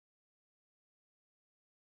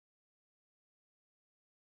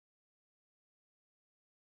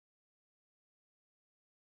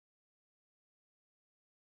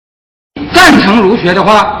赞成儒学的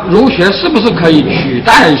话，儒学是不是可以取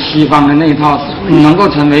代西方的那一套，能够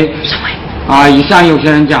成为像有些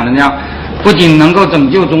人讲的那样，不仅能够拯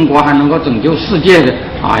救中国，还能够拯救世界的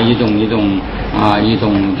一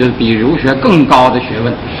种就是比儒学更高的学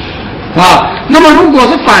问那么如果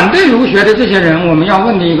是反对儒学的这些人，我们要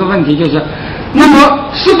问的一个问题就是，那么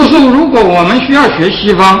是不是如果我们需要学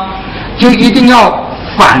西方，就一定要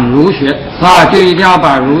反儒学就一定要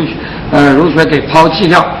把儒学给抛弃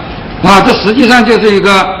掉这实际上就是一个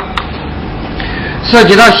涉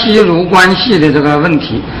及到西儒关系的这个问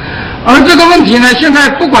题。而这个问题呢，现在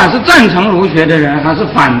不管是赞成儒学的人还是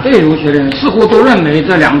反对儒学的人，似乎都认为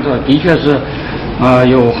这两者的确是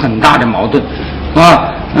有很大的矛盾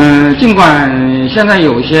尽管现在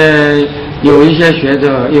有一些学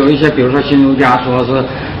者，有一些比如说新儒家说是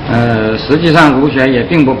实际上儒学也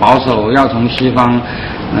并不保守，要从西方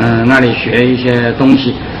那里学一些东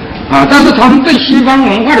西但是从对西方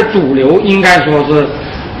文化的主流应该说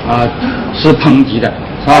是抨击的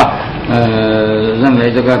认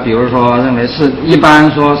为这个比如说认为是一般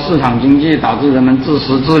说市场经济导致人们自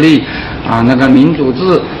私自利那个民主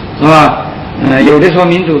制是吧有的说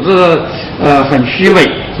民主制很虚伪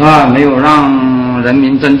是吧，没有让人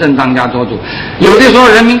民真正当家做主，有的说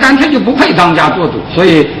人民干脆就不配当家做主，所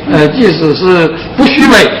以即使是不虚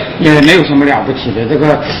伪也没有什么了不起的，这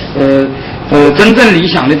个真正理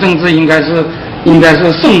想的政治应该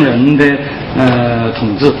是圣人的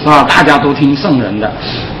统治是吧，大家都听圣人的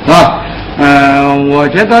是吧我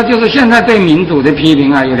觉得就是现在对民主的批评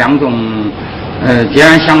有两种截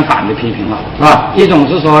然相反的批评了一种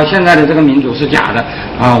是说现在的这个民主是假的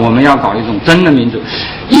我们要搞一种真的民主，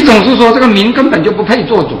一种是说这个民根本就不配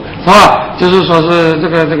做主是吧，就是说是这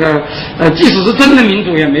个即使是真的民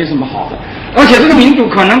主也没什么好的，而且这个民主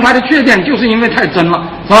可能它的缺点就是因为太真了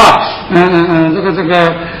是吧这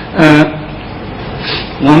个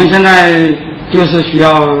我们现在就是需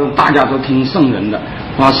要大家都听圣人的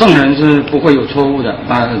圣人是不会有错误的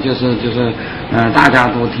就是大家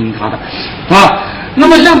都听他的那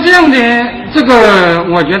么像这样的这个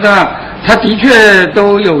我觉得他的确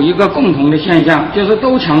都有一个共同的现象，就是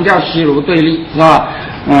都强调西儒对立是吧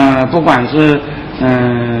不管是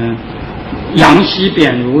扬西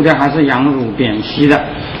贬儒的还是扬儒贬西的，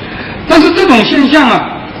但是这种现象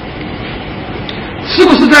是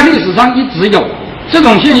不是在历史上一直有？这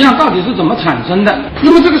种现象到底是怎么产生的？那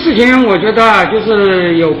么这个事情我觉得就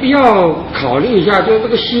是有必要考虑一下，就是这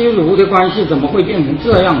个西儒的关系怎么会变成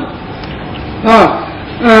这样的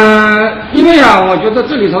因为我觉得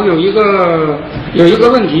这里头有一个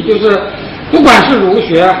问题，就是不管是儒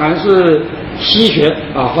学还是西学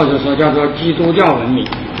或者说叫做基督教文明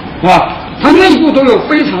它内部都有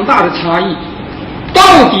非常大的差异，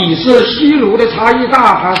到底是西儒的差异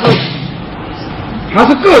大还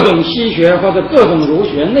是各种西学或者各种儒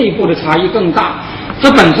学内部的差异更大，这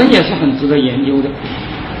本身也是很值得研究的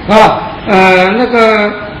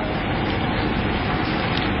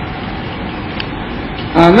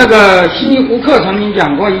那个悉尼胡克曾经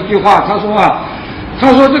讲过一句话，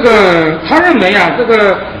他说这个他认为这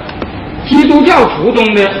个基督教徒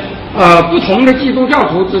中的不同的基督教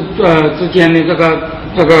徒之间的这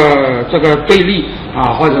个对立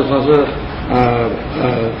或者说是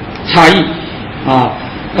差异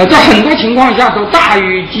在很多情况下都大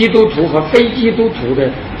于基督徒和非基督徒的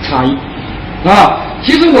差异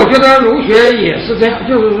其实我觉得儒学也是这样，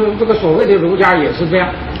就是这个所谓的儒家也是这样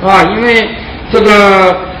因为这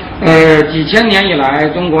个几千年以来，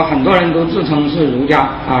中国很多人都自称是儒家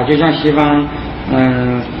就像西方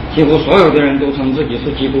几乎所有的人都称自己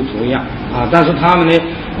是基督徒一样但是他们的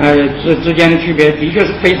之间的区别的确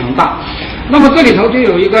是非常大。那么这里头就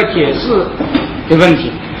有一个解释的问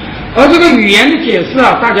题，而这个语言的解释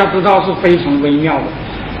大家知道是非常微妙的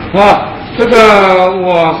这个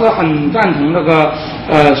我是很赞同那个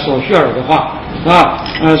索绪尔的话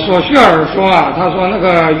索绪尔说他说那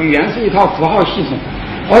个语言是一套符号系统，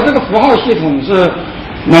而这个符号系统是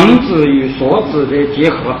能指与所指的结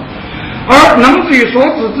合，而能指与所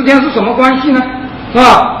指之间是什么关系呢？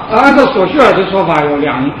按照索绪尔的说法有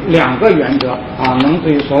两个原则能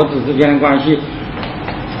指与所指之间的关系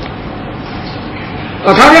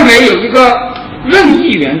他认为有一个任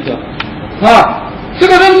意原则这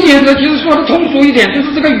个任意原则其实说的通俗一点，就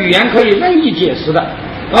是这个语言可以任意解释的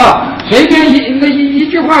随便一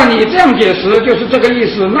句话你这样解释就是这个意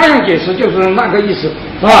思，那样解释就是那个意思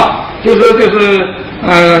就是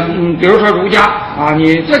比如说儒家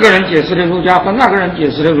你这个人解释的儒家和那个人解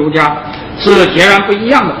释的儒家是截然不一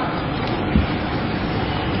样的。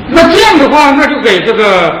那这样的话，那就给这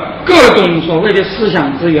个各种所谓的思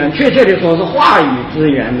想资源，确切的说是话语资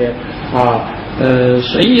源的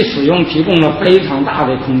随意使用提供了非常大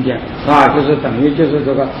的空间，啊，就是等于就是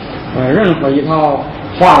这个任何一套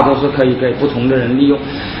话都是可以给不同的人利用。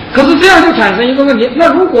可是这样就产生一个问题，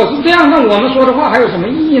那如果是这样，那我们说的话还有什么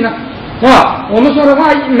意义呢？是吧？我们说的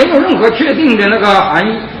话没有任何确定的那个含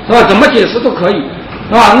义，是吧？怎么解释都可以，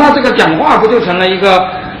是吧？那这个讲话不就成了一个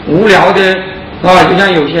无聊的，啊，就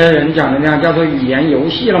像有些人讲的那样，叫做语言游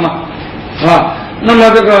戏了吗？啊，那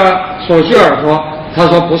么这个索希尔说，他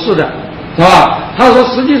说不是的，是吧？他说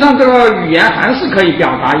实际上这个语言还是可以表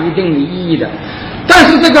达一定的意义的，但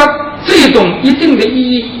是这种一定的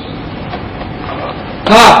意义，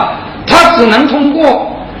啊，它只能通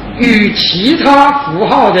过与其他符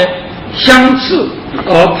号的相似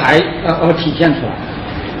而体现出来，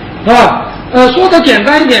是吧？说的简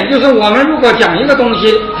单一点，就是我们如果讲一个东西，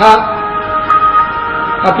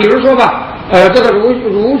比如说吧，这个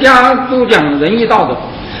儒家都讲仁义道德，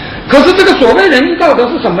可是这个所谓仁义道德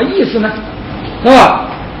是什么意思呢？是吧？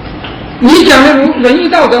你讲的仁义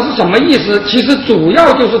道德是什么意思？其实主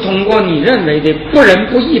要就是通过你认为的不仁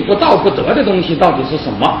不义不道不德的东西到底是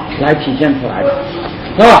什么来体现出来的，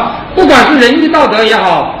是吧？不管是仁义道德也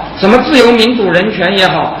好，什么自由民主人权也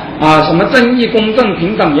好，啊，什么正义公正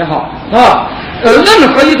平等也好，啊，任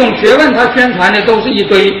何一种学问它宣传的都是一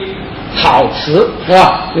堆好词，是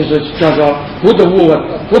吧？就是叫做 good words，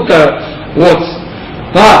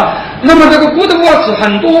 是吧？那么这个 good words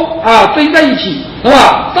很多啊堆在一起，是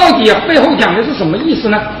吧？到底背后讲的是什么意思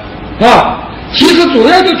呢？是吧？其实主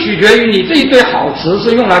要就取决于你这一堆好词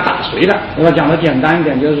是用来打谁的。我讲的简单一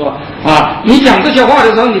点，就是说啊，你讲这些话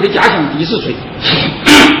的时候，你的假想敌是谁？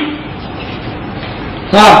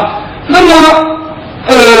啊，那么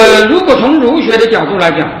如果从儒学的角度来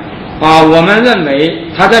讲，啊，我们认为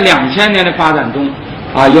它在2000年的发展中，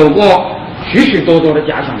啊，有过许许多多的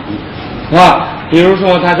假想敌，是吧？比如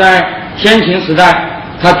说他在先秦时代，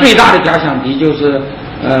他最大的假想敌就是，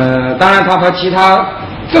当然他和其他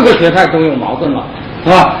各个学派都有矛盾了，是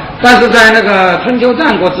吧？但是在那个春秋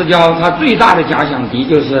战国之交，他最大的假想敌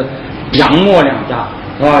就是杨墨两家，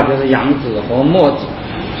是吧？就是杨子和墨子，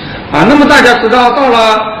啊。那么大家知道，到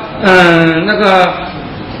了那个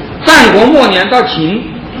战国末年到秦，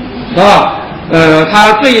是吧？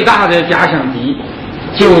他最大的假想敌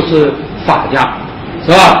就是法家，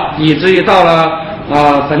是吧？以至于到了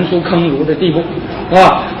焚书坑儒的地步，是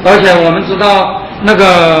吧？而且我们知道那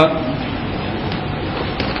个，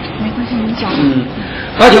没关系，你讲。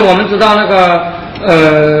而且我们知道那个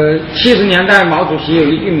70年代毛主席有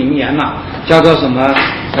一句名言嘛，叫做什么？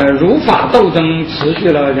儒法斗争持续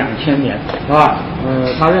了2000年，是吧？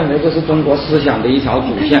他认为这是中国思想的一条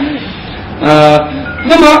主线。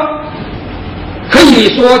那么可以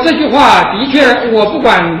说这句话的确，我不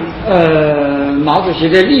管毛主席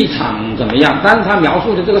的立场怎么样，但是他描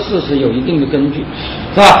述的这个事实有一定的根据，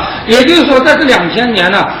是吧？也就是说，在这2000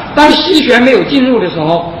年呢，当西学没有进入的时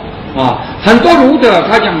候，啊，很多儒者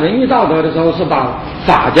他讲仁义道德的时候，是把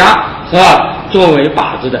法家，是吧，作为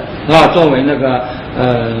靶子的，是吧？作为那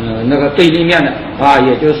个对立面的啊，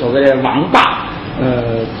也就是所谓的王霸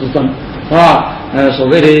之争，是吧？所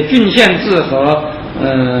谓的郡县制和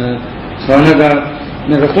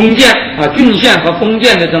那个封建啊，郡县和封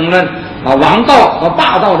建的争论啊，王道和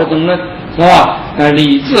霸道的争论，是吧？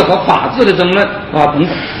礼制和法治的争论啊，等等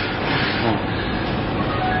啊。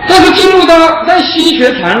但是进入到在西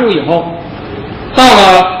学传入以后，到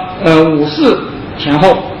了54前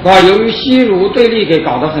后，是吧？由于西儒对立给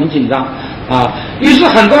搞得很紧张啊，于是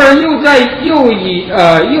很多人又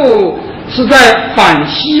是在反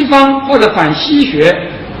西方或者反西学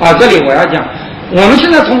啊。这里我要讲，我们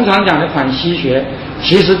现在通常讲的反西学，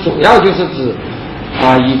其实主要就是指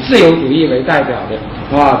啊以自由主义为代表的，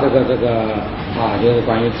是吧？这个啊，就是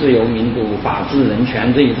关于自由、民主、法治、人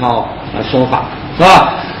权这一套说法，是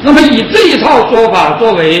吧？那么以这一套说法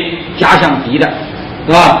作为假想敌的，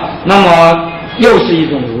是吧？那么又是一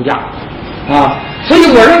种儒家啊。所以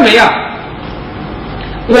我认为啊，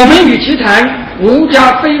我们与其谈儒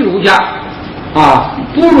家非儒家啊，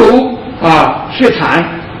不如去谈，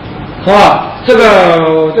是吧？这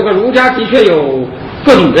个儒家的确有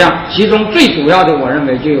各种各样，其中最主要的我认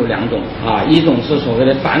为就有2种啊，一种是所谓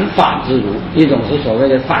的反法之儒，一种是所谓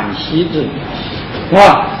的反西之儒，是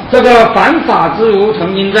吧？这个反法之儒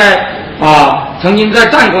曾经在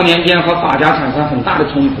战国年间和法家产生很大的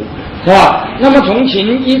冲突，是吧？那么从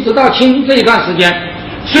秦一直到清这一段时间，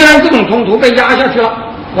虽然这种冲突被压下去了，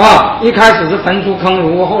是吧？一开始是焚书坑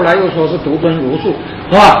儒，后来又说是独尊儒术，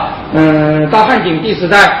是吧？到汉景帝时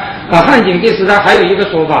代汉景帝时代还有一个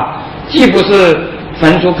说法，既不是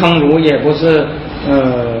焚书坑儒，也不是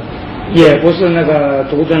那个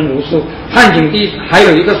独尊儒术。汉景帝还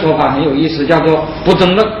有一个说法很有意思，叫做不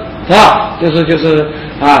争论，是吧？就是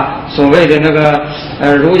所谓的那个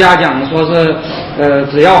儒家讲说是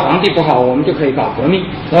只要皇帝不好，我们就可以搞革命，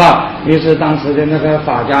是吧？于是当时的那个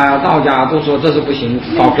法家呀、道家都说这是不行，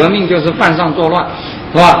搞革命就是犯上作乱，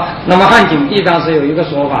是吧？那么汉景帝当时有一个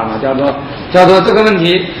说法呢，叫做这个问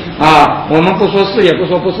题我们不说是也不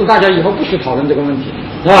说不是，大家以后不许讨论这个问题，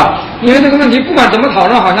是吧？因为这个问题不管怎么讨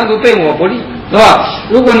论，好像都对我不利，是吧？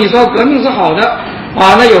如果你说革命是好的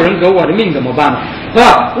那有人革我的命怎么办呢？是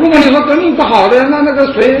吧？如果你说革命不好的，那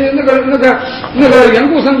个谁，那个袁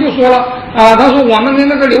固生就说了他说我们的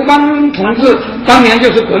那个刘邦同志当年就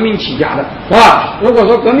是革命起家的，是吧？如果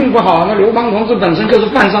说革命不好，那刘邦同志本身就是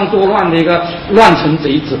犯上作乱的一个乱臣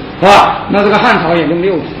贼子，是吧？那这个汉朝也就没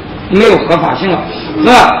有合法性了，是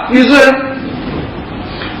吧？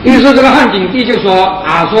于是这个汉景帝就说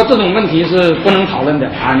说这种问题是不能讨论的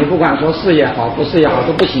你不管说是也好，不是也好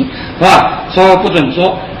都不行，是吧？说不准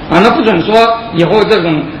说那不准说，以后这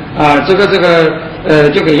种这个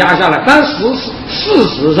就给压下来。但事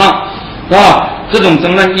实上是吧？这种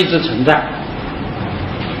争论一直存在。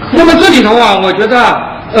那么这里头我觉得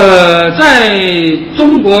在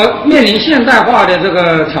中国面临现代化的这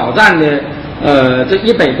个挑战的这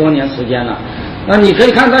100多年时间了。你可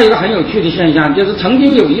以看到一个很有趣的现象，就是曾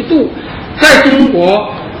经有一度在中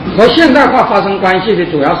国和现代化发生关系的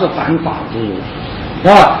主要是反法之流，是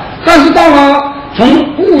吧？但是到了从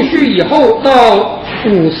戊戌以后到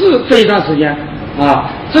五四这一段时间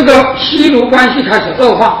这个西卢关系开始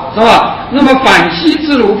恶化，是吧？那么反西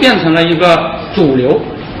之卢变成了一个主流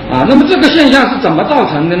那么这个现象是怎么造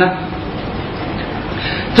成的呢？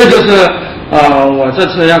这就是我这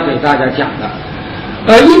次要给大家讲的。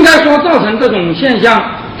应该说造成这种现象，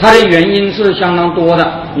它的原因是相当多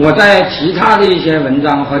的。我在其他的一些文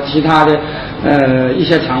章和其他的一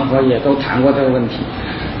些场合也都谈过这个问题。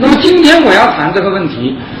那么今天我要谈这个问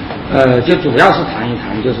题，就主要是谈一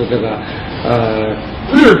谈就是这个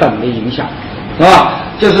日本的影响，是吧？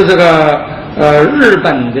就是这个日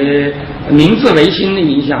本的明治维新的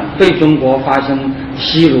影响对中国发生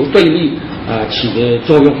西卢对立起的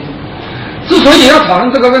作用。之所以要讨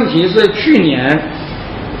论这个问题，是去年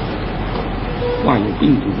有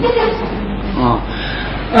病毒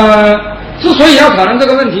之所以要讨论这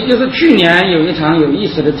个问题，就是去年有一场有意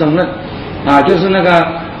思的争论就是那个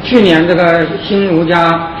去年这个新儒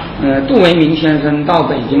家杜维明先生到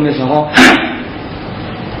北京的时候，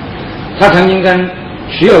他曾经跟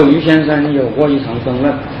徐有余先生有过一场争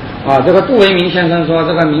论这个杜维明先生说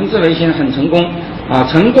这个明治维新很成功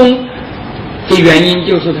成功的原因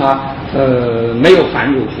就是他没有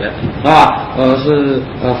反儒学是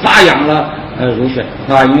发扬了儒学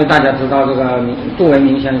因为大家知道这个杜维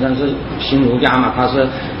明先生是新儒家嘛，他是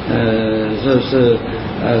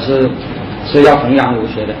要弘扬儒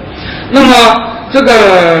学的。那么这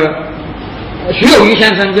个徐有余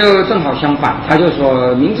先生就正好相反，他就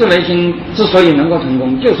说明治维新之所以能够成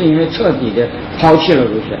功，就是因为彻底的抛弃了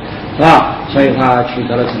儒学，是吧？所以他取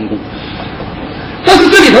得了成功。但是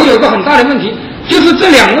这里头有一个很大的问题，就是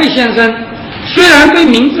这两位先生虽然对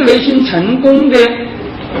明治维新成功的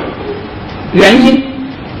原因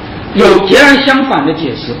有截然相反的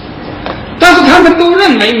解释，但是他们都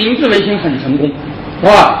认为明治维新很成功，是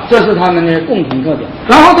吧？这是他们的共同特点。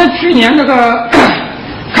然后在去年那个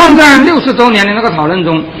抗战60周年的那个讨论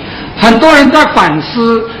中，很多人在反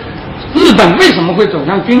思日本为什么会走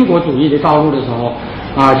向军国主义的道路的时候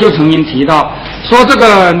就曾经提到说这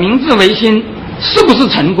个明治维新是不是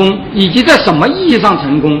成功，以及在什么意义上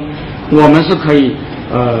成功，我们是可以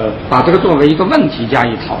把这个作为一个问题加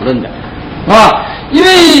以讨论的因为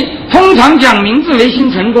通常讲明治维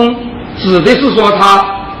新成功，指的是说它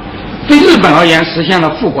对日本而言实现了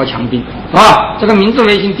富国强兵这个明治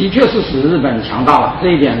维新的确是使日本强大了，这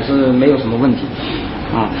一点是没有什么问题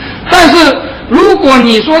但是如果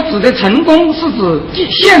你说指的成功是指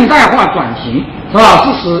现代化转型是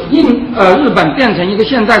使日本变成一个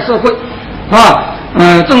现代社会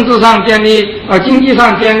政治上建立经济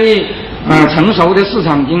上建立成熟的市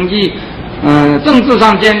场经济政治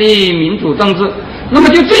上建立民主政治，那么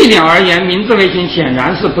就这一点而言，明治维新显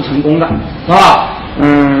然是不成功的，是吧？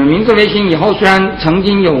明治维新以后虽然曾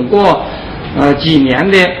经有过几年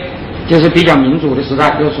的就是比较民主的时代，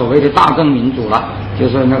就是所谓的大正民主了，就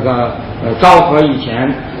是那个昭和以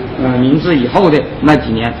前明治以后的那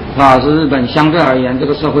几年是日本相对而言这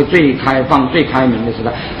个社会最开放最开明的时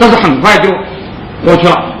代，但是很快就过去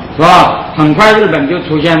了，是吧？很快日本就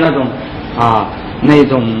出现那种那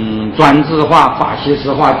种专制化、法西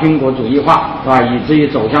斯化、军国主义化，是吧？以至于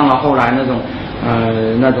走向了后来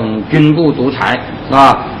那种军部独裁，是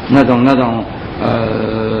吧？那种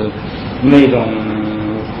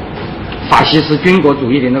法西斯军国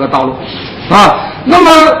主义的那个道路那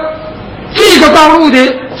么道路的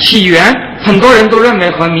起源，很多人都认为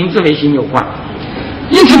和明治维新有关。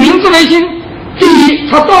因此，明治维新，第一，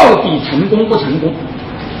它到底成功不成功，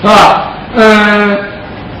是吧？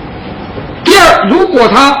第二，如果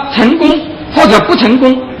它成功或者不成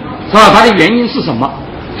功，是吧？它的原因是什么？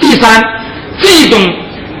第三，这种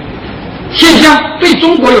现象对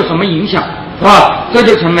中国有什么影响，是吧？这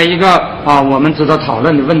就成为一个我们值得讨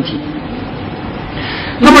论的问题。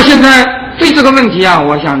那么现在对这个问题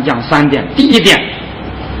我想讲3点。第一点，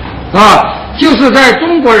就是在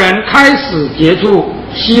中国人开始接触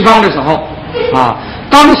西方的时候，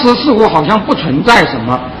当时似乎好像不存在什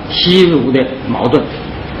么西儒的矛盾，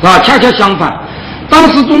是吧？恰恰相反，当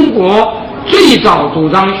时中国最早主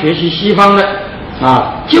张学习西方的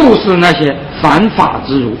就是那些反法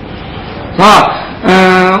之儒，是吧？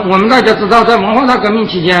我们大家知道，在文化大革命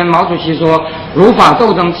期间，毛主席说儒法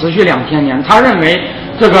斗争持续2000年，他认为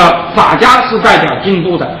这个法家是代表进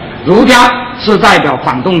步的，儒家是代表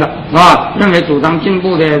反动的，是吧？认为主张进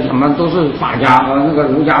步的什么都是法家，那个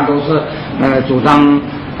儒家都是主张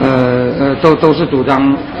都是主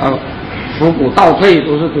张伏古倒退，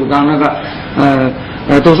都是主张那个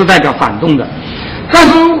都是代表反动的。但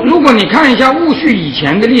是如果你看一下戊戌以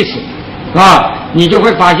前的历史，你就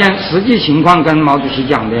会发现实际情况跟毛主席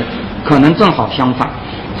讲的可能正好相反，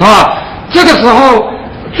是吧？这个时候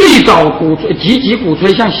最早积极鼓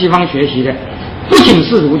吹向西方学习的，不仅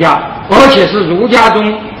是儒家，而且是儒家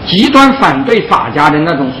中极端反对法家的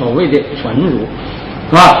那种所谓的纯儒，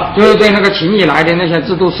是吧？就是对那个秦以来的那些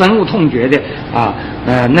制度深恶痛绝的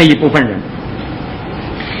那一部分人。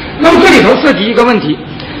那么这里头涉及一个问题，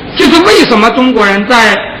就是为什么中国人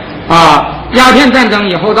在鸦片战争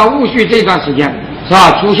以后到戊戌这段时间，是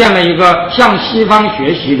吧，出现了一个向西方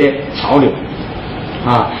学习的潮流，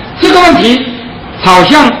这个问题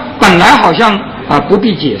本来好像不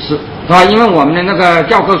必解释，是吧？因为我们的那个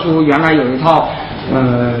教科书原来有一套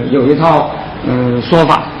说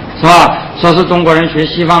法，是吧？说是中国人学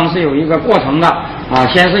西方是有一个过程的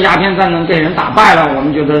先是鸦片战争被人打败了，我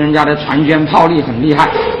们觉得人家的船坚炮利很厉害，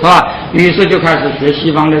是吧？于是就开始学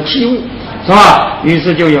西方的器物，是吧？于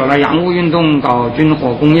是就有了洋务运动，搞军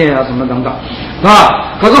火工业什么等等，是吧？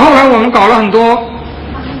可是后来我们搞了很多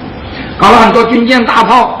军舰大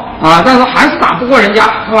炮但是还是打不过人家，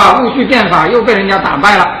是吧？戊戌变法又被人家打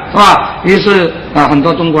败了，是吧？于是很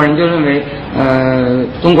多中国人就认为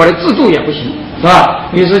中国的制度也不行，是吧？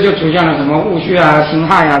于是就出现了什么戊戌辛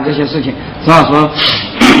亥这些事情，是吧？说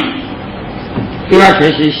又要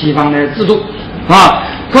学习西方的制度，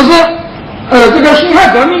可是这个辛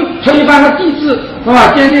亥革命推翻了帝制，是吧？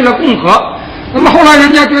建立了共和。那么后来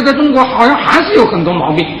人家觉得中国好像还是有很多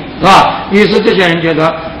毛病，是吧？于是这些人觉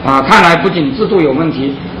得看来不仅制度有问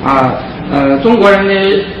题中国人的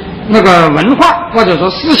那个文化或者说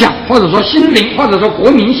思想或者说心灵或者说国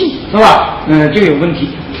民性，是吧？就有问题，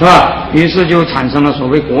是吧？于是就产生了所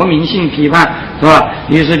谓国民性批判，是吧？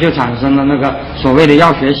于是就产生了那个所谓的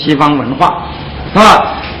要学西方文化，是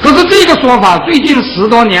吧？可是这个说法最近10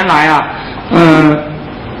多年来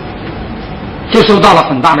就受到了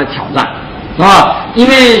很大的挑战，是吧？因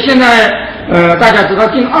为现在大家知道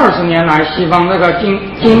近20年来西方那个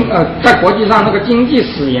在国际上那个经济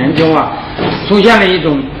史研究出现了一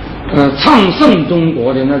种唱圣中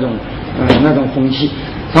国的那种风气，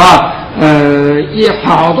是吧？也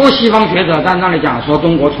好多西方学者在那里讲说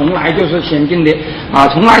中国从来就是先进的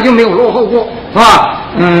从来就没有落后过，是吧？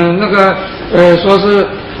说是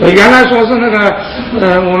原来说是那个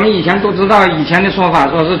我们以前都知道以前的说法，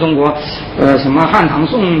说是中国什么汉唐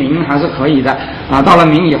宋明还是可以的到了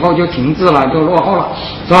明以后就停滞了，就落后了，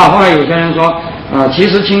是吧？后来有些人说其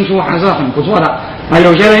实清初还是很不错的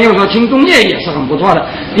有些人又说清中叶也是很不错的，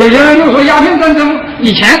有些人又说鸦片战争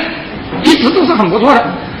以前一直都是很不错的，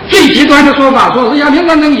最极端的说法说是鸦片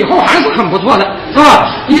战争以后还是很不错的，是吧？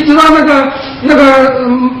一直到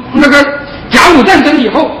那个甲午战争以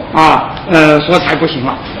后说才不行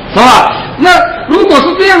了，是吧？那如果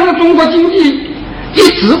是这样的，中国经济一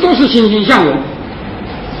直都是欣欣向荣，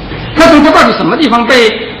那中国到底什么地方比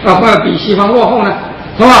西方落后呢？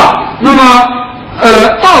是吧？那么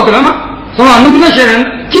道德嘛，是吧？那么那些人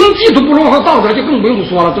经济都不落后，道德就更不用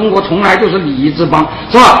说了。中国从来就是礼仪之邦，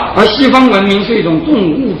是吧？而西方文明是一种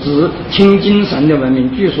重物质轻精神的文明，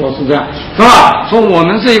据说是这样，是吧？说我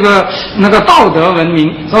们是一个那个道德文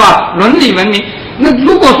明，是吧？伦理文明。那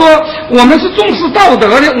如果说我们是重视道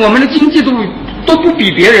德的，我们的经济都不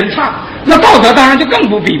比别人差，那道德当然就更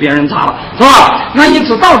不比别人差了，是吧？那因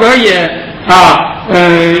此道德也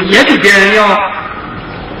比别人要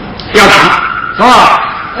强，是吧？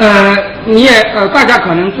你也大家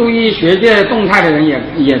可能注意学界动态的人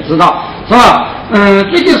也知道，是是吧？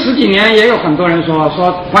最近10几年也有很多人说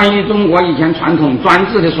关于中国以前传统专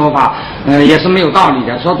制的说法，也是没有道理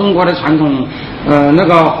的。说中国的传统，那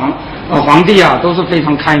个皇帝啊都是非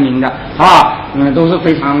常开明的，啊，都是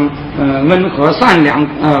非常温和善良，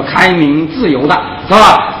开明自由的，是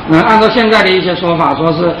吧？按照现在的一些说法，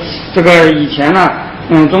说是这个以前呢。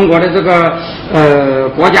中国的这个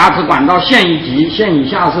国家只管到县一级，县以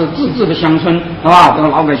下是自治的乡村，是吧？这个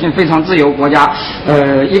老百姓非常自由，国家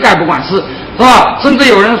一概不管事，是吧？甚至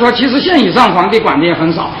有人说，其实县以上皇帝管的也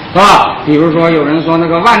很少，是吧？比如说有人说那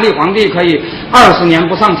个万历皇帝可以20年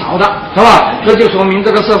不上朝的，是吧？这就说明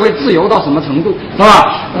这个社会自由到什么程度，是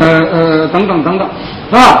吧？等等等等，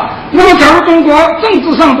是吧？那么假如中国政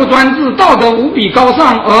治上不专制，道德无比高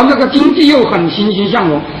尚，而那个经济又很欣欣向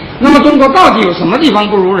荣，那么中国到底有什么地方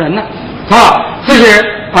不如人呢？是吧？这些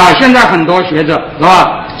现在很多学者是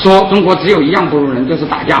吧，说中国只有一样不如人，就是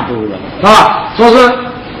打架不如人，是吧？说是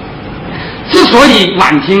之所以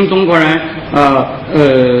晚清中国人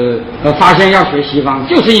发现要学西方，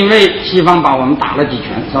就是因为西方把我们打了几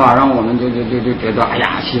拳，是吧？让我们就觉得，哎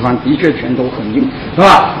呀，西方的确拳头很硬，是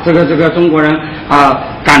吧？这个中国人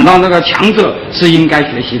感到那个强者是应该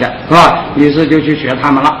学习的，是吧？于是就去学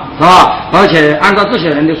他们了，是吧？而且按照这些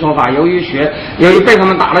人的说法，由于被他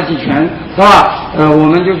们打了几拳，是吧？我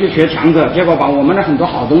们就去学强者，结果把我们的很多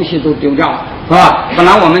好东西都丢掉了，是吧？本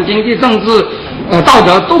来我们经济、政治、道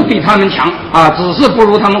德都比他们强只是不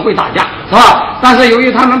如他们会打架，是吧？但是由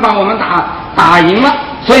于他们把我们打赢了，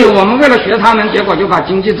所以我们为了学他们，结果就把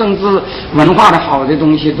经济、政治、文化的好的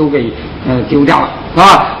东西都给丢掉了，是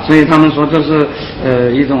吧？所以他们说这是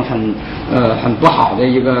一种很不好的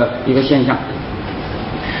一个现象。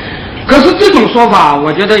可是这种说法，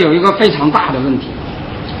我觉得有一个非常大的问题，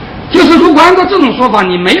就是如果按照这种说法，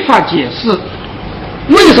你没法解释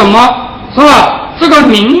为什么，是吧？这个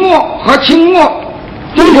明末和清末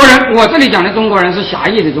中国人，我这里讲的中国人是狭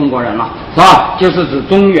义的中国人了，是吧？就是指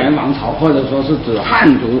中原王朝，或者说是指汉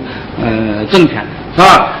族政权，是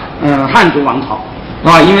吧？汉族王朝，是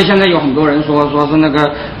吧？因为现在有很多人说是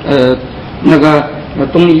那个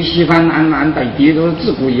东夷西番南北狄都是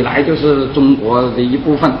自古以来就是中国的一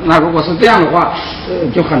部分。那如果是这样的话，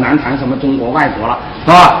就很难谈什么中国外国了，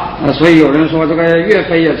是吧？所以有人说这个岳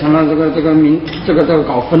飞也成了这个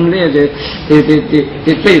搞分裂的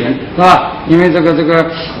罪人，是吧？因为这个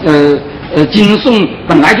金宋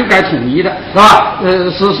本来就该统一的，是吧？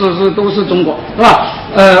是都是中国，是吧？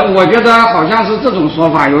我觉得好像是这种说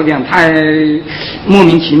法有点太莫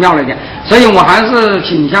名其妙了一点，所以我还是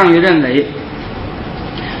倾向于认为，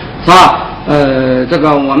是吧？这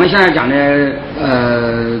个我们现在讲的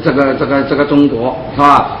这个中国，是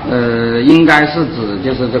吧？应该是指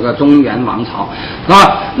就是这个中原王朝，是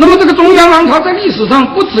吧？那么这个中原王朝在历史上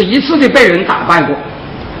不止一次的被人打败过，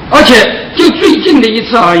而且就最近的一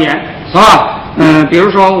次而言，是吧？比如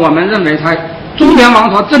说我们认为中原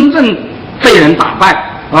王朝真正被人打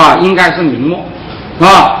败，应该是明末，是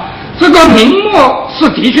吧？这个明末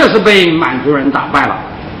的确是被满族人打败了，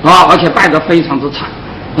而且败得非常之惨，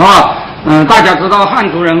是吧？大家知道汉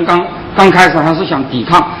族人刚开始还是想抵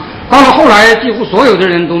抗，到了后来几乎所有的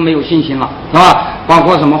人都没有信心了，是吧？包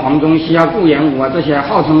括什么黄宗羲顾炎武这些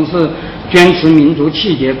号称是坚持民族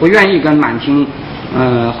气节，不愿意跟满清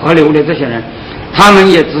合流的这些人，他们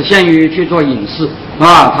也只限于去做隐士，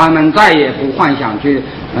他们再也不幻想去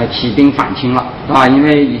起兵反清了，因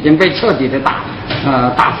为已经被彻底的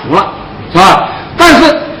打服了，是吧？但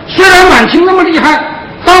是虽然满清那么厉害，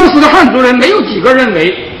当时的汉族人没有几个认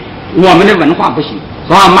为我们的文化不行，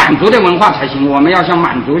是吧？满族的文化才行，我们要向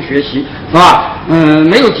满族学习，是吧？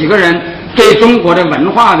没有几个人对中国的文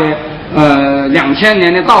化的2000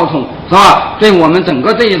年的道统，是吧？对我们整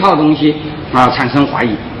个这一套东西产生怀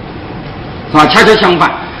疑，是吧？恰恰相反，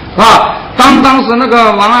是吧？当时那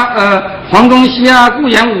个黄宗羲顾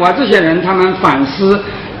炎武这些人，他们反思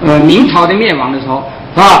明朝的灭亡的时候，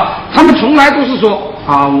是吧？他们从来都是说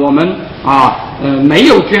我们没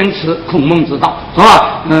有坚持孔孟之道，是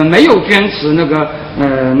吧？没有坚持那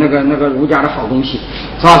个儒家的好东西，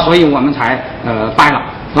是吧？所以我们才败了，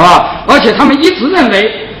是吧？而且他们一直认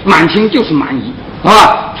为满清就是蛮夷，是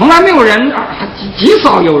吧？从来没有人极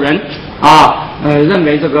少有人认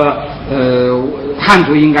为这个汉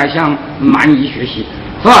族应该向蛮夷学习，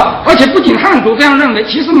是吧？而且不仅汉族这样认为，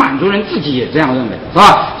其实满族人自己也这样认为，是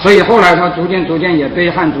吧？所以后来他逐渐也被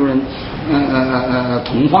汉族人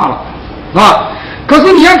同化了，是吧？可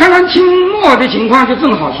是你要看看清末的情况就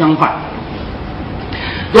正好相反。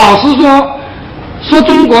老实说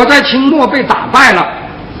中国在清末被打败了，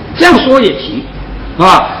这样说也行，是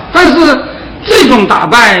吧？但是这种打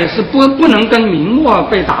败是不能跟明末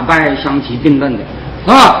被打败相提并论的，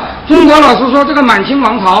是吧？中国老实说，这个满清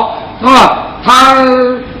王朝是吧？它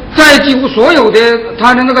在几乎所有的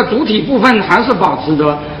它的那个主体部分还是保持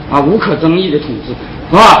着无可争议的统治，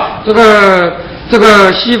是吧？这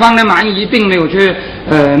个西方的蛮夷并没有去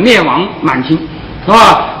灭亡满清，是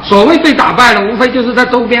吧？所谓被打败了，无非就是在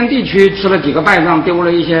周边地区吃了几个败仗，丢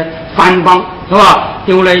了一些藩邦，是吧？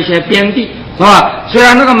丢了一些边地，是吧？虽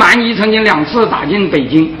然那个蛮夷曾经2次打进北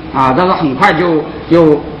京但是很快就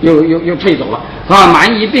又退走了，是吧？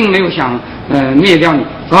蛮夷并没有想灭掉你，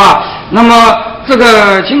是吧？那么这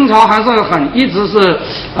个清朝还是一直是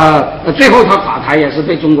最后他垮台也是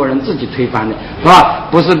被中国人自己推翻的，是吧？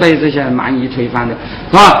不是被这些蛮夷推翻的，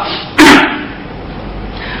是吧？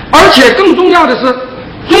而且更重要的是，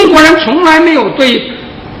中国人从来没有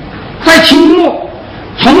在清末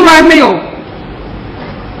从来没有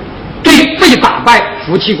对被打败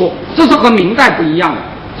服气过，这是和明代不一样的，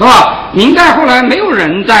是吧？明代后来没有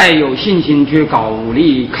人再有信心去搞武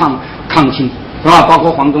力抗清，是吧？包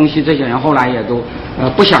括黄宗羲这些人后来也都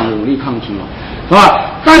不想武力抗清了，是吧？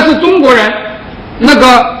但是中国人那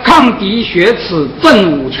个抗敌雪耻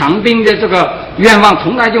振武强兵的这个愿望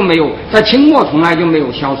从来就没有，在清末从来就没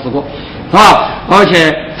有消失过，是吧？而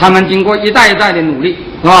且他们经过一代一代的努力，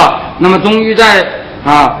是吧？那么终于在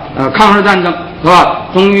抗日战争，是吧？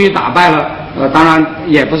终于打败了当然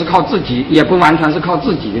也不是靠自己，也不完全是靠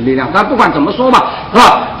自己的力量，但不管怎么说吧，是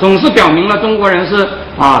吧？总是表明了中国人是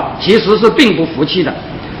其实是并不服气的，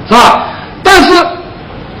是吧？但是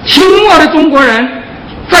清末的中国人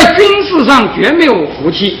在军事上绝没有服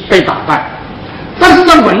气被打败，但是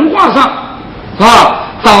在文化上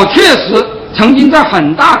倒确实曾经在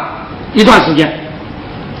很大一段时间，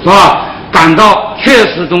是吧？感到确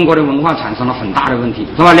实中国的文化产生了很大的问题，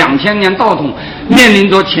是吧？2000年道统面临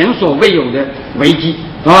着前所未有的危机，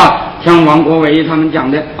是吧？像王国维他们讲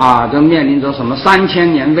的这面临着什么3000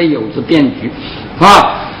年未有之变局，是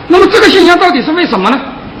吧？那么这个现象到底是为什么呢？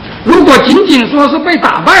如果仅仅说是被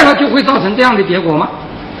打败了，就会造成这样的结果吗？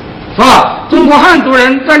是吧？中国汉族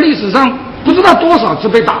人在历史上不知道多少次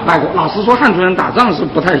被打败过，老实说，汉族人打仗是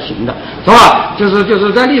不太行的，是吧？就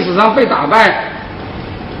是在历史上被打败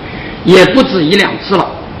也不止1-2次了，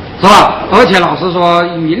是吧？而且老实说，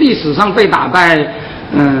与历史上被打败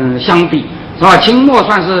相比，是吧？清末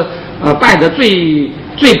算是败得最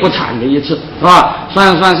不惨的一次，是吧？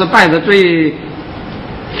算是败得最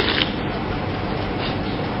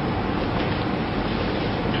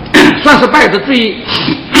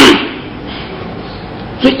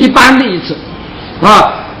一般的一次，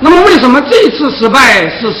那么为什么这次失败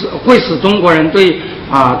会使中国人对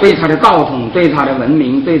他的道统、对他的文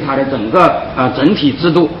明、对他的整个整体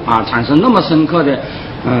制度产生那么深刻的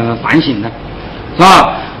反省呢？是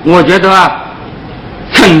吧？我觉得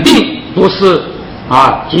肯定不是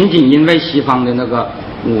仅仅因为西方的那个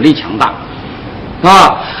武力强大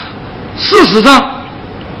事实上，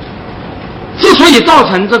之所以造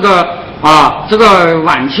成这个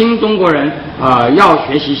晚清中国人要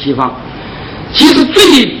学习西方，其实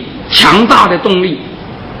最强大的动力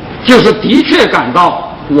就是的确感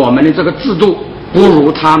到我们的这个制度不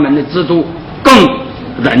如他们的制度更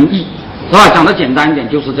仁义，是吧？讲的简单一点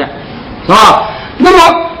就是这样，是吧？那么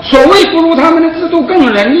所谓不如他们的制度更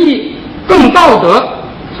仁义、更道德，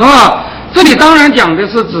是吧？这里当然讲的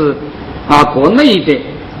是指国内的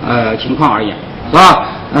情况而言，是吧？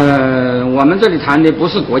我们这里谈的不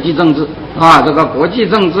是国际政治这个国际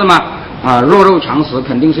政治嘛弱肉强食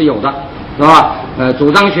肯定是有的，是吧？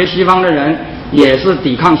主张学西方的人也是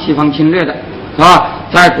抵抗西方侵略的，是吧？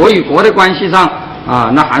在国与国的关系上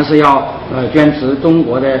那还是要坚持中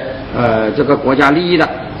国的这个国家利益的，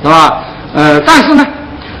是吧？但是呢，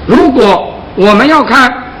如果我们要看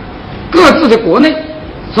各自的国内，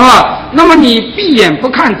是吧？那么你闭眼不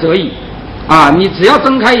看则已你只要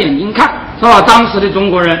睁开眼睛看，是吧？当时的中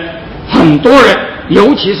国人，很多人，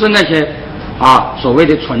尤其是那些所谓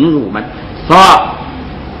的纯儒们，是吧？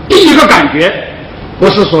第一个感觉不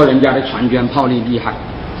是说人家的船坚炮利厉害，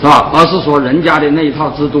是吧？而是说人家的那一套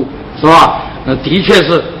制度，是吧？的确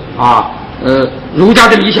是儒家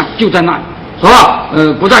的理想就在那里，是吧？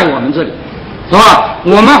不在我们这里，是吧？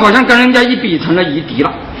我们好像跟人家一比成了夷狄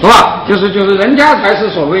了，是吧？就是人家才是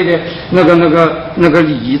所谓的那个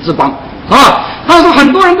礼仪之邦，是吧？但是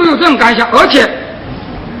很多人都有这种感想，而且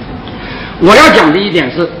我要讲的一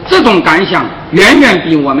点是，这种感想远远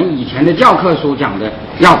比我们以前的教科书讲的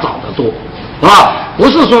要早得多，是吧？不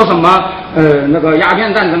是说什么那个鸦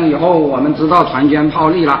片战争以后我们知道船坚炮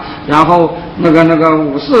利了，然后那个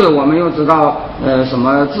武士我们又知道什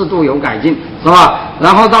么制度有改进，是吧？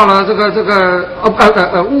然后到了这个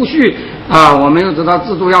戊戌我们又知道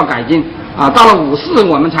制度要改进到了五四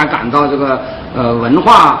我们才感到这个文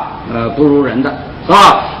化不如人的，是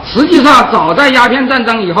吧？实际上早在鸦片战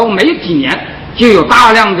争以后没几年，就有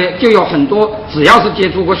大量的，就有很多只要是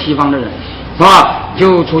接触过西方的人，是吧？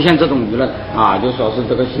就出现这种舆论啊，就说是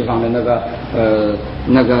这个西方的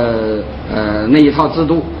那一套制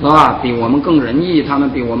度，是吧？比我们更仁义，他们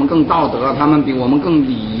比我们更道德，他们比我们更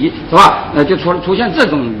礼仪，是吧？就出现这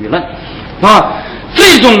种舆论，是吧？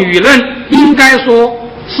这种舆论应该说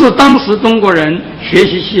是当时中国人学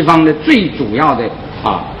习西方的最主要的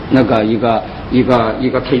一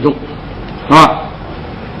个推动，是吧？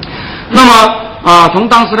那么从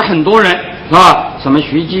当时的很多人，是吧？什么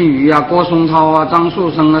徐继瑜啊、郭松涛啊、张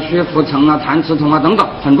树声啊、薛福成啊、谭嗣同啊等等，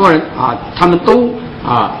很多人啊，他们都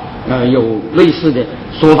有类似的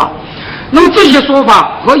说法。那么这些说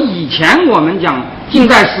法和以前我们讲近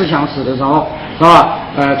代思想史的时候，是吧？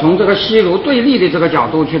从这个西卢对立的这个角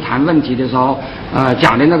度去谈问题的时候，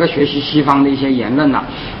讲的那个学习西方的一些言论呢，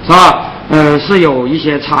是吧？是有一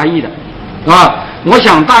些差异的，是吧？我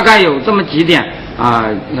想大概有这么几点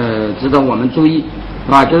值得我们注意，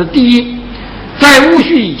是吧？就是第一，在戊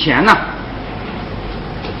戌以前呢，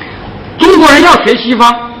中国人要学西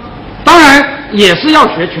方，当然也是要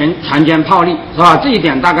学强奸炮利，是吧？这一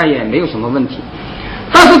点大概也没有什么问题。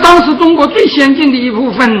但是当时中国最先进的一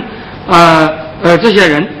部分这些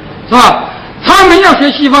人，是吧？他们要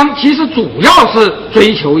学西方，其实主要是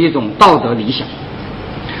追求一种道德理想，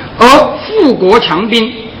而富国强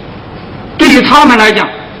兵对于他们来讲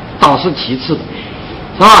倒是其次的，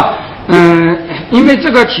是吧？因为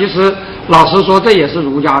这个其实老实说，这也是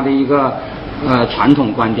儒家的一个传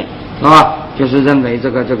统观点，是吧？就是认为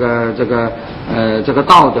这个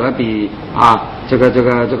道德比这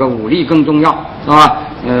个武力更重要，是吧？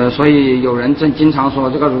所以有人经常说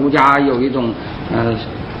这个儒家有一种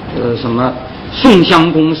什么宋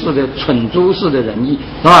襄公式的蠢猪式的仁义，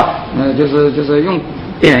是吧？就是用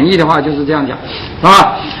贬义的话就是这样讲，是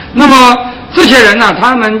吧？那么这些人呢，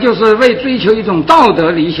他们就是为追求一种道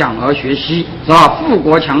德理想而学习，是吧？富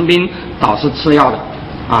国强兵倒是次要的，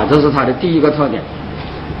这是他的第一个特点。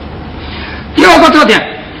第二个特点，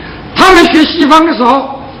他们学西方的时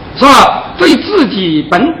候，是吧？对自己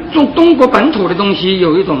中国本土的东西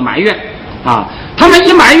有一种埋怨，他们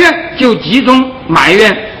一埋怨就集中埋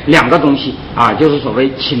怨两个东西，就是所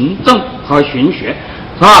谓秦政和荀学，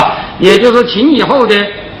是吧？也就是秦以后的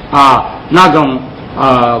那种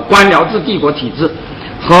官僚制帝国体制，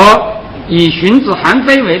和以荀子、韩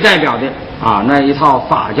非为代表的那一套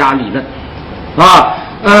法家理论，是吧？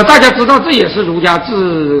大家知道，这也是儒家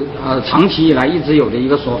自长期以来一直有的一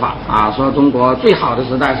个说法说中国最好的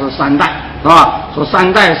时代是三代，是吧？说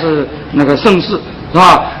三代是那个盛世，是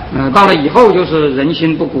吧？到了以后就是人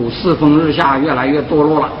心不古，世风日下，越来越堕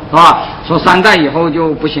落了，是吧？说三代以后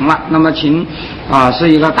就不行了，那么秦是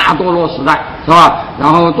一个大堕落时代，是吧？然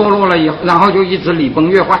后堕落了以后，然后就一直礼崩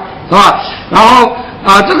乐坏，是吧？然后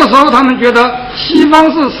这个时候他们觉得西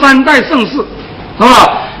方是三代盛世，是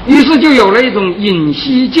吧？于是就有了一种引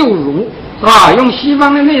西救儒，是吧？用西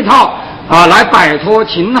方的那套来摆脱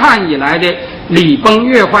秦汉以来的礼崩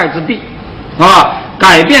乐坏之弊，是吧？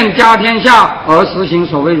改变家天下而实行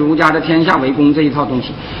所谓儒家的天下为公这一套东西，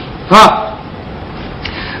是吧？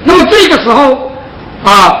那么这个时候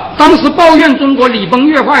当时抱怨中国礼崩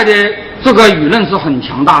乐坏的这个舆论是很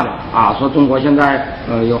强大的说中国现在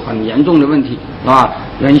有很严重的问题，是吧？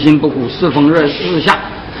人心不古，世风日下。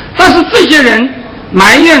但是这些人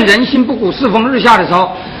埋怨人心不古，世风日下的时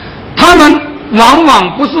候，他们往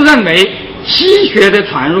往不是认为西学的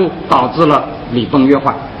传入导致了礼崩乐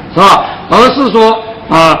坏，是吧？而是说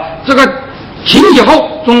这个秦以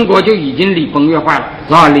后中国就已经礼崩乐坏了，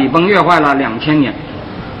是吧？礼崩乐坏了2000年，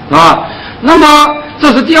是吧？那么这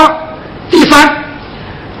是第二。第三，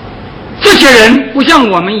这些人不像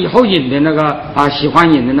我们以后引的那个喜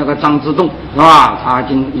欢引的那个张之洞，是吧？他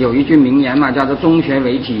有一句名言嘛，叫做中学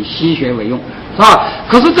为体，西学为用，是吧？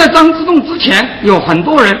可是在张之洞之前有很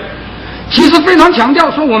多人其实非常强调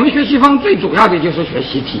说，我们学西方最主要的就是学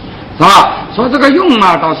习体，是吧？说这个用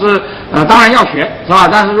嘛倒是当然要学，是吧？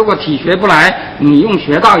但是如果体学不来，你用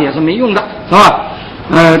学到也是没用的，是吧？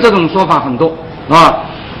这种说法很多，是吧？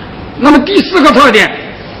那么第四个特点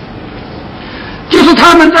就是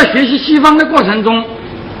他们在学习西方的过程中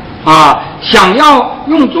想要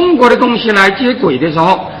用中国的东西来接轨的时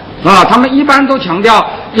候，是吧？他们一般都强调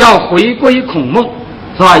要回归孔孟，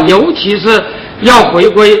是吧？尤其是要回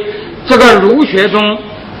归这个儒学中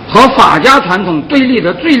和法家传统对立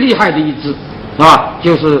的最厉害的一支，是吧？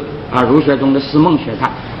就是儒学中的思孟学派，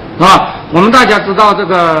是吧？我们大家知道这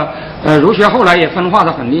个儒学后来也分化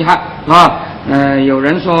得很厉害，是吧？有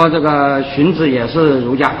人说这个荀子也是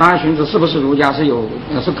儒家，当然荀子是不是儒家是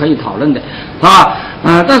可以讨论的，是吧？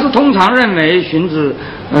但是通常认为荀子，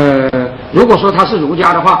如果说他是儒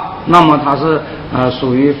家的话，那么他是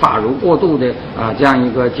属于法儒过渡的这样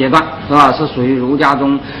一个阶段，是吧？是属于儒家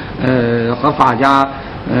中和法家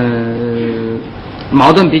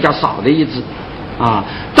矛盾比较少的一支啊。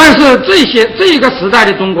但是这个时代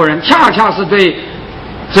的中国人恰恰是对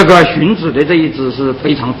这个荀子的这一支是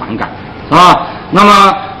非常反感。那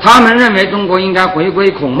么他们认为中国应该回归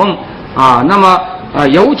孔孟那么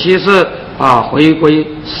尤其是回归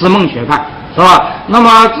思孟学派，是吧？那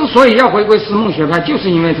么之所以要回归思孟学派，就是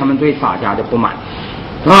因为他们对法家的不满，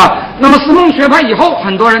是吧？那么思孟学派以后，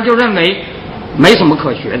很多人就认为没什么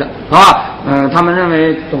可学的，是吧？他们认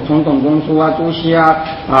为从董公书朱熹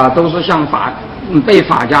都是向被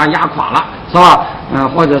法家压垮了，是吧？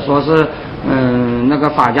或者说是那个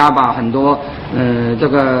法家把很多这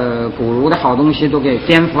个古儒的好东西都给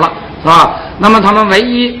颠覆了，是吧？那么他们唯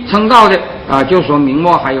一称道的就说明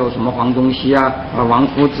末还有什么黄宗羲王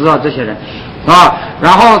夫之这些人，是吧？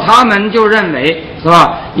然后他们就认为，是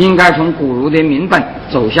吧，应该从古儒的民本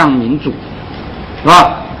走向民主，是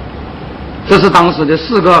吧？这是当时的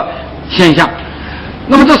4个现象。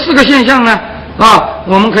那么这4个现象呢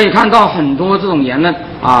我们可以看到很多这种言论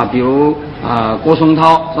比如郭松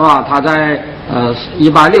涛，是吧？他在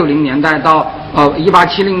1860年代到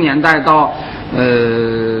1870年代到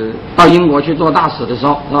英国去做大使的时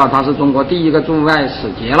候，是吧？他是中国第一个驻外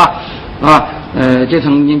使节了，就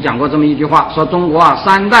曾经讲过这么一句话，说中国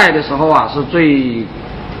3代的时候是最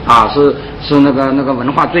是那个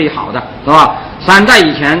文化最好的，是吧？3代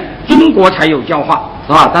以前中国才有教化，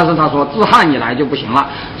是吧？但是他说自汉以来就不行了，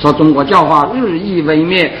说中国教化日益微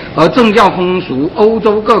灭，而政教风俗欧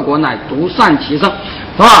洲各国乃独善其身，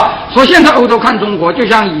是吧？说现在欧洲看中国就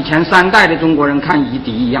像以前3代的中国人看夷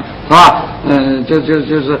狄一样，是吧？就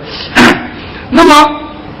是那么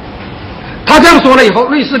他这样说了以后，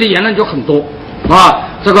类似的言论就很多，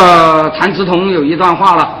这个谭嗣同有一段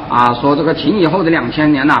话了说这个秦以后的2000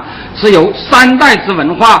年是由3代之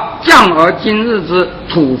文化降而今日之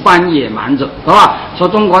土蕃野蛮者，是吧？说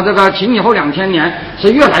中国这个秦以后2000年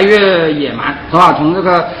是越来越野蛮，是吧？从这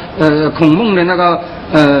个孔孟的那个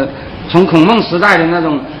从孔孟时代的那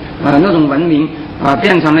种文明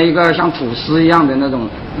变成了一个像土司一样的那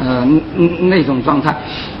种状态，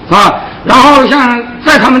然后像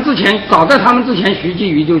在他们之前，早在他们之前，徐继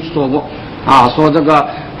瑜就说过说这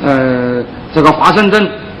个华盛顿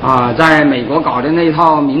在美国搞的那一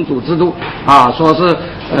套民主制度说是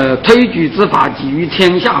推举之法给予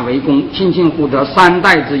天下为公，庆幸乎得3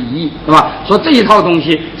代之一义，是吧？说这一套东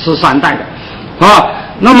西是3代的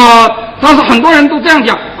那么但是很多人都这样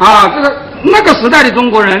讲那个时代的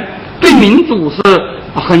中国人对民主是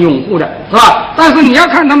很拥护的，是吧？但是你要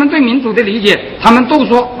看他们对民主的理解，他们都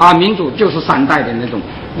说民主就是3代的那种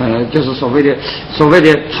就是所谓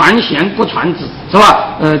的传贤不传子，是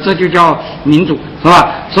吧？这就叫民主，是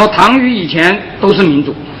吧？说唐虞以前都是民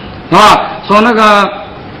主，是吧？说那个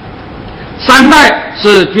3代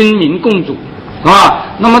是军民共主，是吧？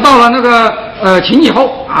那么到了那个秦以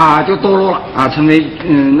后就堕落了成为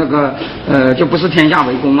就不是天下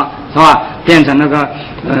为公了，是吧？变成那个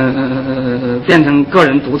变成个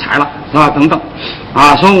人独裁了，是吧？等等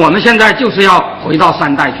说我们现在就是要回到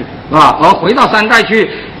3代去，是吧？而回到3代去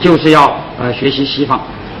就是要学习西方，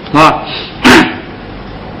是吧？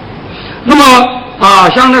那么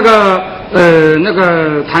像那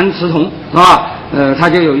个谭嗣同，是吧？他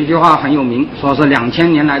就有一句话很有名，说是2000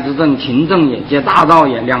年来之政，勤政也皆大道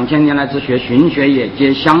也；2000年来之学，循学也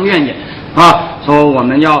皆乡愿也。说我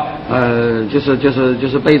们要就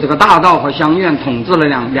是被这个大道和乡愿统治了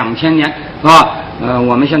2000年，是吧？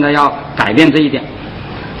我们现在要改变这一点。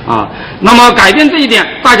那么改变这一点，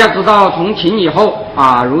大家知道，从秦以后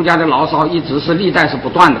儒家的牢骚一直是历代是不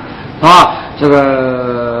断的，是吧？这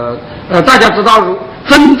个大家知道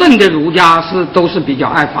真正的儒家都是比较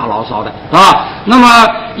爱发牢骚的，是吧？那么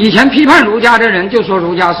以前批判儒家的人就说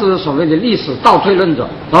儒家是所谓的历史倒退论者，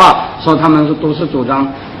是吧？说他们都是主张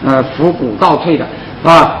复古倒退的，是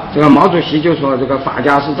吧？这个毛主席就说这个法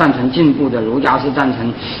家是赞成进步的，儒家是赞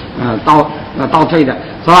成倒退的，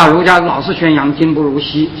是吧？儒家老是宣扬今不如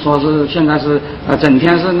昔，说是现在是整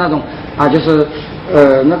天是那种就是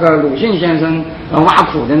那个鲁迅先生挖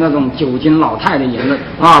苦的那种酒精老太的言论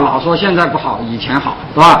老说现在不好，以前好，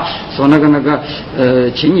是吧？说那个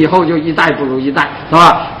秦以后就一代不如一代，是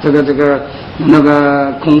吧？这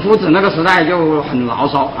个孔夫子那个时代就很牢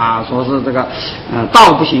骚说是这个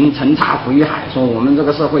道不行，陈差浮于海，说我们这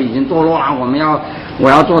个社会已经堕落了，我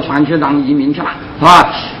要坐船去当移民去了，是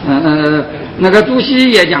吧？那个朱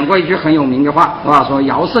熹也讲过一句很有名的话，是吧？说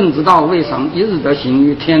尧舜之道未尝一日得行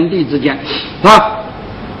于天地之间，是吧？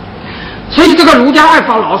所以这个儒家爱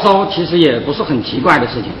发牢骚，其实也不是很奇怪的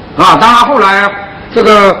事情，啊。当然后来这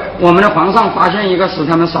个我们的皇上发现一个使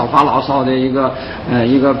他们少发牢骚的一个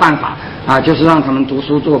办法啊，就是让他们读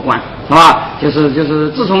书做官，是吧？就是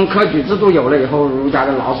自从科举制度有了以后，儒家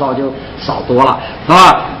的牢骚就少多了，是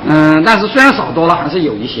吧？但是虽然少多了，还是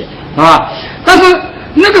有一些，是吧？但是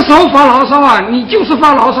那个时候发牢骚啊，你就是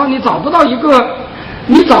发牢骚，你找不到一个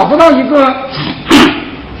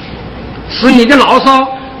使你的牢骚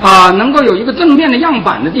啊能够有一个正面的样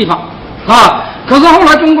板的地方啊。可是后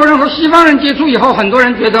来中国人和西方人接触以后，很多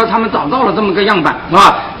人觉得他们找到了这么个样板，是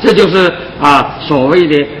吧？这就是所谓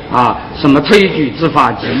的什么推举之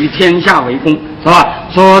法，给予天下为公，是吧？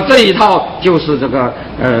说这一套就是这个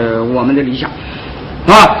我们的理想，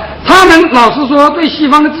是吧？他们老实说对西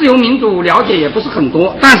方的自由民主了解也不是很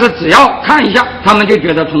多，但是只要看一下，他们就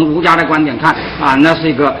觉得从儒家的观点看那是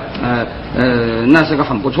一个那是个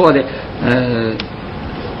很不错的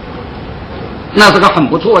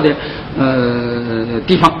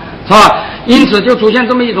地方，是吧？因此就出现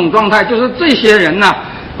这么一种状态，就是这些人呢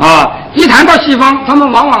一谈到西方，他们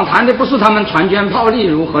往往谈的不是他们船坚炮利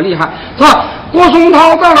如何厉害，是吧？郭松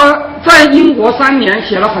涛到了在英国3年，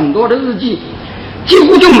写了很多的日记，几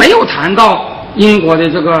乎就没有谈到英国的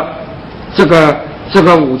这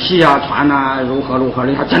个武器啊、船啊如何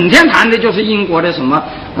厉害，整天谈的就是英国的什么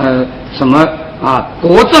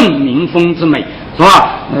国政民风之美，是吧？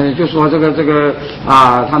就说这个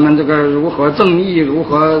他们这个如何正义，如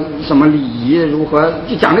何什么礼仪，如何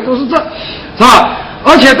就讲的都是这，是吧？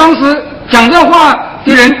而且当时讲这话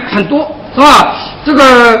的人很多，是吧？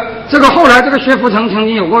这个后来这个薛福成曾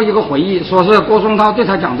经有过一个回忆，说是郭松涛对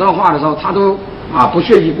他讲这话的时候，他都不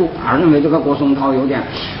屑一顾认为这个郭松涛有点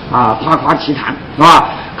夸夸其谈，是吧？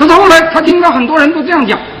可是后来他听到很多人都这样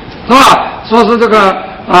讲，是吧？说是这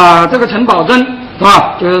个陈宝箴，是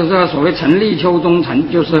吧？就是这个所谓陈立秋忠臣，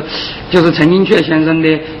就是陈寅恪先生的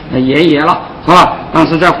爷爷了，是吧？当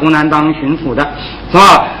时在湖南当巡抚的，是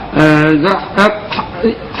吧？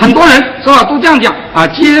很多人是吧都这样讲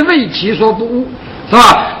皆为其说不误，是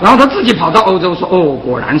吧？然后他自己跑到欧洲说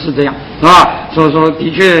果然是这样，是吧？说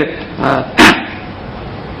的确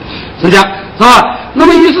是这样，是吧？那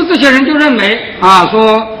么于是这些人就认为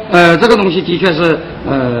说这个东西的确是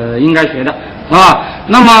应该学的，是吧？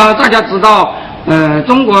那么大家知道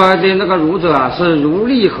中国的那个儒者是儒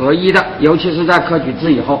力合一的，尤其是在科举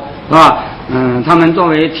制以后，是吧？他们作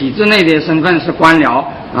为体制内的身份是官僚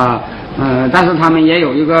但是他们也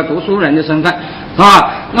有一个读书人的身份，是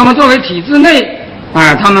吧？那么作为体制内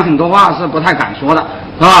他们很多话是不太敢说的，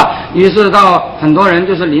是吧？于是到很多人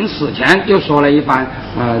就是临死前就说了一番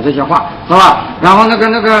这些话，是吧？然后那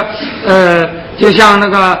个就像那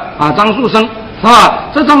个张树声，是吧？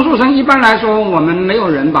这张树声一般来说我们没有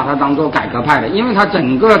人把他当作改革派的，因为他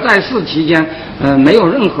整个在世期间没有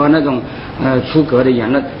任何那种出格的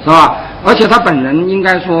言论，是吧？而且他本人应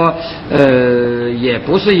该说也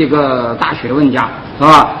不是一个大学问家，是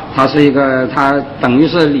吧？他等于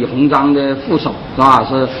是李鸿章的副手，是吧？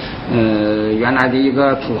是原来的一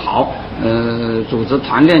个土豪，组织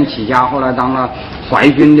团练起家，后来当了淮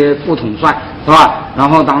军的副统帅，是吧？然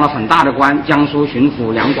后当了很大的官，江苏巡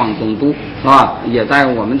抚、两广总督，是吧？也在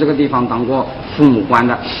我们这个地方当过父母官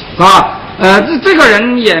的，是吧？这个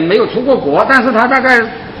人也没有出过国，但是他大概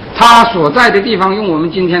他所在的地方，用我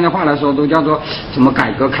们今天的话来说，都叫做什么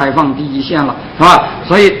改革开放第一线了，是吧？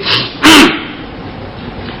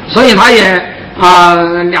所以他也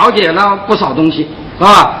了解了不少东西，是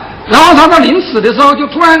吧？然后他到临死的时候，就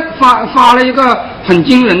突然发了一个很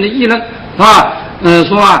惊人的议论，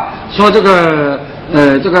是吧？说这个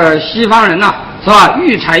西方人是吧？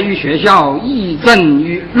育才于学校，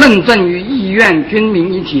任政于议院，军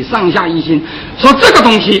民一体，上下一心。说这个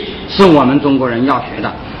东西是我们中国人要学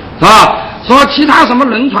的，是吧？说其他什么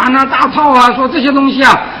轮船大炮说这些东西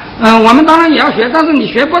我们当然也要学，但是你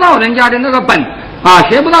学不到人家的那个本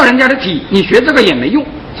学不到人家的体，你学这个也没用，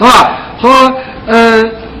是吧？说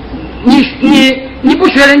你不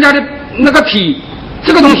学人家的那个体，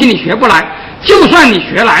这个东西你学不来，就算你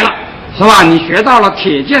学来了，是吧？你学到了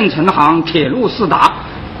铁剑成行，铁路四达，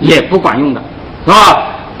也不管用的，是吧？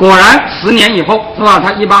果然10年以后，是吧？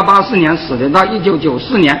他1884年死的，到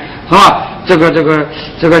1994年，是吧？这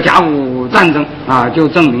个甲午战争就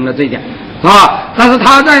证明了这一点，是吧？但是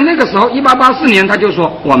他在那个时候1884年他就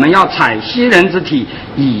说，我们要采西人之体，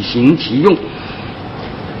以行其用，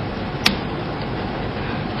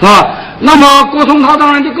是吧？那么郭松涛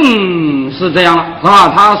当然就更是这样了，是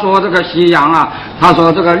吧？他说这个西洋他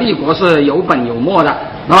说这个立国是有本有末的，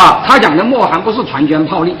是吧？他讲的末还不是船坚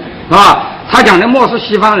炮利，是吧？他讲的墨是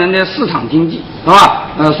西方人的市场经济，是吧？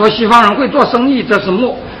说西方人会做生意，这是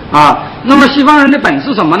墨啊。那么西方人的本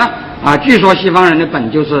是什么呢？啊，据说西方人的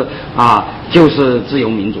本就是自由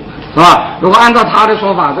民主，是吧？如果按照他的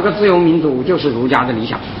说法，这个自由民主就是儒家的理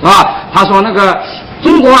想，是吧？他说那个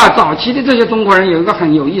中国啊，早期的这些中国人有一个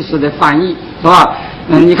很有意思的翻译，是吧？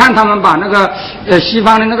你看他们把那个西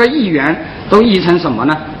方的那个议员都译成什么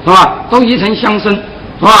呢？是吧？都译成乡绅，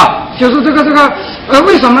是吧？就是这个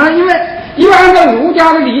为什么呢？因为按照儒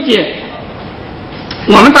家的理解，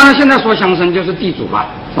我们当然现在说乡绅就是地主吧，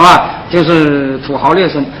是吧？就是土豪劣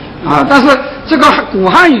绅啊。但是这个古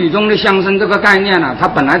汉语中的乡绅这个概念呢，它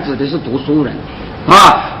本来指的是读书人，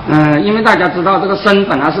啊，因为大家知道这个绅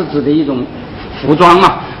本来是指的一种服装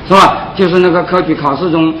嘛，是吧？就是那个科举考试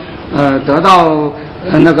中，得到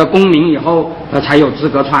那个功名以后，才有资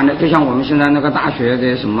格穿的，就像我们现在那个大学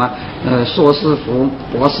的什么硕士服、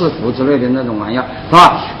博士服之类的那种玩意儿，是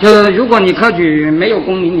吧？就是如果你科举没有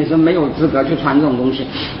功名，你是没有资格去穿这种东西，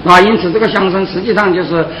啊，因此这个乡绅实际上就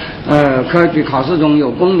是科举考试中有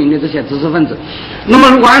功名的这些知识分子。那么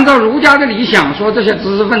如果按照儒家的理想，说这些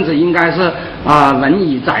知识分子应该是文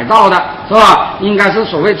以载道的，是吧？应该是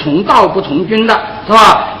所谓从道不从军的，是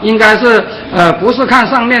吧？应该是不是看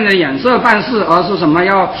上面的眼色办事，而是什么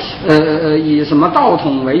要以什么道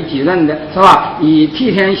统为己任的，是吧？以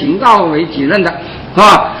替天行道为己任的，是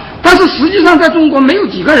吧？但是实际上在中国没有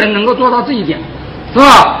几个人能够做到这一点，是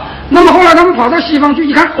吧？那么后来他们跑到西方去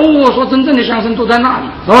一看，说真正的乡绅都在那里，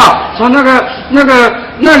是吧？说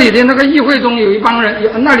那里的那个议会中有一帮人，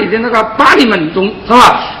那里的那个巴黎们中，是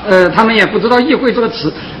吧？他们也不知道议会这个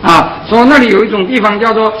词啊，说那里有一种地方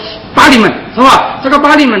叫做巴黎们，是吧？这个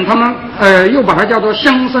巴黎们他们又把它叫做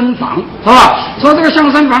乡绅房，是吧？说这个乡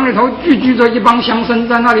绅房里头聚居着一帮乡绅，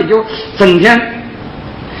在那里就整天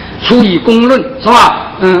出以公论，是吧？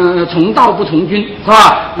从道不从军，是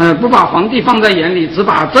吧？不把皇帝放在眼里，只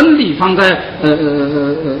把真理放在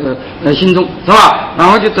心中，是吧？然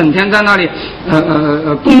后就整天在那里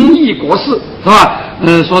公议国事，是吧？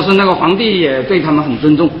说是那个皇帝也对他们很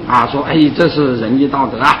尊重啊，说这是仁义道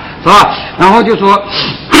德啊，是吧？然后就说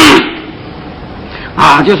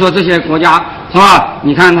就说这些国家，是吧？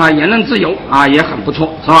你看他言论自由啊，也很不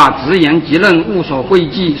错，是吧？直言极论，无所讳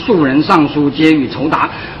忌，庶人上书，皆予酬答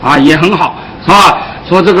啊，也很好，是吧？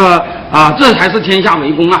说这个这才是天下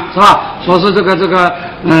为公啊，是吧？说是这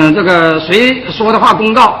个谁说的话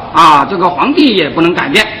公道啊，这个皇帝也不能改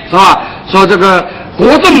变，是吧？说这个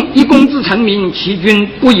国政一公之臣民，其君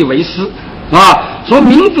不以为私。说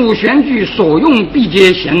民主选举所用必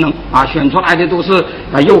皆贤能啊，选出来的都是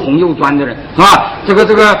又红又专的人，是吧？这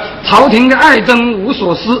个朝廷的爱憎无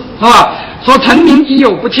所思，是吧？说臣民己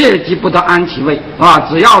有不切，即不得安其位，是吧？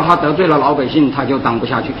只要他得罪了老百姓，他就当不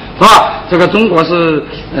下去，是吧？这个中国是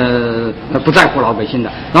不在乎老百姓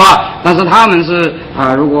的，是吧？但是他们是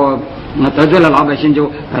如果得罪了老百姓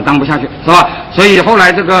就当不下去，是吧？所以后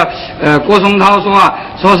来这个郭松涛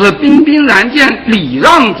说是彬彬然见礼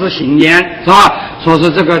让之行焉，是吧？说是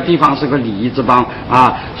这个地方是个礼仪之邦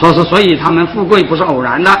啊，说是所以他们富贵不是偶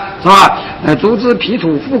然的，是吧？足之皮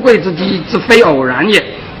土，富贵之基，之非偶然也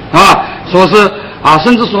啊。说是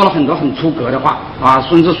甚至说了很多很出格的话啊，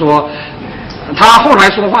甚至说他后来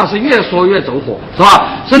说话是越说越走火，是吧？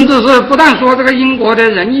甚至是不但说这个英国的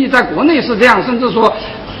仁义在国内是这样，甚至说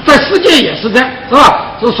在世界也是这样，是吧？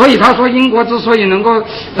所以他说英国之所以能够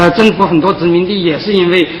征服很多殖民地，也是因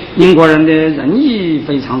为英国人的仁义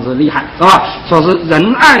非常之厉害，是吧？说是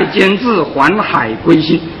仁爱兼治，环海归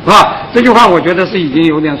心，是吧？这句话我觉得是已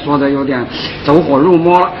经说的有点走火入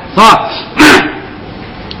魔了，是吧？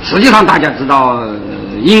实际上大家知道，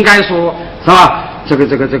应该说是吧？这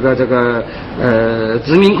个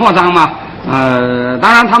殖民扩张嘛。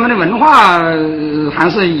当然他们的文化还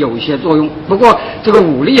是有一些作用，不过这个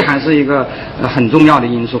武力还是一个很重要的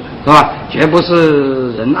因素，是吧？绝不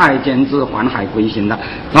是仁爱兼治环海归心的，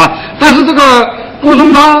是吧？但是这个郭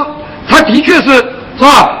松涛他的确是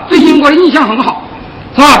吧？对英国的印象很好，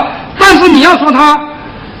是吧？但是你要说他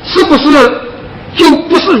是不是就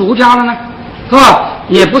不是儒家了呢？是吧？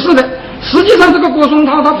也不是的。实际上这个郭松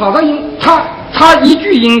涛他跑到他一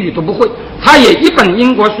句英语都不会，他也一本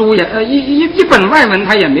英国书也一本外文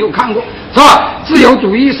他也没有看过，是吧？自由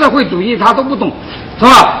主义、社会主义他都不懂，是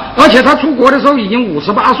吧？而且他出国的时候已经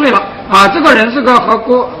58岁了啊！这个人是个和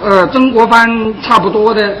曾国藩差不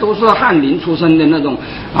多的，都是翰林出身的那种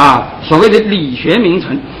所谓的理学名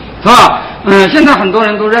臣，是吧？现在很多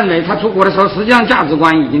人都认为他出国的时候实际上价值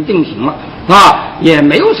观已经定型了，是吧？也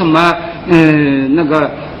没有什么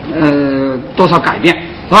多少改变。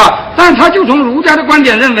是吧？但他就从儒家的观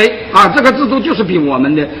点认为这个制度就是比我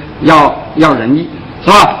们的要仁义，是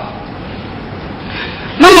吧？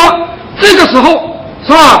那么这个时候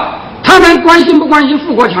是吧？他们关心不关心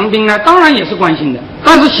富国强兵呢？当然也是关心的，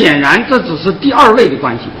但是显然这只是第二位的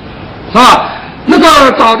关系，是吧？那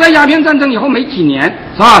个早在鸦片战争以后没几年，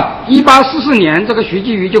是吧？1844年，这个徐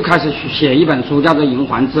继瑜就开始写一本书，叫做《瀛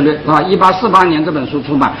环之略》，是吧？1848年这本书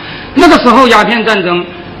出版，那个时候鸦片战争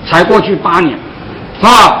才过去8年，是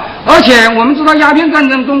吧？而且我们知道鸦片战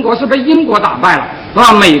争中国是被英国打败了，是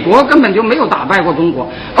吧？美国根本就没有打败过中国，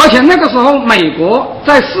而且那个时候美国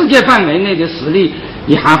在世界范围内的实力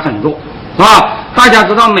也还很弱，是吧？大家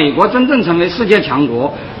知道美国真正成为世界强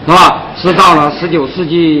国，是吧？是到了19世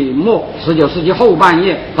纪末19世纪后半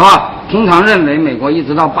叶，是吧？通常认为美国一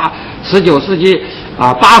直到19世纪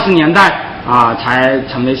80年代才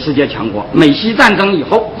成为世界强国。美西战争以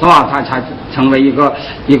后，是吧？它才成为一个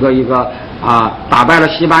打败了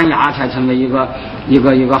西班牙，才成为一个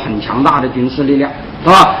很强大的军事力量，是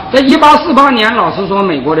吧？在1848年，老实说，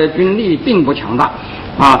美国的军力并不强大，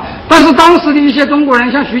但是当时的一些中国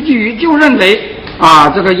人，像徐继瑜就认为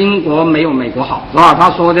这个英国没有美国好，是吧？他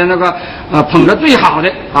说的那个捧得最好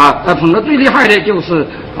的捧得最厉害的就是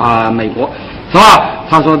美国，是吧？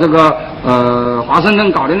他说这个华盛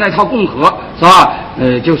顿搞的那套共和，是吧？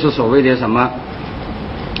就是所谓的什么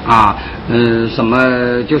什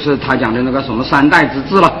么就是他讲的那个什么3代之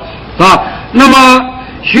治了，是吧？那么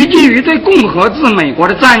徐继瑜对共和制美国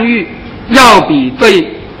的赞誉要比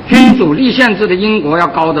对君主立宪制的英国要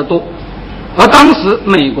高得多，而当时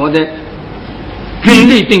美国的军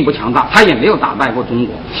力并不强大，他也没有打败过中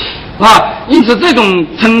国，因此这种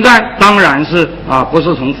称赞当然是不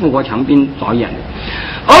是从富国强兵着眼的，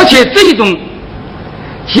而且这种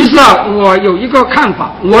其实我有一个看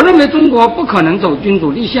法，我认为中国不可能走君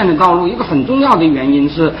主立宪的道路，一个很重要的原因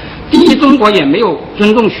是，第一，中国也没有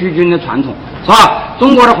尊重虚君的传统，是吧？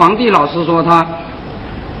中国的皇帝老实说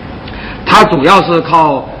他主要是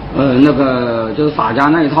靠那个就是法家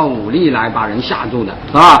那一套武力来把人吓住的，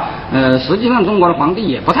是吧？实际上中国的皇帝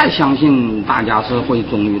也不太相信大家是会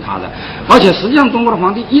忠于他的，而且实际上中国的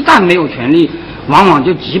皇帝一旦没有权力，往往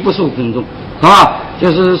就极不受尊重，是吧？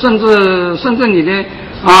就是甚至你的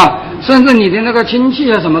甚至你的那个亲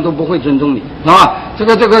戚什么都不会尊重你，是吧？这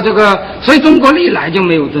个，所以中国历来就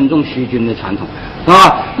没有尊重虚君的传统，是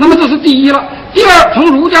吧？那么这是第一了。第二，从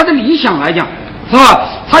儒家的理想来讲，是吧？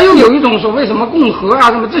他又有一种所谓什么共和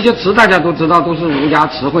什么这些词，大家都知道，都是儒家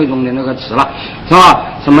词汇中的那个词了，是吧？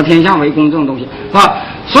什么天下为公这种东西，是吧？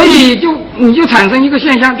所以你就产生一个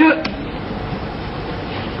现象，就是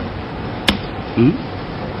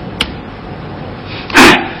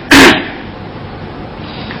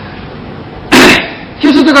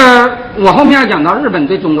就是这个，我后面要讲到日本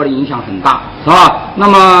对中国的影响很大，是吧？那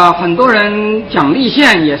么很多人讲立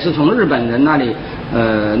宪也是从日本人那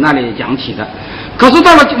里讲起的。可是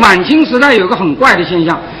到了晚清时代，有一个很怪的现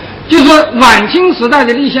象，就是晚清时代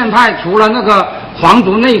的立宪派，除了那个皇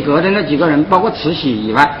族内阁的那几个人，包括慈禧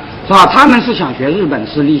以外，是吧？他们是想学日本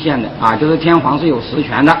式立宪的就是天皇是有实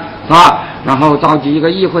权的，是吧？然后召集一个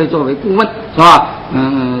议会作为顾问，是吧？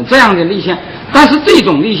这样的立宪。但是这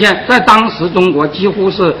种立宪在当时中国几乎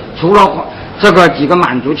是除了这个几个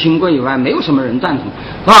满族亲贵以外，没有什么人赞同，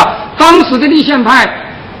是吧？当时的立宪派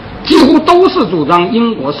几乎都是主张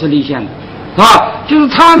英国式立宪的，是吧？就是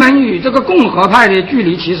他们与这个共和派的距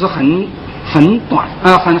离其实很短，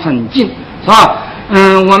很近，是吧？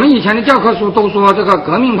我们以前的教科书都说这个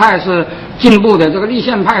革命派是进步的，这个立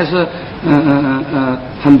宪派是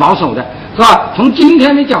很保守的，是吧？从今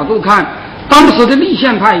天的角度看，当时的立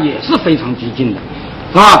宪派也是非常激进的，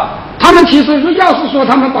是吧？他们其实要是说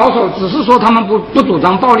他们保守，只是说他们不主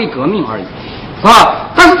张暴力革命而已，是吧？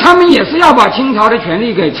但是他们也是要把清朝的权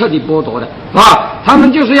力给彻底剥夺的，是吧？他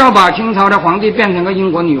们就是要把清朝的皇帝变成个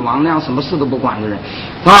英国女王那样什么事都不管的人，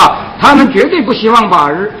是吧？他们绝对不希望把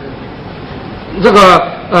这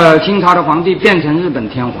个清朝的皇帝变成日本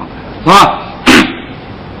天皇，是吧？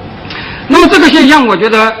那么这个现象，我觉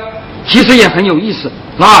得其实也很有意思，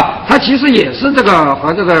是吧？它其实也是这个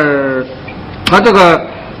和这个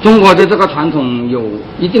中国的这个传统有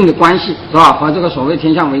一定的关系，是吧？和这个所谓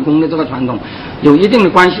天下为公的这个传统有一定的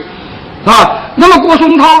关系，是吧？那么郭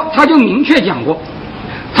松涛他就明确讲过，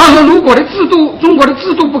他说如果中国的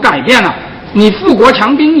制度不改变了，你富国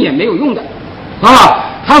强兵也没有用的，是吧？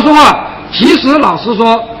他说其实老实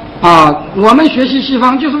说我们学习西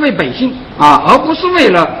方就是为百姓而不是为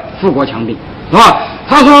了富国强兵，是吧？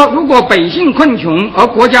他说如果百姓困穷而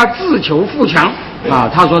国家自求富强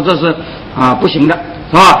他说这是不行的，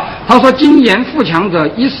是吧？他说今言富强者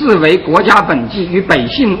一视为国家本纪，与百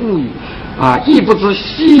姓物语亦不知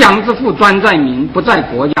西洋之富专在民，不在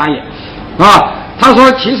国家也，是吧？他说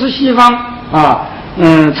其实西方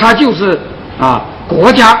他就是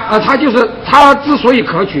国家他就是他之所以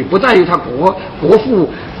可取，不在于他国富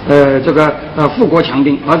富国强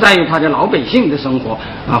兵，而在于他的老百姓的生活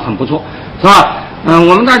很不错，是吧？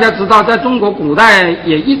我们大家知道，在中国古代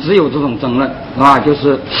也一直有这种争论，是吧？就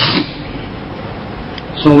是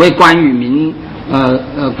所谓官与民，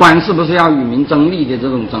官是不是要与民争利的这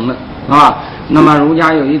种争论，是吧？那么儒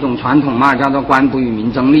家有一种传统嘛，叫做官不与民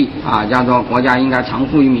争利叫做国家应该常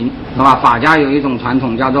富于民，是吧？法家有一种传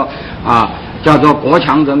统叫做国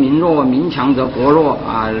强则民弱，民强则国弱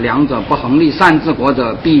两者不衡利，善治国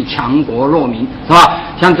者必强国弱民，是吧？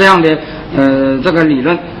像这样的这个理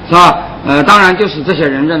论，是吧？当然就是这些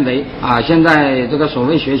人认为现在这个所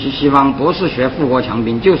谓学习西方，不是学富国强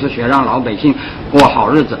兵，就是学让老百姓过好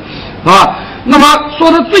日子，是吧？那么说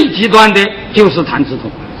的最极端的就是谭嗣同，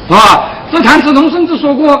是吧？这谭嗣同甚至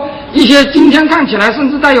说过一些今天看起来甚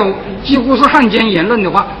至带有几乎是汉奸言论的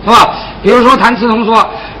话，是吧？比如说谭嗣同说，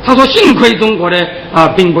他说幸亏中国的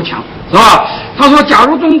兵不强，是吧？他说假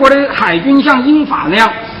如中国的海军像英法那样，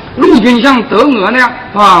陆军像德俄那样，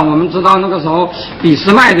是吧？我们知道那个时候俾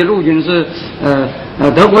斯麦的陆军是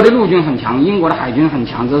德国的陆军很强，英国的海军很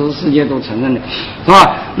强，这是世界都承认的，是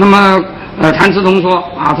吧？那么谭嗣同说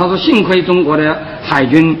他说幸亏中国的海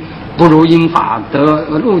军不如英法，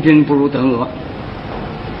陆军不如德俄，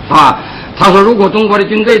是吧？他说如果中国的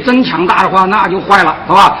军队真强大的话，那就坏了，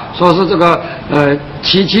是吧？说是这个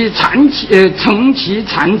乘其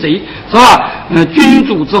残贼，是吧？君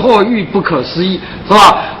主之祸欲不可思议，是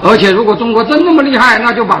吧？而且如果中国真那么厉害，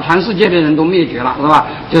那就把全世界的人都灭绝了，是吧？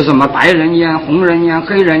就什么白人焉、红人焉、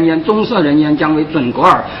黑人焉、棕色人焉，将为准狗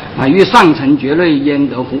耳欲上层绝类焉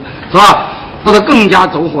得乎，是吧？或者更加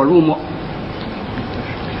走火入魔，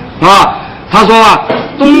是吧？他说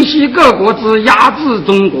东西各国之压制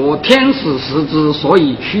中国，天使时之，所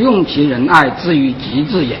以驱用其仁爱，至于极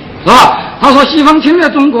致也，是吧？他说西方侵略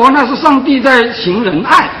中国，那是上帝在行仁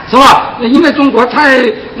爱，是吧？因为中国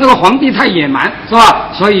那个皇帝太野蛮，是吧？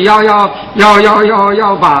所以要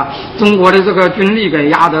把中国的这个军力给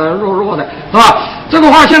压得弱弱的，是吧？这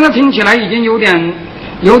个话现在听起来已经有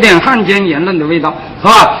点汉奸言论的味道，是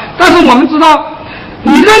吧？但是我们知道，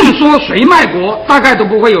你任说谁卖国，大概都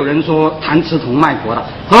不会有人说谭嗣同卖国的，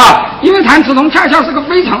是吧？因为谭嗣同恰恰是个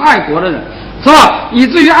非常爱国的人，是吧？以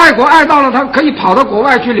至于爱国爱到了他可以跑到国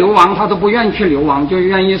外去流亡，他都不愿意去流亡，就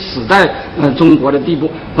愿意死在中国的地步，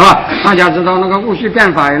是吧？大家知道那个戊戌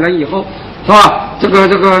变法了以后，是吧？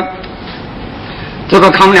这个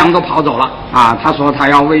康梁都跑走了他说他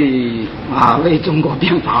要为中国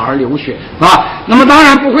变法而流血，是吧？那么当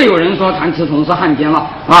然不会有人说谭嗣同是汉奸了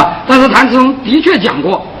但是谭嗣同的确讲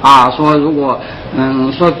过说如果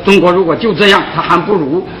说中国如果就这样，他还不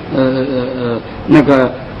如那个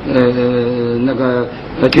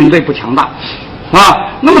军队不强大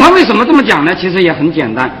那么他为什么这么讲呢？其实也很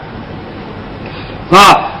简单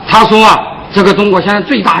他说这个中国现在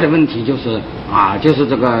最大的问题就是就是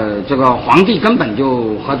这个皇帝根本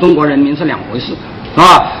就和中国人民是两回事，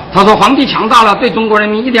他说皇帝强大了，对中国人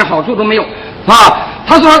民一点好处都没有，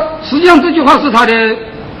他说实际上这句话是他的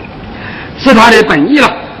本意了，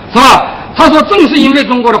是吧？他说正是因为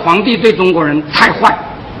中国的皇帝对中国人太坏，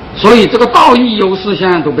所以这个道义优势现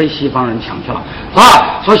在都被西方人抢去了，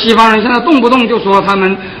说西方人现在动不动就说他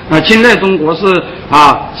们侵略中国是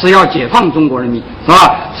要解放中国人民，是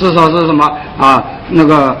吧？是说是什么那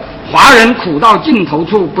个华人苦到尽头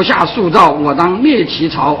处，不下数兆，我当灭其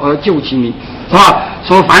巢而救其民，是吧？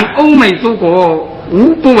说凡欧美诸国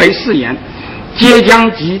无不为是言，皆将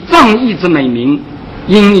集仗义之美名，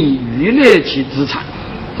应以渔猎其资产，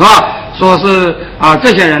是吧？说是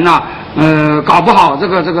这些人搞不好这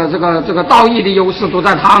个道义的优势都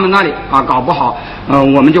在他们那里搞不好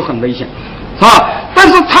我们就很危险，是吧？但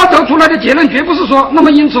是他得出来的结论绝不是说，那么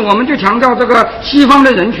因此我们就强调这个西方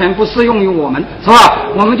的人权不适用于我们，是吧？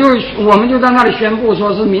我们就在那里宣布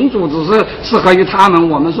说是民主只是适合于他们，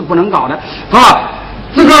我们是不能搞的，是吧？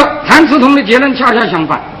这个谭嗣同的结论恰恰相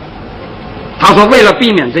反，他说为了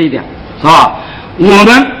避免这一点，是吧？我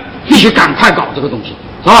们必须赶快搞这个东西，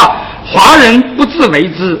是吧？华人不自为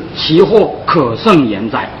之，其祸可胜言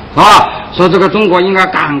哉，是吧？说这个中国应该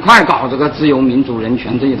赶快搞这个自由民主人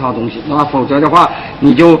权这一套东西，是吧？否则的话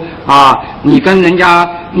你就你跟人家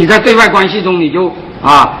你在对外关系中你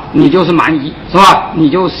就是蛮夷，是吧？你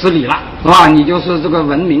就失礼了，是吧？你就是这个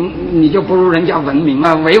文明你就不如人家文明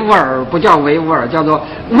维吾尔不叫维吾尔，叫做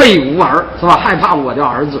畏吾儿，是吧？害怕我的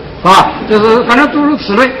儿子，是吧？就是反正诸如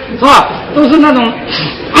此类，是吧？都是那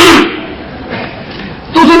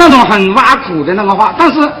种很挖苦的那个话，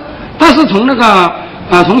但是从那个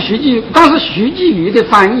从当时徐继瑜的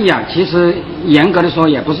翻译其实严格的说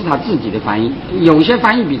也不是他自己的翻译，有些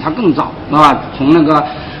翻译比他更早，是吧？从那个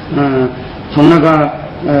从那个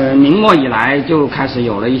明末以来就开始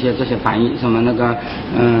有了一些这些翻译，什么那个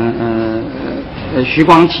徐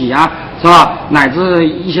光启啊，是吧？乃至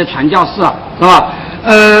一些传教士啊，是吧？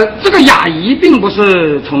这个雅仪并不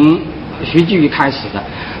是从徐继畬开始的，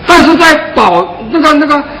但是在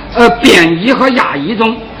贬仪和雅仪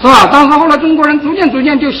中，是吧？但是后来中国人逐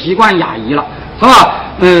渐就习惯雅仪了，是吧？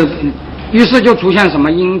于是就出现什么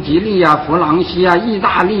英吉利啊、弗朗西啊、意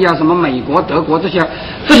大利啊、什么美国、德国这些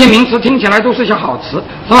名词听起来都是些好词，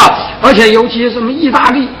是吧？而且尤其什么意大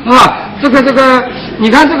利，是吧？这个，你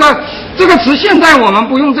看这个词现在我们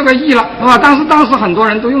不用这个意了，是吧？但是当时很多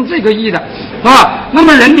人都用这个意的，是吧？那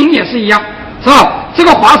么人民也是一样，是吧？这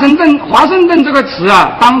个华盛顿这个词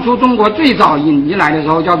啊，当初中国最早引进来的时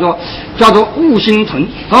候叫做雾星屯，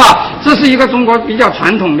是吧？这是一个中国比较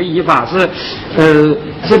传统的译法，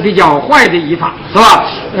是比较坏的译法，是吧？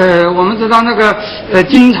我们知道那个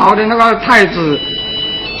金朝的那个太子，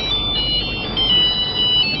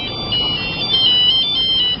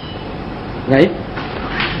喂，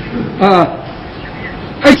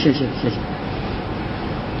谢谢。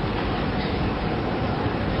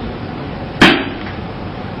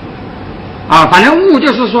反正误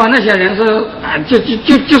就是说那些人是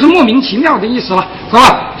就是莫名其妙的意思了，是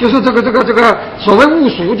吧？就是这个所谓误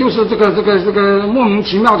俗，就是这个莫名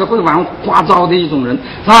其妙的会玩花招的一种人，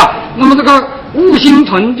是吧？那么这个误星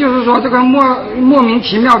屯就是说这个莫名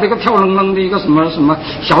其妙的一个跳愣愣的一个什么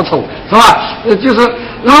小丑，是吧？就是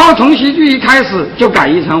然后从戏剧一开始就改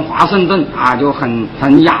译成华盛顿啊，就很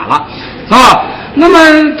雅了，是吧？那么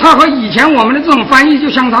它和以前我们的这种翻译就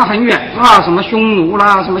相差很远，是吧？什么匈奴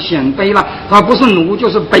啦，什么鲜卑啦，它不是奴就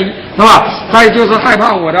是卑，是吧？再就是害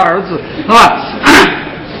怕我的儿子，是吧？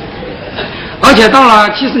而且到了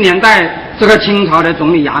70年代，这个清朝的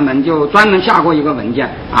总理衙门就专门下过一个文件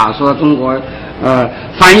啊，说中国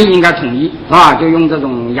翻译应该统一，是吧？就用这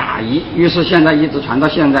种雅仪，于是现在一直传到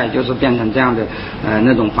现在，就是变成这样的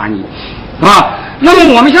那种翻译，是吧？那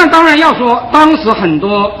么我们现在当然要说，当时很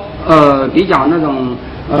多比较那种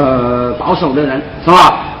保守的人，是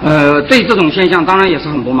吧？对这种现象当然也是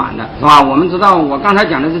很不满的，是吧？我们知道我刚才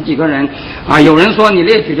讲的这几个人啊，有人说你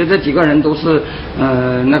列举的这几个人都是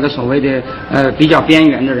那个所谓的比较边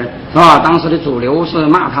缘的人，是吧？当时的主流是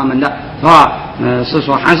骂他们的，是吧？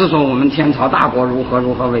还是说我们天朝大国如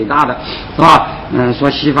何伟大的，是吧？说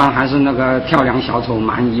西方还是那个跳梁小丑，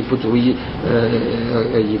蛮夷不足以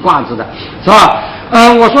挂之的，是吧？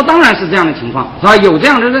我说当然是这样的情况，是吧？有这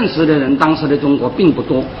样的认识的人，当时的中国并不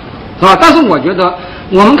多，是吧？但是我觉得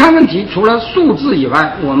我们看问题除了数字以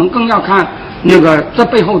外，我们更要看那个这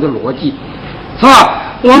背后的逻辑，是吧？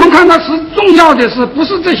我们看到是重要的是不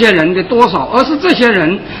是这些人的多少，而是这些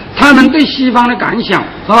人他们对西方的感想，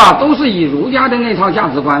是吧？都是以儒家的那套价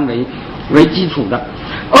值观为基础的，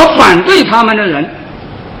而反对他们的人，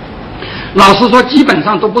老实说基本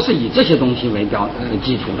上都不是以这些东西为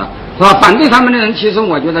基础的，是吧？反对他们的人其实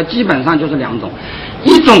我觉得基本上就是两种，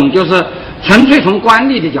一种就是纯粹从官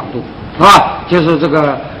吏的角度，是吧？就是这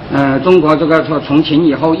个中国这个从秦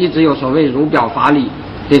以后一直有所谓儒表法理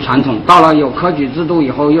的传统，到了有科举制度以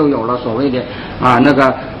后，又有了所谓的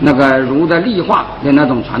那个儒的吏化的那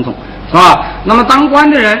种传统，是吧？那么当官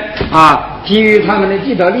的人啊，基于他们的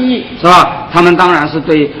既得利益，是吧？他们当然是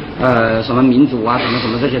对什么民主啊什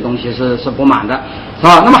么这些东西是不满的，是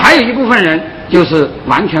吧？那么还有一部分人就是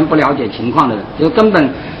完全不了解情况的人，就根本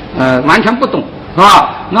完全不懂，是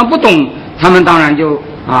吧？那不懂，他们当然就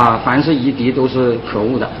凡是夷狄都是可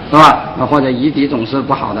恶的，是吧？或者夷狄总是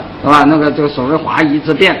不好的，是吧？那个就所谓华夷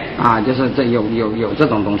之辩啊，就是这有这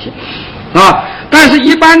种东西，是吧？但是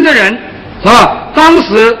一般的人，是吧？当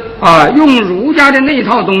时用儒家的那一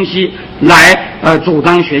套东西来主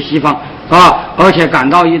张学西方，是吧？而且感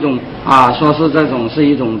到一种说是这种是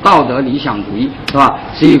一种道德理想主义，是吧？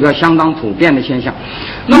是一个相当普遍的现象。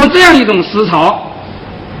那么这样一种思潮，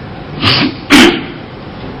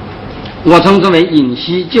我称之为引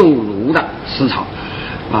西就儒的思潮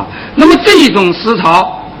那么这种思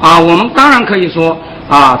潮我们当然可以说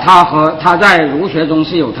它在儒学中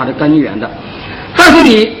是有它的根源的，但是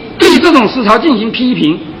你对这种思潮进行批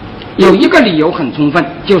评，有一个理由很充分，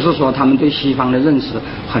就是说他们对西方的认识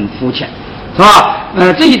很肤浅，是吧？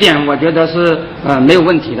这一点我觉得是没有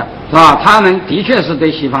问题的，是吧？他们的确是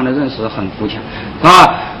对西方的认识很肤浅，是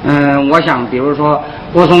吧？我想比如说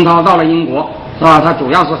郭松涛到了英国，是吧？他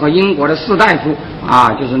主要是和英国的士大夫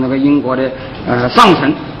就是那个英国的上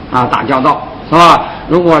层打交道，是吧？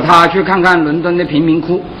如果他去看看伦敦的贫民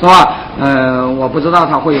窟，是吧？我不知道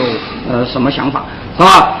他会有什么想法，是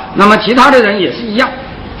吧？那么其他的人也是一样，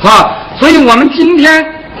是吧？所以我们今天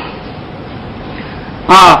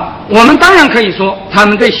我们当然可以说他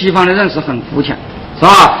们对西方的认识很肤浅，是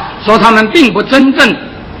吧？说他们并不真正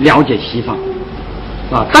了解西方，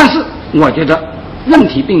但是我觉得问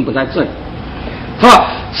题并不在这里，是吧？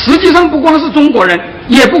实际上不光是中国人，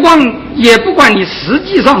也不管你实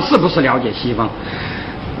际上是不是了解西方，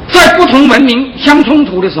在不同文明相冲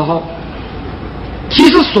突的时候，其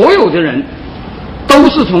实所有的人都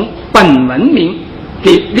是从本文明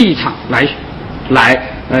的立场来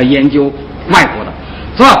研究外国的，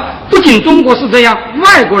是吧？不仅中国是这样，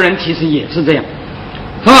外国人其实也是这样，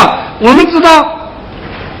是吧？我们知道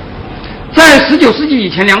在19世纪以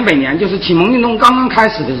前200年，就是启蒙运动刚刚开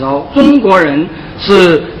始的时候，中国人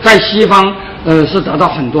是在西方是得到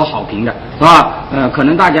很多好评的，是吧？可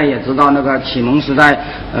能大家也知道，那个启蒙时代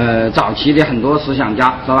早期的很多思想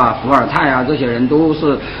家，是吧？伏尔泰啊，这些人都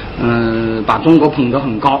是把中国捧得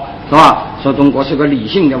很高，是吧？说中国是个理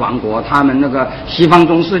性的王国，他们那个西方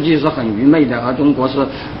中世纪是很愚昧的，而中国是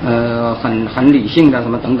很理性的，什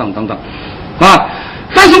么等等等等，啊。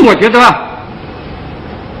但是我觉得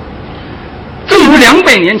正如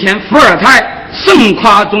200年前伏尔泰盛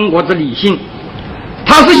夸中国之理性，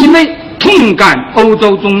他是因为痛感欧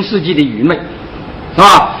洲中世纪的愚昧，是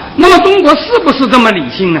吧？那么中国是不是这么理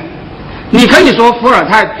性呢？你可以说伏尔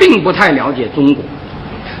泰并不太了解中国，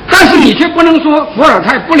但是你却不能说伏尔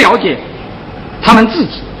泰不了解他们自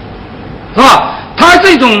己，是吧？他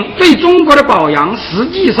这种对中国的表扬实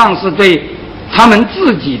际上是对他们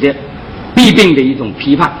自己的弊病的一种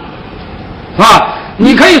批判，是吧？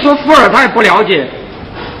你可以说伏尔泰不了解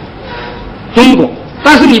中国，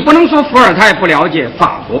但是你不能说伏尔泰不了解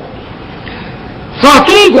法国，是吧？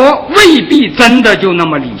中国未必真的就那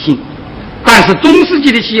么理性，但是中世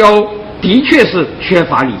纪的西欧的确是缺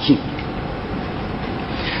乏理性。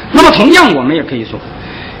那么同样我们也可以说，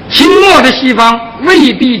清末的西方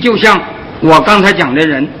未必就像我刚才讲的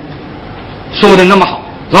人说的那么好，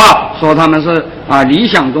是吧？说他们是理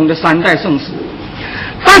想中的3代盛世，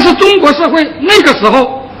但是中国社会那个时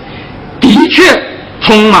候的确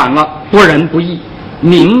充满了不仁不义、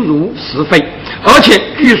民如是非，而且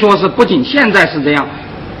据说是不仅现在是这样，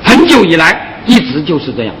很久以来一直就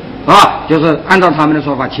是这样，就是按照他们的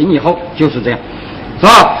说法，秦以后就是这样，是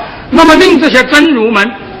吧？那么令这些真儒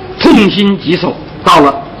们痛心疾首到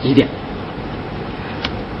了极点，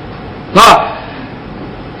是吧？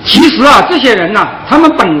其实这些人呢，他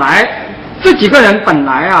们这几个人本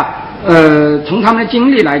来从他们的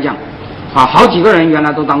经历来讲，好几个人原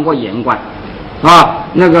来都当过言官，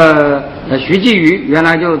那个徐继瑜原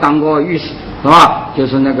来就当过御史，是吧？就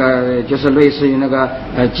是类似于那个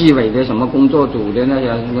纪委的什么工作组的那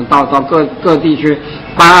些到各地去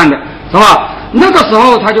办案的，是吧？那个时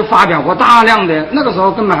候他就发表过大量的，那个时候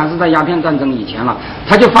根本还是在鸦片战争以前了，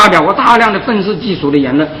他就发表过大量的愤世嫉俗的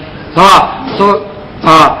言论，是吧？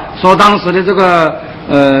说当时的这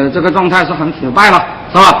个状态是很腐败了，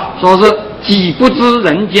是吧？说是己不知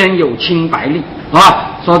人间有清白力，是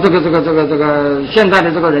吧？说这个现在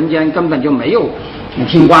的这个人间根本就没有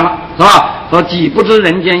清官了，是吧？说己不知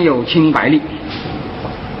人间有清白力，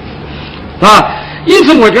是吧？因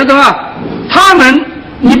此我觉得他们，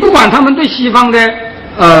你不管他们对西方的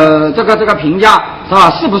这个评价，是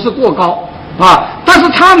吧？是不是过高，是吧？但是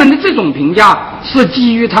他们的这种评价是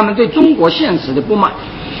基于他们对中国现实的不满，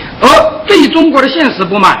而对中国的现实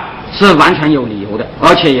不满是完全有理由的，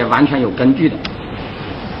而且也完全有根据的，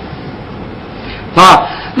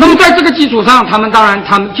那么在这个基础上，他们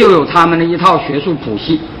就有他们的一套学术谱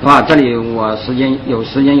系，是吧？这里我时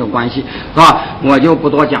间有关系，是吧？我就不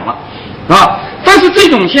多讲了，是吧？但是这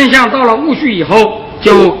种现象到了戊戌以后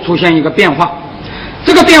就出现一个变化，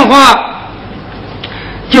这个变化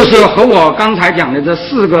就是和我刚才讲的这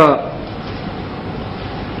4个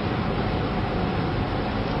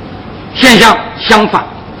现象相反。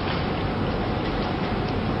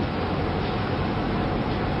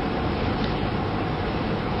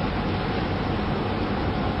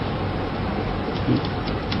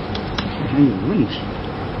好像有问题。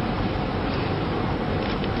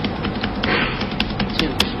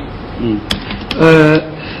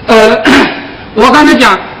我刚才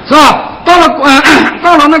讲是吧？到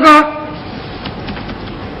了那个，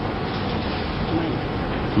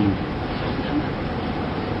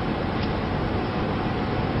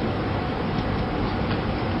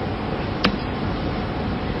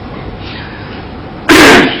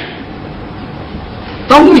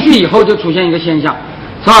到戊戌以后就出现一个现象，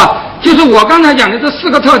是吧？就是我刚才讲的这4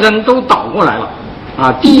个特征都倒过来了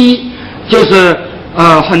第一就是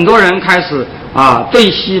很多人开始对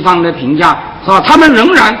西方的评价，是吧？他们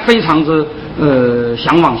仍然非常之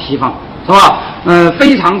向往西方，是吧？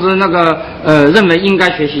非常之认为应该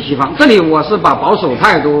学习西方。这里我是把保守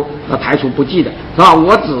派都排除不计的，是吧？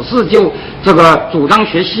我只是就这个主张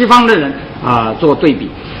学西方的人做对比，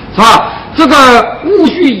是吧？这个戊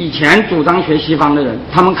戌以前主张学西方的人，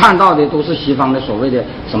他们看到的都是西方的所谓的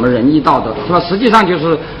什么仁义道德，是吧？实际上就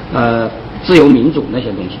是自由民主那些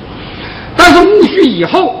东西。但是戊戌以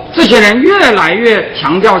后，这些人越来越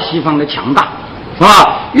强调西方的强大，是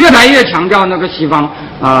吧？越来越强调那个西方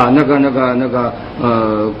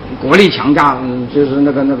国力强大，就是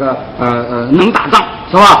能打仗，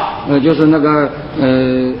是吧？就是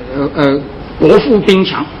国富兵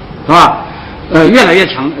强，是吧？越来越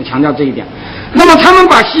强调这一点。那么他们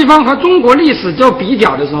把西方和中国历史做比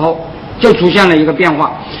较的时候，就出现了一个变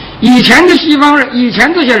化。以前的西方人，以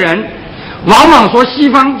前这些人往往说西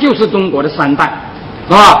方就是中国的3代，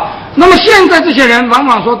是吧？那么现在这些人往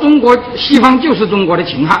往说西方就是中国的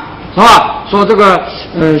秦汉，是吧？说这个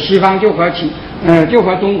西方就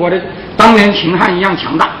和中国的当年秦汉一样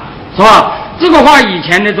强大，是吧？这个话以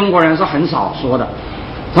前的中国人是很少说的，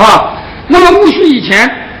是吧？那么戊戌以前，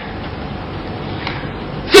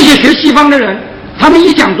这些学西方的人，他们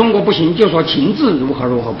一讲中国不行，就说秦制如何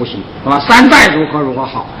如何不行，是吧？3代如何如何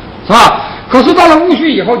好，是吧？可是到了戊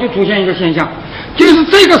戌以后，就出现一个现象，就是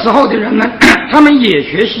这个时候的人们，他们也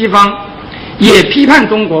学西方，也批判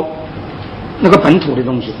中国那个本土的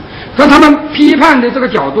东西，可他们批判的这个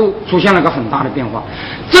角度出现了个很大的变化。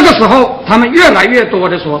这个时候，他们越来越多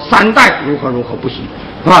的说3代如何如何不行，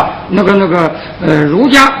是吧？儒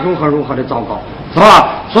家如何如何的糟糕，是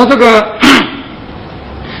吧？说这个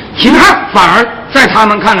秦汉反而在他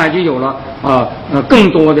们看来就有了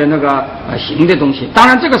更多的行的东西。当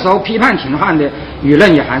然这个时候批判秦汉的舆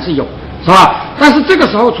论也还是有，是吧？但是这个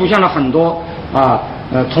时候出现了很多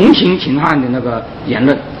同情秦汉的言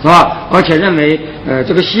论，是吧？而且认为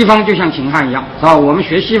这个西方就像秦汉一样，是吧？我们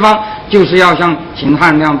学西方就是要像秦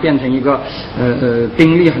汉那样变成一个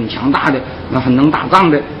兵力很强大的很能打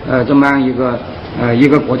仗的这么样一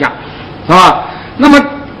个国家，是吧？那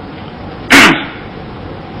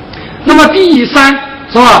么第3，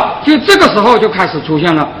是吧？就这个时候就开始出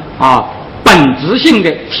现了本质性的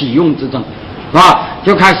体用之争，是吧？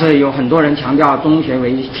就开始有很多人强调中学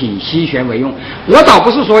为体，西学为用。我倒不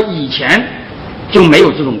是说以前就没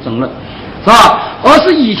有这种争论，是吧？而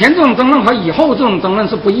是以前这种争论和以后这种争论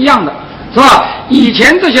是不一样的，是吧？以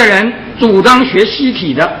前这些人主张学西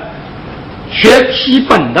体的，学西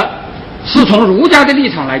本的，是从儒家的立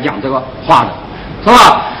场来讲这个话的，是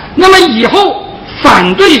吧？那么以后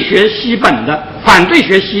反对学西本的，反对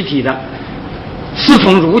学西体的，是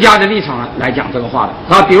从儒家的立场来讲这个话的，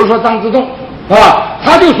是吧？比如说张之洞，是吧？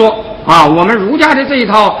他就说我们儒家的这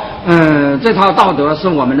套道德是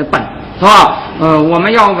我们的本，是吧？我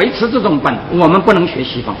们要维持这种本，我们不能学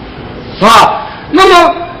西方，是吧？那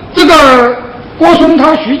么这个郭松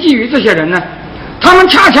涛、徐继瑜这些人呢，他们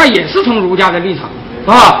恰恰也是从儒家的立场，是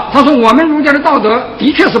吧？他说我们儒家的道德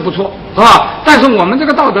的确是不错，是吧？但是我们这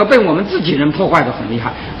个道德被我们自己人破坏得很厉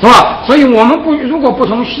害，是吧？所以我们如果不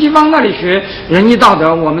从西方那里学仁义道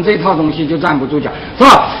德，我们这套东西就站不住脚，是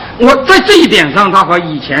吧？我在这一点上，他和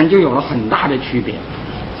以前就有了很大的区别，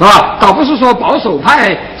是吧？倒不是说保守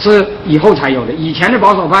派是以后才有的，以前的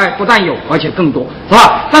保守派不但有，而且更多，是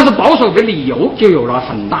吧？但是保守的理由就有了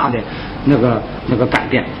很大的那个改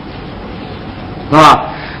变，是吧？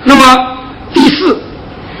那么第4，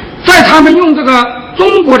在他们用这个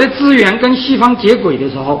中国的资源跟西方接轨的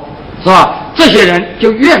时候，是吧？这些人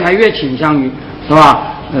就越来越倾向于，是吧？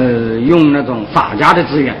用那种法家的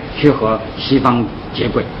资源去和西方接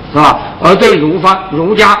轨，是吧？而对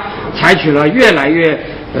儒家采取了越来越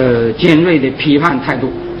尖锐的批判态度，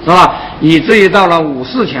是吧？以至于到了5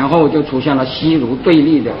四前后就出现了西儒对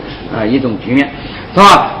立的一种局面，是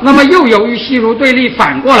吧？那么又由于西儒对立，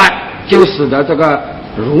反过来就使得这个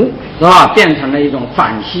儒，是吧，变成了一种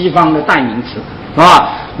反西方的代名词，是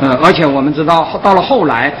吧？而且我们知道到了后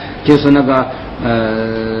来就是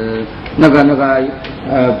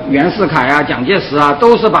袁世凯啊、蒋介石啊，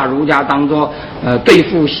都是把儒家当作对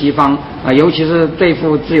付西方尤其是对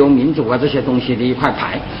付自由民主啊这些东西的一块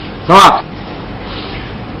牌，是吧？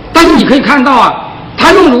但是你可以看到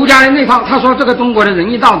他用儒家的那套，他说这个中国的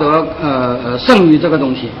仁义道德胜于这个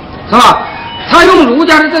东西，是吧？他用儒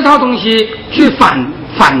家的这套东西去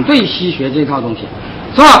反对西学这套东西，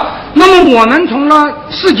是吧？那么我们从了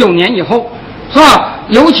49年以后，是吧？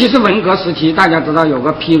尤其是文革时期，大家知道有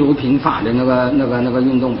个批儒平法的那个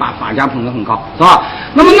运动，把法家捧得很高，是吧？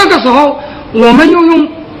那么那个时候我们又用，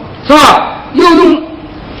是吧？又用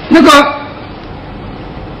那个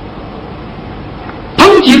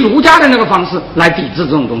抨击儒家的那个方式来抵制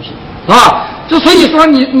这种东西，是吧？就所以说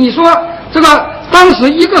你说这个当时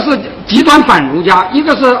一个是极端反儒家，一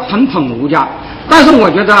个是很捧儒家，但是我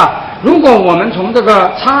觉得如果我们从这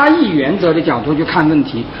个差异原则的角度去看问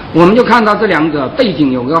题，我们就看到这两者背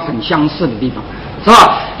景有个很相似的地方，是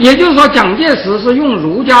吧？也就是说，蒋介石是用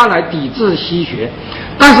儒家来抵制西学，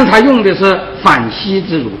但是他用的是反西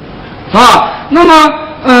之儒，是吧？那么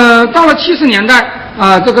到了70年代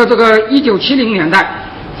这个1970年代，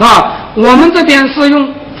是吧？我们这边是用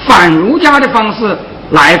反儒家的方式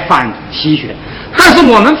来反西学，但是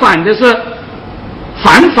我们反的是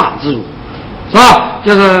反法之儒，是吧？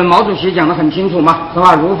就是毛主席讲得很清楚嘛，是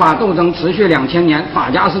吧？儒法斗争持续2000年，法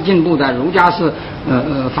家是进步的，儒家是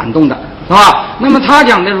反动的，是吧？那么他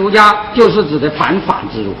讲的儒家就是指的反法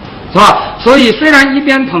之儒，是吧？所以虽然一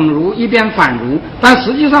边捧儒一边反儒，但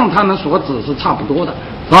实际上他们所指是差不多的，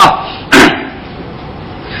是吧？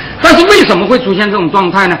但是为什么会出现这种状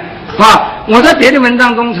态呢？是吧？我在别的文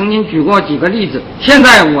章中曾经举过几个例子，现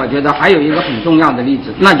在我觉得还有一个很重要的例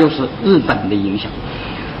子，那就是日本的影响，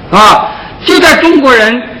啊，就在中国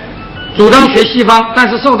人主张学西方，但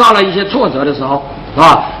是受到了一些挫折的时候，是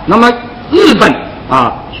吧？那么日本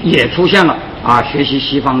也出现了学习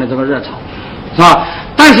西方的这个热潮，是吧？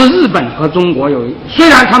但是日本和中国虽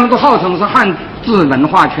然他们都号称是汉字文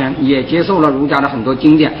化圈，也接受了儒家的很多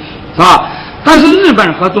经典，是吧？但是日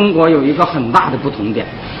本和中国有一个很大的不同点，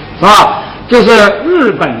是吧？就是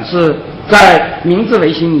日本是在明治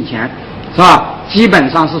维新以前，是吧？基本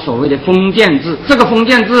上是所谓的封建制。这个封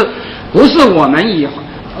建制不是我们以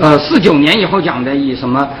49年以后讲的以什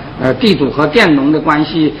么地主和佃农的关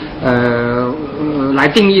系来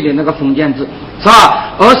定义的那个封建制，是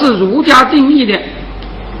吧？而是儒家定义的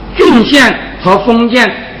郡县和封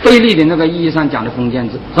建对立的那个意义上讲的封建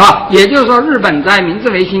制，是吧？也就是说，日本在明治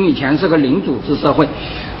维新以前是个领主制社会，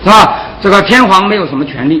是吧？这个天皇没有什么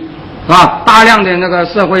权利，是吧？大量的那个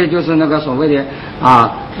社会就是那个所谓的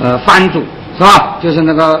藩主，是吧？就是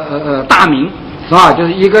那个大名，是吧？就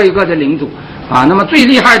是一个一个的领主那么最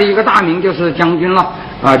厉害的一个大名就是将军了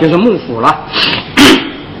就是幕府了。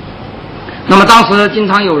那么当时经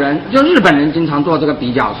常有人，就日本人经常做这个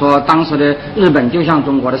比较，说当时的日本就像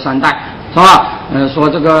中国的3代，是吧？说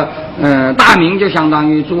这个大名就相当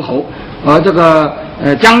于诸侯，而这个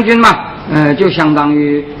将军嘛，就相当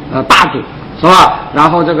于霸主，是吧？然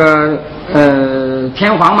后这个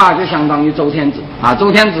天皇嘛，就相当于周天子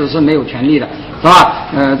周天子是没有权力的，是吧？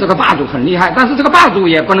这个霸主很厉害，但是这个霸主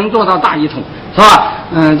也不能做到大一统，是吧？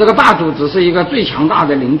这个霸主只是一个最强大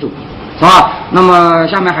的领主，是吧？那么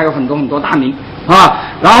下面还有很多很多大名，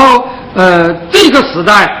然后这个时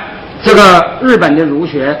代，这个日本的儒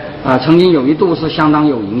学曾经有一度是相当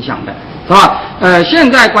有影响的，是吧？现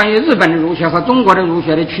在关于日本的儒学和中国的儒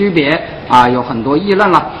学的区别有很多议论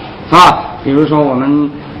了，是吧？比如说我们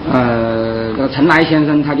陈来先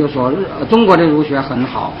生他就说中国的儒学很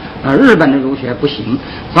好，日本的儒学不行，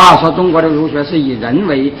是吧？说中国的儒学是以人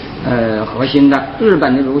为核心的，日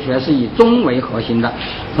本的儒学是以忠为核心的，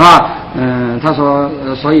是吧？他说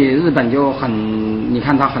所以日本就你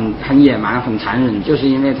看他很野蛮很残忍，就是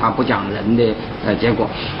因为他不讲人的结果，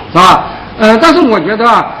是吧？但是我觉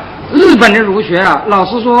得日本的儒学老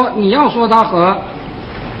实说，你要说它和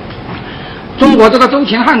中国这个周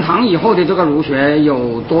秦汉唐以后的这个儒学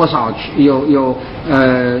有多少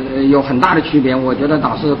有很大的区别，我觉得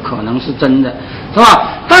倒是可能是真的，是吧？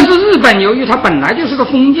但是日本由于它本来就是个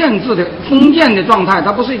封建的状态，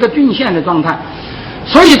它不是一个郡县的状态，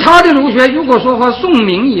所以它的儒学如果说和宋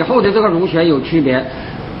明以后的这个儒学有区别，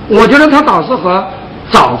我觉得它倒是和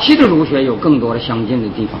早期的儒学有更多的相近的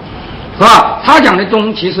地方，是吧？他讲的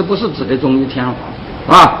忠其实不是指的忠于天皇，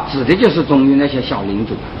指的就是忠于那些小领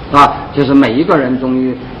主，是吧？就是每一个人忠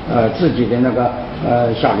于自己的那个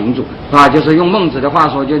小领主，是吧？就是用孟子的话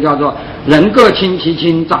说，就叫做人各亲其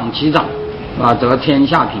亲，长其长，得天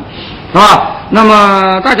下平，是吧？那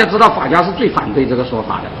么大家知道法家是最反对这个说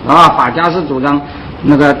法的，法家是主张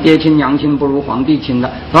那个爹亲娘亲不如皇帝亲的，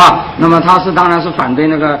是吧？那么他当然是反对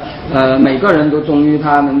那个每个人都忠于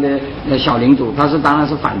他们的小领主，他当然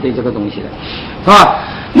是反对这个东西的，是吧？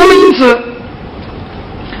那么因此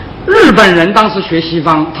日本人当时学西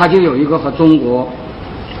方，他就有一个和中国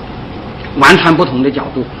完全不同的角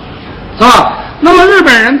度，是吧？那么日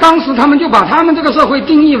本人当时他们就把他们这个社会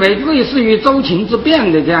定义为类似于周秦之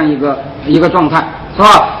变的这样一个状态，是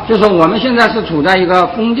吧？就说我们现在是处在一个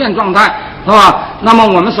封建状态，是吧？那么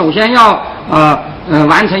我们首先要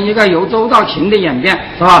完成一个由周到秦的演变，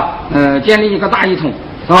是吧？建立一个大一统，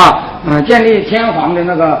是吧？建立天皇的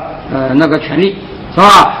那个权力，是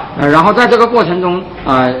吧？然后在这个过程中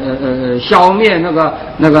消灭那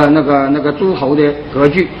个诸侯的割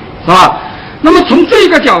据，是吧？那么从这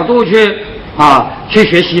个角度去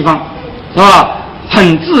学西方，是吧？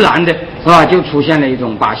很自然的，是吧？就出现了一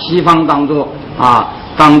种把西方当作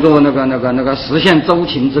那个实现周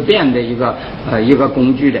秦之变的一个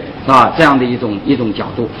工具的，是吧？这样的一种角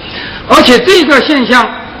度，而且这个现象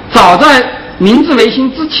早在明治维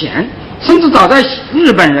新之前，甚至早在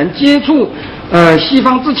日本人接触西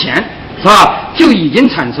方之前，是吧？就已经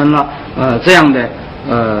产生了这样的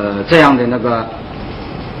那个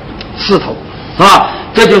势头，是吧？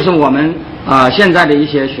这就是我们现在的一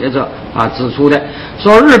些学者指出的，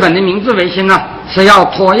说日本的明治维新是要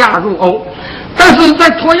脱亚入欧，但是在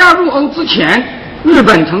脱亚入欧之前，日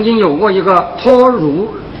本曾经有过一个脱儒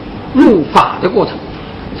入法的过程，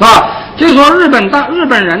是吧？就是说日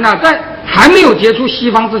本人在还没有接触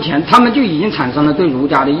西方之前，他们就已经产生了对儒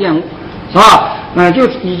家的厌恶，是吧？就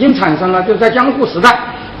已经产生了，就在江户时代，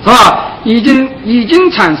是吧？已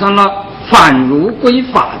经产生了反儒归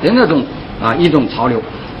法的那种一种潮流，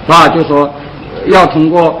是吧？就说要通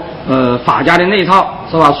过法家的那一套，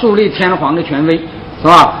是吧？树立天皇的权威，是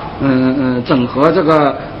吧？整合这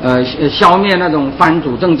个消灭那种藩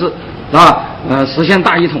主政治，是吧？实现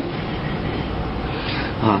大一统。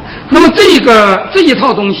那么这一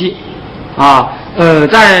套东西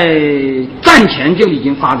在战前就已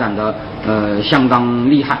经发展的相当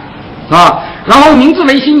厉害，是吧？然后明治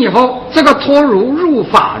维新以后，这个脱儒入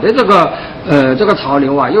法的这个潮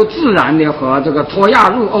流又自然的和这个脱亚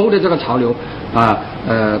入欧的这个潮流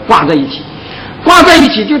挂在一起，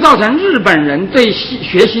就造成日本人对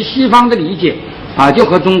学习西方的理解就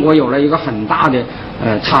和中国有了一个很大的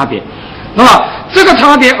差别，是吧？这个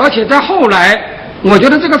差别，而且在后来，我觉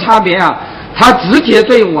得这个差别它直接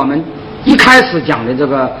对我们一开始讲的这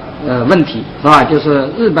个问题，是吧？就是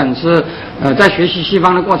日本是在学习西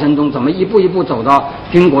方的过程中，怎么一步一步走到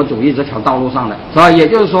军国主义这条道路上的，是吧？也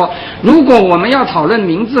就是说，如果我们要讨论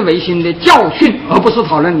明治维新的教训，而不是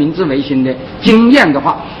讨论明治维新的经验的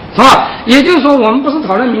话，是吧？也就是说，我们不是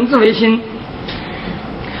讨论明治维新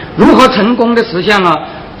如何成功的实现了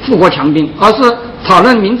富国强兵，而是讨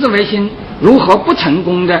论明治维新如何不成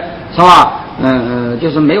功的，是吧？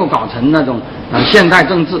就是没有搞成那种现代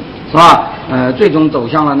政治，是吧？最终走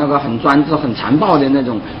向了那个很专制、很残暴的那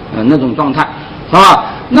种状态，是吧？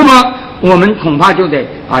那么我们恐怕就得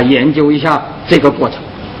研究一下这个过程，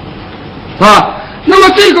是吧？那么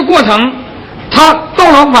这个过程，它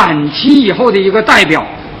到了晚期以后的一个代表，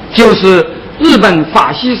就是日本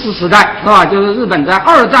法西斯时代，是吧？就是日本在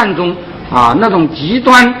二战中那种极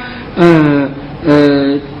端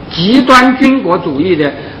军国主义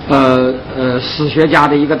的史学家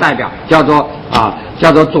的一个代表，叫做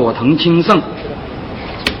佐藤清盛。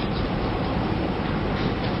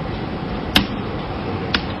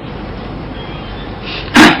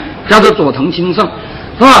叫做佐藤清盛，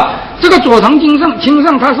是吧？这个佐藤清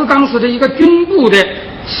盛他是当时的一个军部的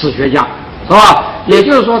史学家，是吧？也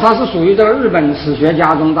就是说，他是属于这个日本史学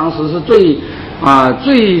家中当时是最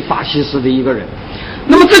法西斯的一个人。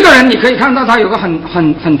那么这个人你可以看到他有个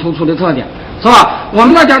很突出的特点，是吧？我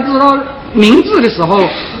们大家知道明治的时候，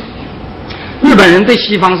日本人对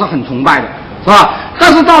西方是很崇拜的，是吧？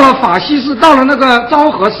但是到了法西斯，到了那个昭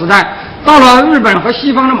和时代，到了日本和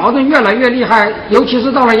西方的矛盾越来越厉害，尤其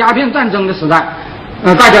是到了鸦片战争的时代，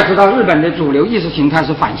大家知道日本的主流意识形态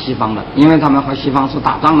是反西方的，因为他们和西方是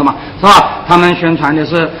打仗的嘛，是吧？他们宣传的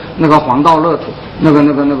是那个黄道乐土，那个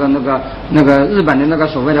日本的那个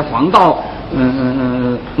所谓的黄道，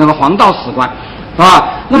那个黄道史观，是吧？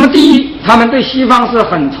那么第一，他们对西方是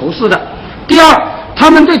很仇视的；第二，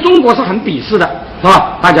他们对中国是很鄙视的，是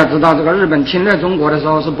吧？大家知道这个日本侵略中国的时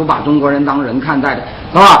候是不把中国人当人看待的，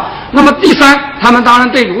是吧？那么第三，他们当然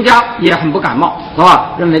对儒家也很不感冒，是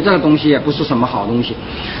吧？认为这个东西也不是什么好东西。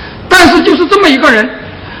但是就是这么一个人，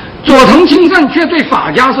佐藤清盛却对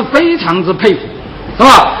法家是非常之佩服，是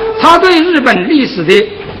吧？他对日本历史的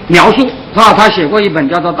描述，是吧？他写过一本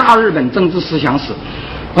叫做《大日本政治思想史》，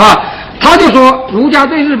是吧？他就说儒家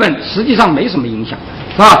对日本实际上没什么影响，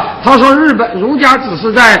是吧？他说日本儒家只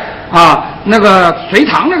是在那个隋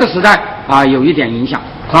唐那个时代有一点影响，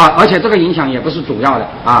而且这个影响也不是主要的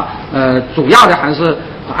主要的还是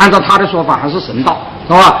按照他的说法还是神道，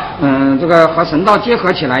是吧？这个和神道结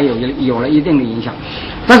合起来有了一定的影响，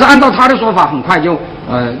但是按照他的说法，很快就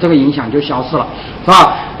这个影响就消失了，是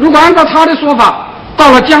吧？如果按照他的说法，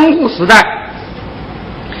到了江户时代，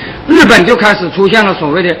日本就开始出现了所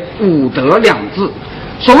谓的武德两治。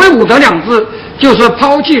所谓武德两治，就是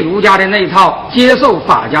抛弃儒家的那一套，接受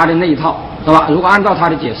法家的那一套，是吧？如果按照他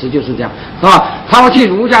的解释就是这样，是吧？抛弃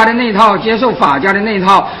儒家的那一套，接受法家的那一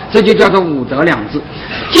套，这就叫做武德两治。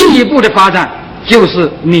进一步的发展就是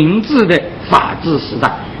明治的法治时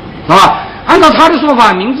代，是吧？按照他的说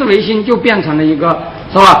法，明治维新就变成了一个，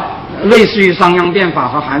是吧？类似于商鞅变法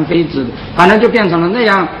和韩非子，反正就变成了那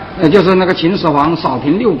样，就是那个秦始皇扫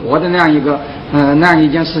平六国的那样一个那样一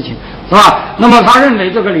件事情，是吧？那么他认为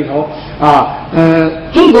这个里头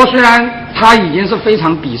中国虽然他已经是非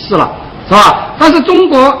常鄙视了，是吧？但是中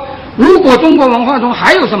国如果中国文化中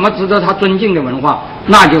还有什么值得他尊敬的文化，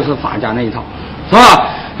那就是法家那一套，是吧？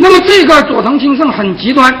那么这个佐藤清盛很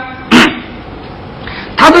极端，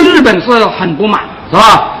他对日本是很不满，是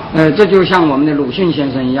吧？这就像我们的鲁迅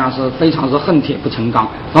先生一样，是非常是恨铁不成钢，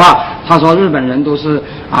是吧？他说日本人都是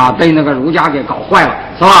被那个儒家给搞坏了，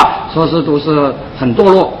是吧？说是都是很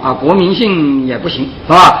堕落国民性也不行，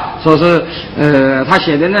是吧？说是他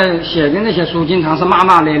写的那些书经常是骂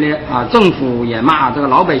骂咧咧政府也骂，这个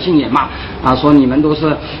老百姓也骂说你们都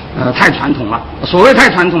是太传统了，所谓太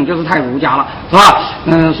传统就是太儒家了，是吧？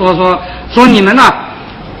说你们呢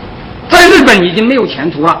在日本已经没有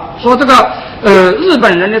前途了，说这个日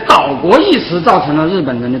本人的岛国意识造成了日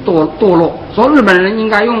本人的堕落，说日本人应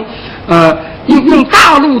该用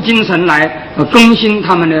大陆精神来更新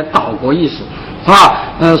他们的岛国意识，是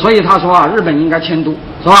吧？所以他说日本应该迁都，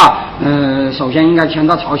是吧？首先应该迁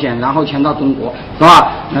到朝鲜，然后迁到中国，是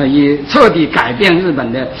吧？以彻底改变日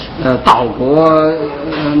本的岛国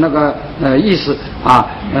意识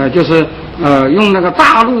就是用那个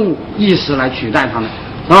大陆意识来取代他们，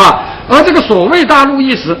是吧？而这个所谓大陆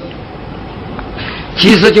意识其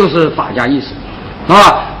实就是法家意识，是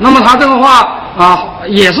吧？那么他这个话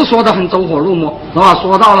也是说得很走火入魔，是吧？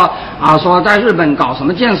说到了说在日本搞什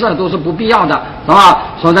么建设都是不必要的，是吧？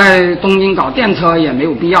说在东京搞电车也没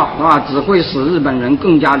有必要，是吧？只会使日本人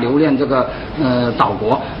更加留恋这个岛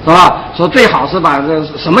国，是吧？说最好是把这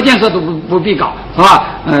什么建设都不必搞，是吧？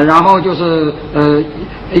然后就是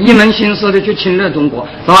一门心思的去侵略中国，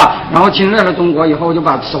是吧？然后侵略了中国以后，就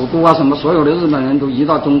把首都什么所有的日本人都移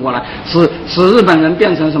到中国来，使日本人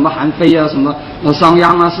变成什么韩非什么商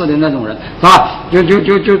鞅似的那种人，是吧？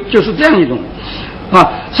就是这样一种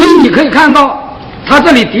所以你可以看到他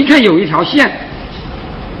这里的确有一条线，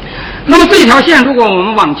那么这条线如果我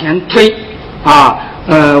们往前推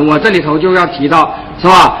我这里头就要提到，是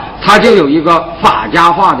吧？它就有一个法家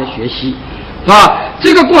化的学习，是吧？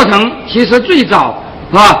这个过程其实最早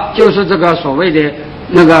就是这个所谓的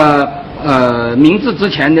那个明治之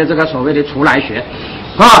前的这个所谓的出来学，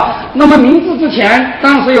那么明治之前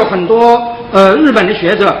当时有很多日本的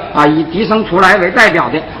学者以笛声出来为代表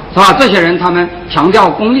的，是吧？这些人他们强调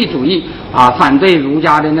功利主义反对儒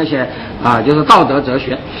家的那些就是道德哲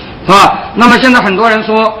学，是吧？那么现在很多人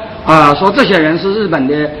说这些人是日本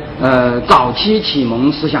的早期启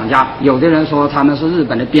蒙思想家，有的人说他们是日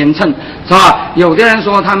本的边谶，是吧？有的人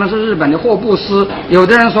说他们是日本的霍布斯，有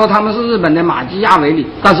的人说他们是日本的马基雅维里。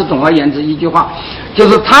但是总而言之一句话，就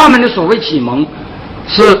是他们的所谓启蒙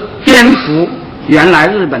是颠覆原来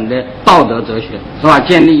日本的道德哲学，是吧？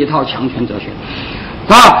建立一套强权哲学，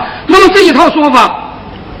那么这一套说法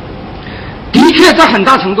的确在很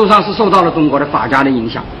大程度上是受到了中国的法家的影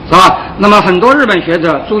响，是吧？那么很多日本学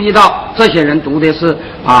者注意到这些人读的是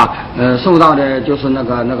受到的就是那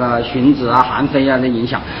个荀子韩非的影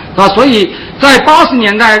响，所以在80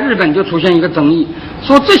年代日本就出现一个争议，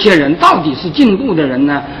说这些人到底是进步的人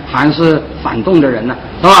呢，还是反动的人呢，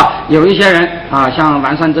是吧？有一些人像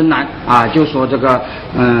丸山真男就说这个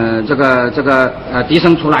笛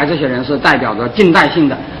声出来这些人是代表着近代性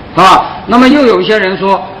的，是吧？那么又有一些人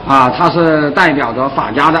说他是代表着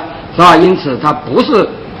法家的，是吧？因此他不是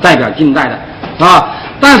代表近代的，是吧？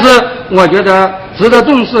但是我觉得值得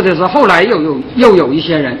重视的是，后来又有一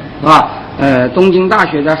些人，是吧？东京大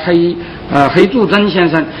学的黑柱真先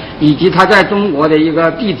生，以及他在中国的一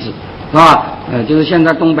个弟子，是吧？就是现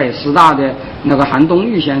在东北师大的那个韩东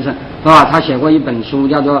玉先生，是吧？他写过一本书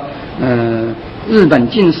叫做日本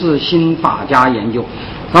近世新法家研究，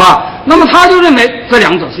是吧？那么他就认为这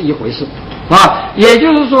两者是一回事，是吧？也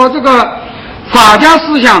就是说，这个法家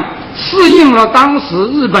思想适应了当时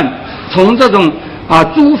日本从这种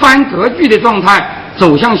诸藩割据的状态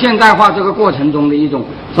走向现代化这个过程中的一种，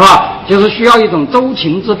是吧？就是需要一种周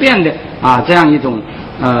秦之变的这样一种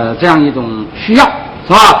需要，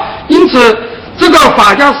是吧？因此这个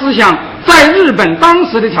法家思想在日本当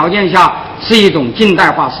时的条件下是一种近代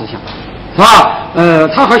化思想，是吧？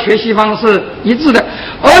它和学西方是一致的，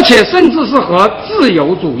而且甚至是和自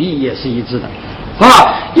由主义也是一致的，是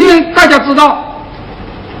吧？因为大家知道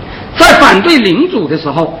在反对领主的时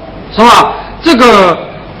候，是吧？这个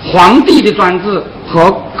皇帝的专制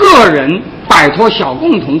和个人摆脱小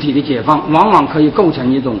共同体的解放，往往可以构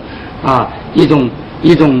成一种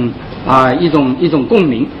共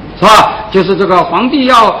鸣，是吧？就是这个皇帝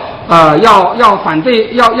要反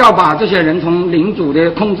对，要把这些人从领主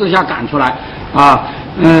的控制下赶出来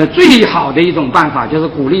最好的一种办法就是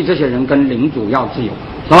鼓励这些人跟领主要自由，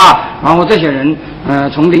是吧？然后这些人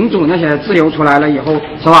从领主那些自由出来了以后，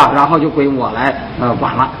是吧？然后就归我来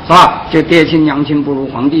管了，是吧？就爹亲娘亲不如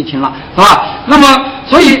皇帝亲了，是吧？那么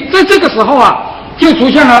所以在这个时候就出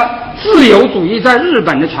现了自由主义在日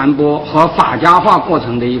本的传播和法家化过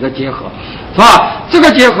程的一个结合，是吧？这个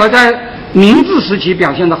结合在明治时期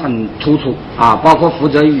表现得很突出啊，包括福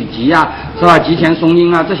泽谕吉啊，是吧？吉田松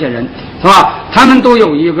阴啊，这些人，是吧？他们都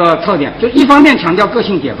有一个特点，就一方面强调个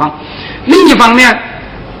性解放，另一方面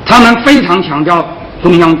他们非常强调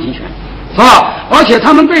中央集权，是吧？而且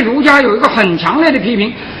他们对儒家有一个很强烈的批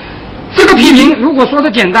评。这个批评如果说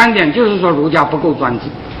的简单点，就是说儒家不够专制，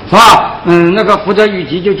是吧？那个福泽谕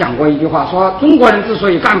吉就讲过一句话，说中国人之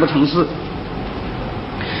所以干不成事，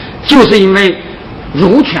就是因为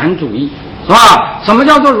儒权主义，是吧？什么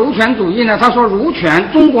叫做儒权主义呢？他说儒权，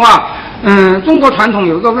中国传统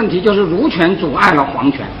有一个问题，就是儒权阻碍了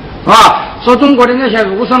皇权，是吧？说中国的那些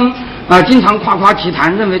儒生经常夸夸其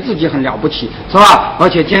谈，认为自己很了不起，是吧？而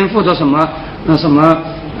且肩负着什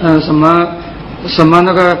么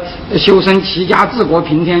那个修身齐家治国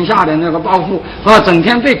平天下的那个抱负，是吧？整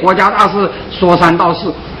天对国家大事说三道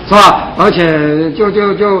四，是吧？而且就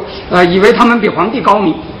以为他们比皇帝高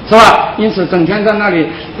明，是吧？因此整天在那里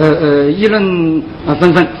议论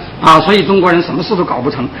纷纷啊，所以中国人什么事都搞不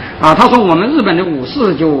成啊。他说我们日本的武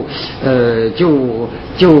士就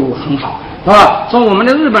很好，是吧？说我们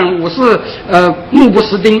的日本武士目不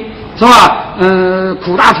识丁，是吧？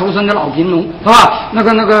苦大仇深的老贫农，是吧？那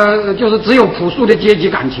个就是只有朴素的阶级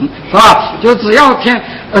感情，是吧？就只要天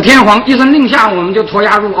皇一声令下，我们就脱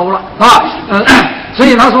亚入欧了，是吧？所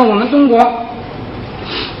以他说我们中国，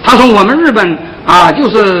他说我们日本啊，就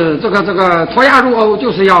是这个脱亚入欧，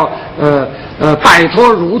就是要摆脱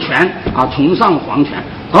儒权啊，崇尚皇权，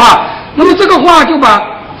是吧？那么这个话就把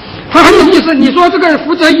他很有意思。你说这个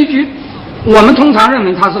福泽谕吉，我们通常认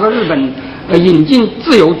为他是个日本引进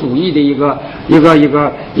自由主义的一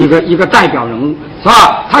个代表人物，是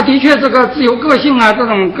吧？他的确这个自由个性啊，这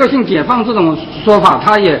种个性解放这种说法，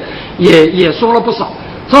他也说了不少，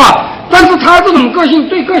是吧？但是他这种个性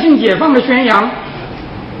解放的宣扬，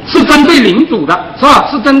是针对领主的，是吧？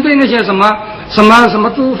是针对那些什么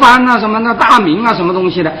诸藩啊，什么那大明啊，什么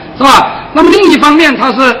东西的，是吧？那么另一方面，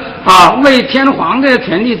他是为天皇的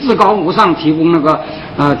权力至高无上提供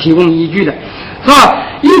依据的，是吧？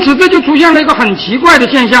因此这就出现了一个很奇怪的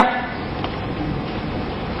现象，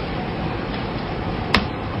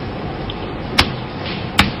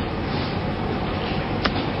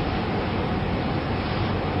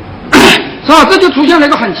是吧？这就出现了一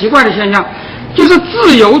个很奇怪的现象，就是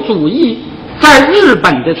自由主义在日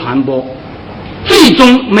本的传播，最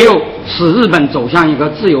终没有使日本走向一个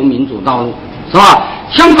自由民主道路，是吧？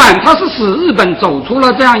相反，它是使日本走出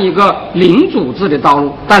了这样一个领主制的道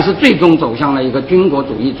路，但是最终走向了一个军国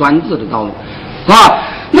主义专制的道路，是吧？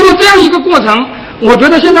那么这样一个过程，我觉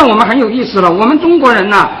得现在我们很有意思了。我们中国人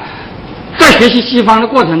呢，在学习西方的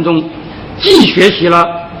过程中，既学习了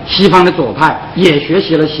西方的左派，也学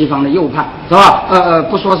习了西方的右派，是吧？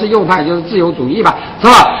不说是右派，就是自由主义吧，是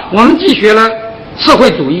吧？我们既学了社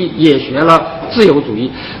会主义，也学了自由主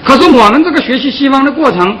义。可是我们这个学习西方的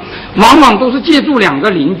过程，往往都是借助两个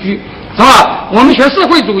邻居，是吧？我们学社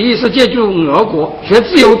会主义是借助俄国，学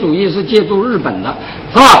自由主义是借助日本的，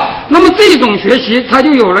是吧？那么这种学习，它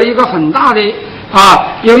就有了一个很大的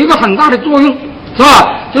作用，是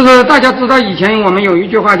吧？就是大家知道以前我们有一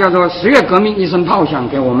句话叫做10月革命一声炮响，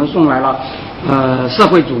给我们送来了社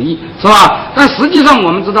会主义，是吧？但实际上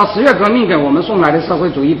我们知道10月革命给我们送来的社会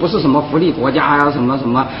主义不是什么福利国家呀，什么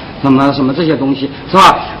这些东西，是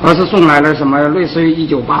吧？而是送来了什么类似于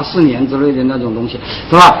1984年之类的那种东西，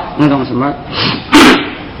是吧？那种什么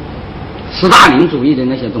斯大林主义的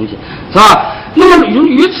那些东西，是吧？那么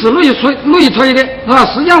于此类推的，是吧？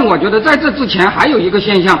实际上我觉得在这之前还有一个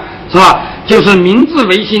现象，是吧？就是明治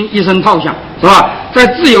维新一声炮响，是吧？在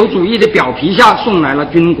自由主义的表皮下送来了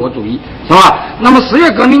军国主义，是吧？那么10月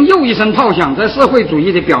革命又一声炮响，在社会主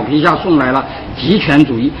义的表皮下送来了极权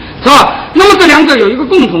主义，是吧？那么这两者有一个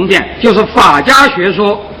共同点，就是法家学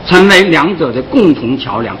说成为两者的共同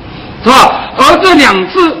桥梁，是吧？而这两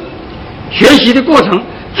次学习的过程，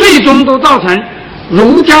最终都造成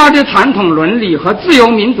儒家的传统伦理和自由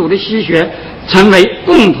民主的西学成为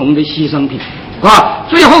共同的牺牲品，是吧？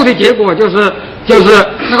最后的结果就是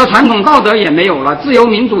那个传统道德也没有了，自由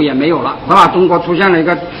民主也没有了，是吧？中国出现了一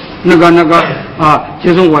个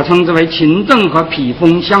就是我称之为勤政和痞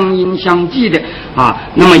风相因相济的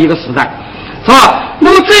那么一个时代，是吧？那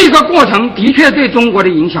么这个过程的确对中国的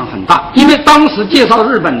影响很大，因为当时介绍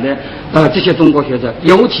日本的这些中国学者，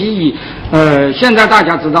尤其以现在大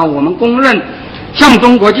家知道，我们公认向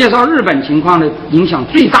中国介绍日本情况的影响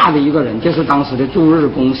最大的一个人，就是当时的驻日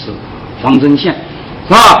公使黄遵宪，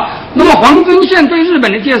是吧？那么黄遵宪对日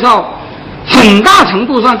本的介绍，很大程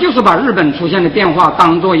度上就是把日本出现的变化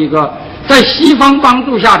当做一个在西方帮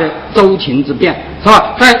助下的周秦之变，是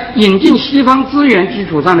吧？在引进西方资源基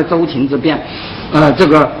础上的周秦之变，这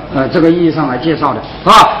个意义上来介绍的，是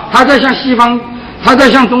吧？他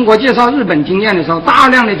在向中国介绍日本经验的时候，大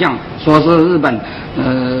量的讲说是日本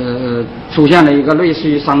出现了一个类似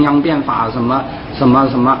于商鞅变法什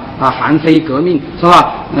么韩非革命，是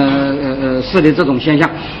吧？是的这种现象，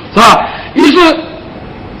是吧？于是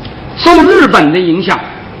受日本的影响，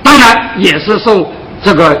当然也是受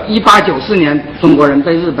这个1894年中国人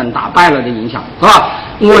被日本打败了的影响，是吧？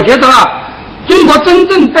我觉得中国真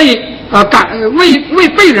正被为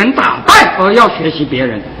被人打败而要学习别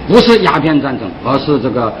人，不是鸦片战争，而是这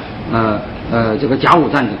个甲午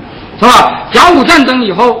战争，是吧？甲午战争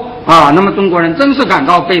以后那么中国人真是感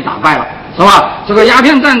到被打败了，是吧？这个鸦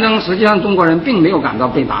片战争实际上中国人并没有感到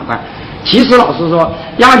被打败。其实老实说，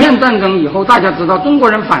鸦片战争以后，大家知道中国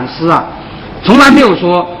人反思从来没有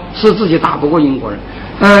说是自己打不过英国人。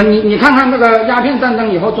你看看那个鸦片战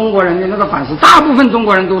争以后，中国人的那个反思，大部分中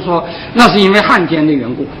国人都说那是因为汉奸的缘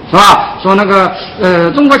故，是吧？说那个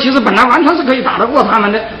中国其实本来完全是可以打得过他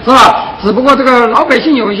们的，是吧？只不过这个老百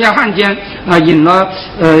姓有一些汉奸引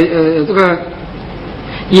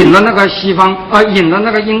了那个西方引了那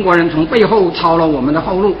个英国人从背后抄了我们的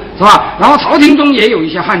后路，是吧？然后朝廷中也有一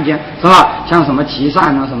些汉奸，是吧？像什么琦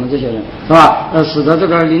善什么这些人，是吧？使得这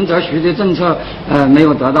个林则徐的政策没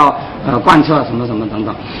有得到贯彻什么等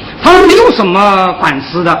等，他们没有什么反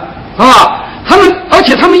思的，是吧？而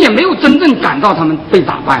且他们也没有真正感到他们被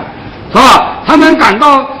打败了，是吧？他们感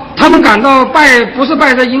到不是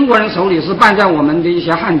败在英国人手里，是败在我们的一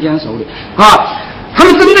些汉奸手里，是吧？他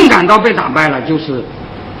们真正感到被打败了，就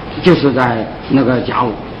是在那个甲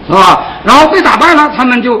午，是吧？然后被打败了，他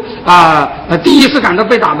们就第一是感到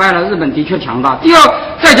被打败了，日本的确强大。第二，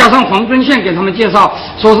再加上黄遵宪给他们介绍，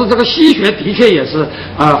说是这个西学的确也是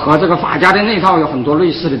和这个法家的那套有很多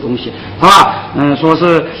类似的东西，是吧？说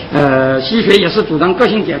是西学也是主张个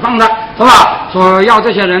性解放的，是吧？说要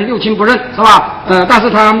这些人六亲不认，是吧？但是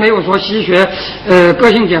他没有说西学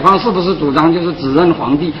个性解放是不是主张就是只认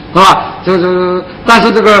皇帝，是吧？但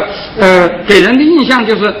是这个给人的印象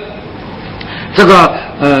就是这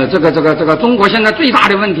个中国现在最大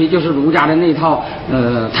的问题就是儒家的那套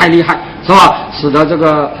太厉害，是吧？使得这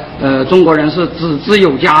个中国人是只知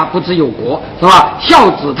有家不知有国，是吧？孝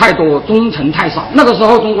子太多忠臣太少。那个时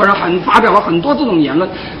候中国人发表了很多这种言论，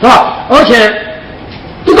是吧？而且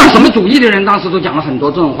不管什么主义的人当时都讲了很多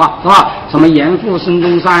这种话，是吧？什么严复孙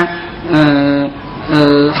中山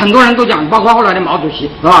很多人都讲，包括后来的毛主席，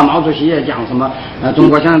是吧？毛主席也讲什么中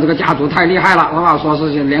国现在这个家族太厉害了，是吧？说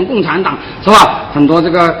是连共产党，是吧？很多这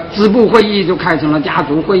个支部会议就开成了家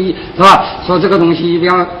族会议，是吧？说这个东西一定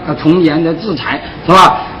要从严的制裁，是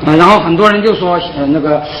吧？然后很多人就说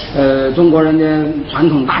中国人的传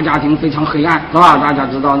统大家庭非常黑暗，是吧？大家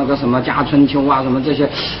知道那个什么家春秋什么这些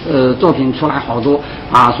作品出来好多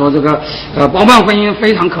说这个包办婚姻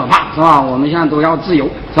非常可怕，是吧？我们现在都要自由，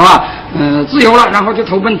是吧？自由了，然后就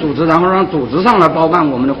投奔组织，然后让组织上来包办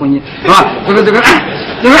我们的婚姻，是吧？这个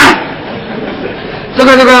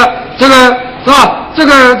是吧？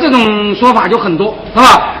这种说法就很多，是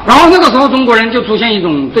吧？然后那个时候中国人就出现一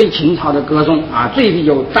种对秦朝的歌颂最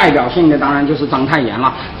有代表性的当然就是章太炎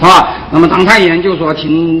了，是吧？那么章太炎就说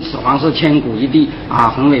秦始皇是千古一帝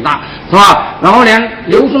很伟大，是吧？然后连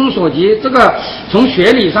流风所及，这个从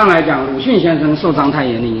学理上来讲，鲁迅先生受章太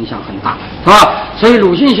炎的影响很大，是吧？所以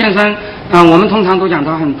鲁迅先生我们通常都讲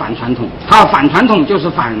他很反传统，他反传统就是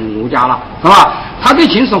反儒家了，是吧？他对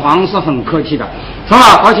秦始皇是很客气的，是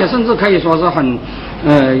吧？而且甚至可以说是很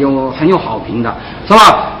有好评的，是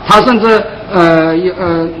吧？他甚至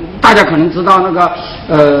大家可能知道那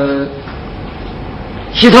个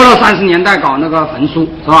希特勒30年代搞那个焚书，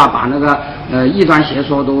是吧？把那个异端邪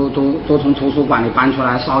说都从图书馆里搬出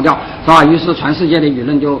来烧掉，是吧？于是全世界的舆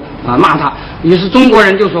论就骂他，于是中国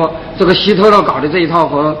人就说这个希特勒搞的这一套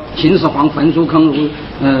和秦始皇焚书坑儒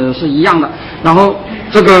是一样的，然后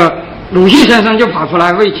这个鲁迅先生就跑出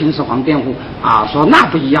来为秦始皇辩护说那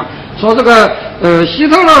不一样，说这个希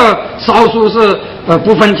特勒烧书是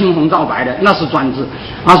不分青红皂白的，那是专制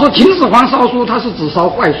说秦始皇烧书他是只烧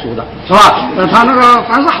坏书的，是吧？他那个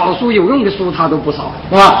凡是好书有用的书他都不烧，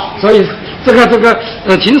是吧？所以这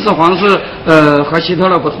个秦始皇是和希特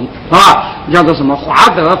勒不同，是吧？叫做什么华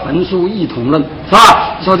德焚书一同论，是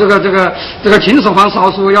吧？说这个秦始皇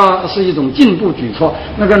烧书要是一种进步举措，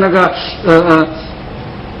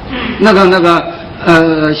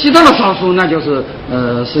希特勒烧书那就是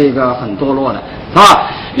是一个很堕落的，是吧？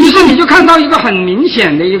于是你就看到一个很明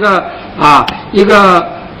显的一个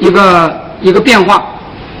变化，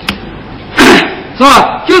是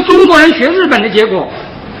吧？就中国人学日本的结果，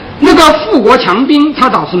那个富国强兵他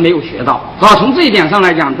倒是没有学到，是吧？从这一点上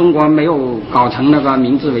来讲，中国没有搞成那个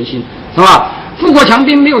明治维新，是吧？富国强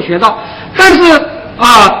兵没有学到，但是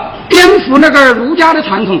颠覆那个儒家的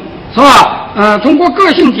传统，是吧？通过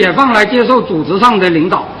个性解放来接受组织上的领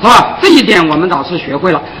导，是吧？这一点我们倒是学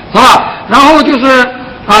会了，是吧？然后就是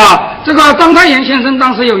这个章太炎先生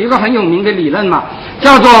当时有一个很有名的理论嘛，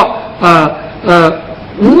叫做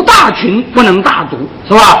无大群不能大独，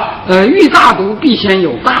是吧？欲大独必先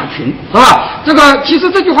有大群，是吧？这个其实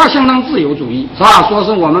这句话相当自由主义，是吧？说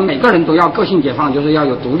是我们每个人都要个性解放，就是要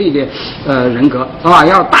有独立的人格，是吧？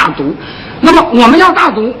要大独。那么我们要大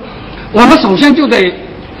独，我们首先就得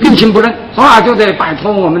六亲不认，是吧？就得摆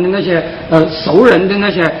脱我们的那些熟人的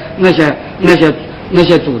那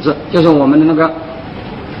些组织，就是我们的那个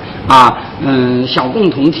小共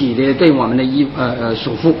同体的对我们的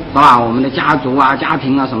束缚，是吧？我们的家族啊、家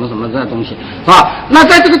庭啊、什么什么这东西，是吧？那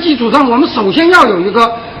在这个基础上，我们首先要有一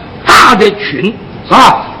个大的群，是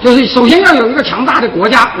吧？就是首先要有一个强大的国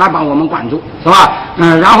家来把我们管住，是吧？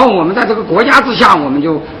然后我们在这个国家之下，我们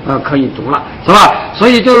就可以独了，是吧？所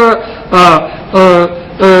以就是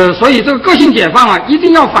所以这个个性解放啊，一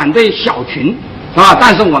定要反对小群，是吧？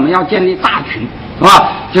但是我们要建立大群，是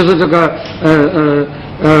吧？就是这个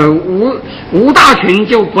无大群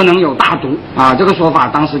就不能有大独啊，这个说法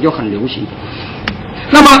当时就很流行。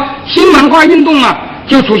那么新文化运动啊，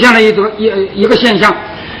就出现了一个现象，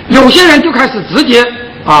有些人就开始直接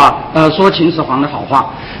说秦始皇的好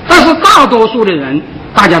话，但是大多数的人，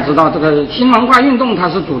大家知道这个新文化运动它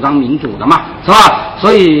是主张民主的嘛，是吧？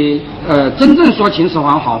所以真正说秦始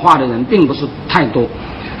皇好话的人并不是太多。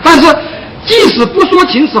但是即使不说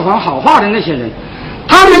秦始皇好话的那些人，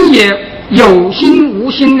他们也有心无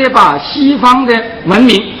心的把西方的文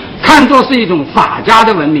明看作是一种法家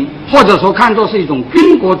的文明，或者说看作是一种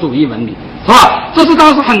军国主义文明，是吧？这是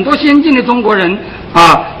当时很多先进的中国人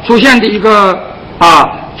出现的一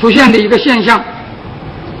个现象。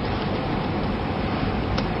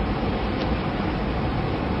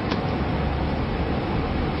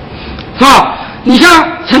是吧？你像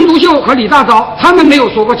陈独秀和李大钊，他们没有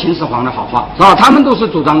说过秦始皇的好话，是吧？他们都是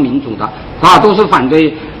主张民主的，都是反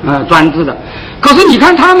对专制的。可是你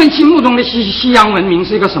看他们心目中的西洋文明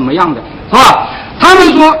是一个什么样的，是吧？他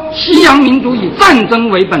们说西洋民族以战争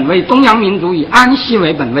为本位，东洋民族以安息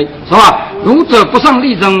为本位，是吧？儒者不尚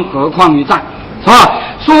力争，何况于战，是吧？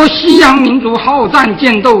说西洋民族好战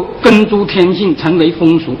剑斗，根诸天性，成为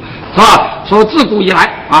风俗，是吧？说自古以来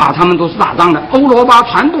他们都是打仗的。欧罗巴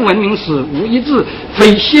传统文明史无一字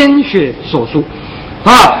非鲜血所述，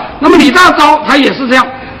那么李大钊他也是这样，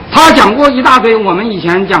他讲过一大堆我们以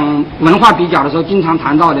前讲文化比较的时候经常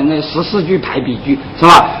谈到的那14句排比句，是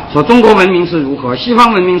吧？说中国文明是如何，西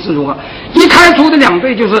方文明是如何。一开出的两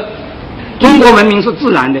对就是中国文明是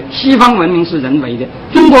自然的，西方文明是人为的；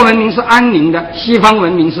中国文明是安宁的，西方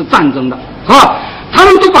文明是战争的，是吧？他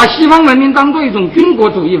们都把西方文明当做一种军国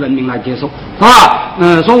主义文明来接受，是吧？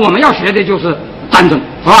说我们要学的就是战争，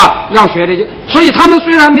是吧？要学的所以他们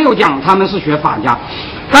虽然没有讲他们是学法家，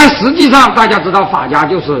但实际上大家知道法家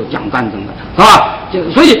就是讲战争的，是吧？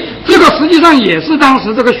所以这个实际上也是当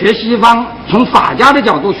时这个学西方从法家的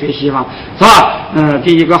角度学西方，是吧？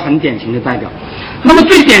第一个很典型的代表。那么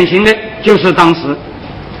最典型的就是当时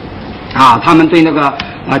他们对那个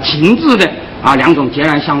秦制的两种截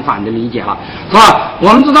然相反的理解了，是吧？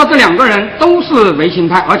我们知道这两个人都是维新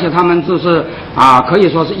派，而且他们就是可以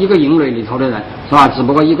说是一个营垒里头的人，是吧？只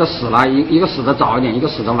不过一个死了，一个死得早一点，一个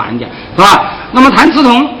死得晚一点，是吧？那么谭嗣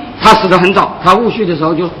同他死得很早，他戊戌的时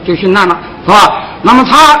候就殉难了，是吧？那么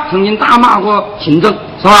他曾经大骂过秦政，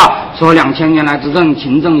是吧？说2000年来执政，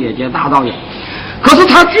秦政也皆大道也。可是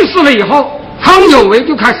他去世了以后，康有为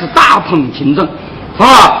就开始大捧秦政，是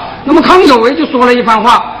吧？那么康有为就说了一番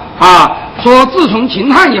话说自从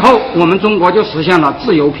秦汉以后，我们中国就实现了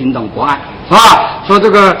自由平等博爱，是吧？说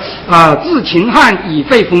这个自秦汉以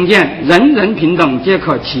废封建，人人平等，皆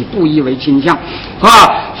可起布衣为倾向，是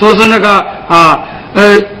吧？说是那个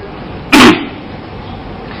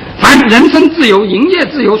凡人身自由、营业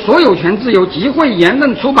自由、所有权自由、集会、言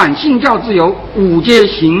论、出版、信教自由，五皆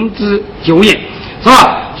行之久也，是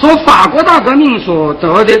吧？说法国大革命所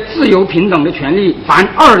得的自由平等的权利凡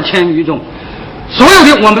2000余种，所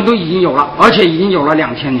有的我们都已经有了，而且已经有了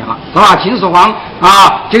2000年了，是吧？秦始皇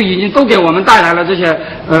就已经都给我们带来了这些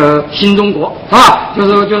新中国，是吧？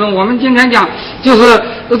就是我们今天讲，就是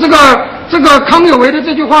这个康有为的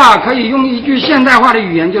这句话，可以用一句现代化的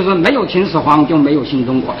语言，就是没有秦始皇就没有新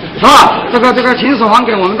中国，是吧？这个秦始皇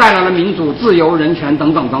给我们带来了民主、自由、人权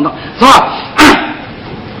等等等等，是吧？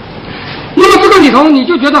那么这个里头你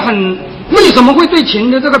就觉得为什么会对秦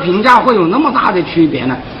的这个评价会有那么大的区别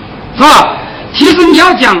呢？是吧？其实你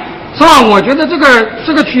要讲是吧？我觉得这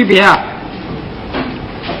个区别啊，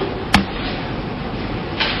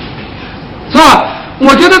是吧？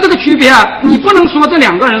我觉得这个区别啊，你不能说这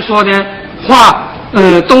两个人说的话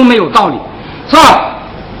都没有道理，是吧？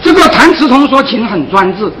这个谭嗣同说秦很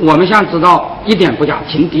专制，我们现在知道一点不假，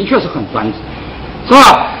秦的确是很专制，是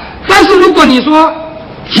吧？但是如果你说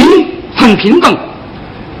秦很平等，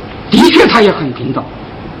的确他也很平等，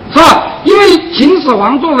是吧？因为秦始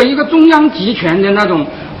皇作为一个中央集权的那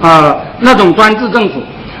种专制政府，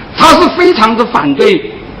他是非常的反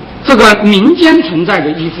对这个民间存在的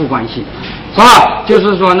依附关系，是吧？就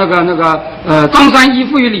是说张三依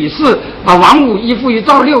附于李四王五依附于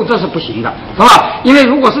赵六，这是不行的，是吧？因为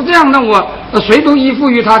如果是这样的，我谁都依附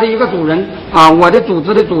于他的一个主人我的组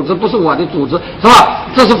织的组织不是我的组织，是吧？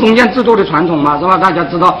这是封建制度的传统嘛，是吧？大家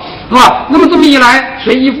知道，是吧？那么这么一来，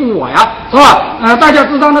谁依附我呀，是吧？大家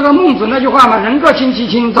知道那个孟子那句话嘛，人各亲其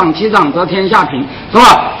亲，长其长，则天下平，是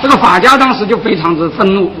吧？这个法家当时就非常之愤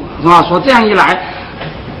怒，是吧？说这样一来，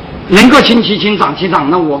人各亲其亲，长其长，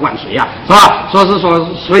那我管谁呀，是吧？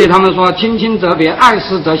所以他们说亲亲则别，爱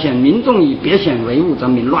私则显，民众以别显为物，则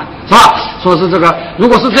民乱，是吧？说是这个，如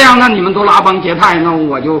果是这样，那你们都拉帮结派，那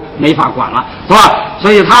我就没法管了，是吧？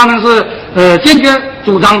所以他们是坚决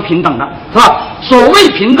主张平等的，是吧？所谓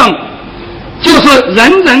平等，就是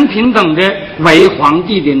人人平等的为皇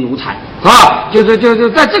帝的奴才，是吧？就是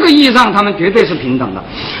在这个意义上，他们绝对是平等的。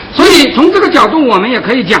所以从这个角度，我们也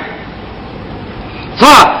可以讲，是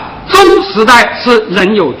吧？周时代是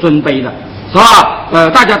人有尊卑的，是吧？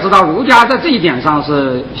大家知道儒家在这一点上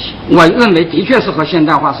是，我认为的确是和现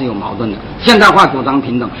代化是有矛盾的。现代化主张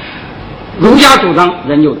平等，儒家主张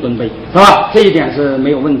人有尊卑，是吧？这一点是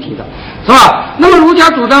没有问题的，是吧？那么儒家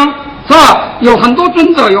主张，是吧？有很多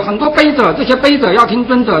尊者，有很多卑者，这些卑者要听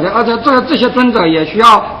尊者的，而且这些尊者也需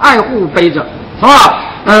要爱护卑者，是吧？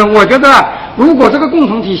我觉得如果这个共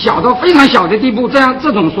同体小到非常小的地步，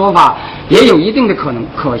这种说法也有一定的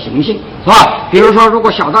可行性，是吧？比如说，如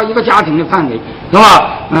果小到一个家庭的范围，是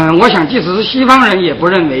吧？我想即使是西方人也不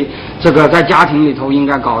认为这个在家庭里头应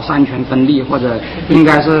该搞三权分立，或者应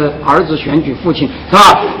该是儿子选举父亲，是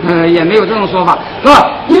吧？也没有这种说法，是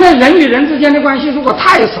吧？因为人与人之间的关系如果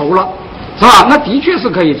太熟了，是吧？那的确是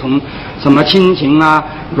可以从什么亲情啊、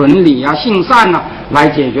伦理啊、性善啊来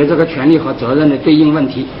解决这个权利和责任的对应问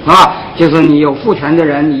题，是吧？就是你有父权的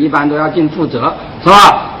人，你一般都要尽父责，是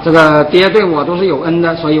吧？这个爹对我都是有恩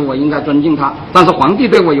的，所以我应该尊敬他。但是皇帝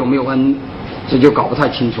对我有没有恩，这就搞不太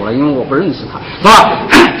清楚了，因为我不认识他，是吧？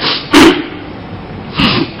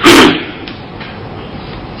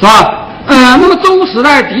是吧？那么周时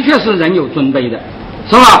代的确是人有尊卑的，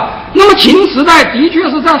是吧？那么秦时代的确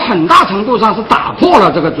是在很大程度上是打破了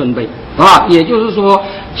这个尊卑，是吧？也就是说，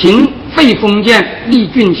秦废封建立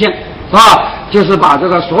郡县，是吧？就是把这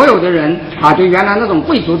个所有的人就原来那种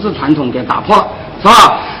贵族制传统给打破了，是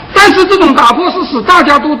吧？但是这种打破是使大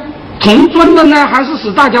家都同尊了呢，还是使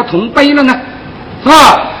大家同卑了呢？是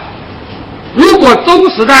吧？如果周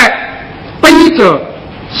时代卑者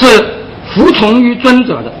是服从于尊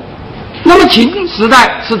者的，那么秦时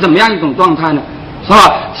代是怎么样一种状态呢？是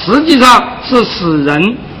吧？实际上是使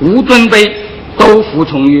人无尊卑，都服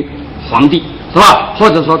从于皇帝，是吧？或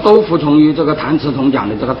者说都服从于这个谭嗣同讲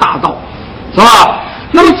的这个大道，是吧？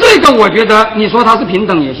那么这个我觉得你说它是平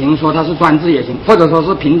等也行，说它是专制也行，或者说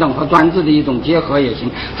是平等和专制的一种结合也行，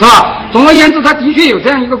是吧？总而言之，它的确有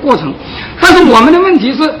这样一个过程。但是我们的问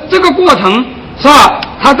题是，这个过程是吧？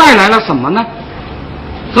它带来了什么呢？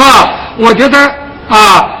是吧？我觉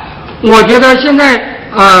得现在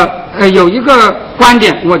有一个观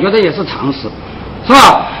点，我觉得也是常识，是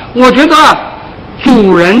吧？我觉得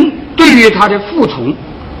主人对于他的服从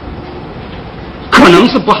可能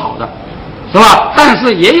是不好的，是吧？但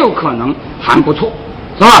是也有可能还不错，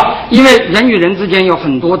是吧？因为人与人之间有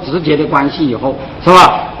很多直接的关系以后，是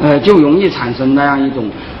吧？就容易产生那样一种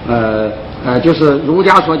就是儒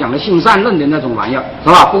家所讲的性善论的那种玩意儿，是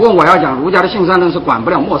吧？不过我要讲，儒家的性善论是管不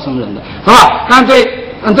了陌生人的，是吧？但对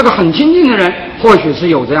这个很亲近的人，或许是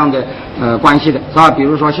有这样的关系的，是吧？比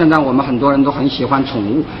如说现在我们很多人都很喜欢宠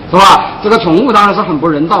物，是吧？这个宠物当然是很不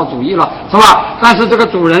人道主义了，是吧？但是这个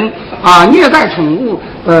主人虐待宠物，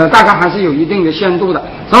大概还是有一定的限度的，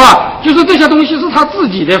是吧？就是这些东西是他自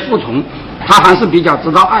己的服从，他还是比较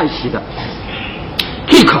知道爱惜的。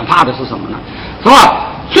最可怕的是什么呢？是吧？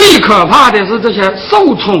最可怕的是这些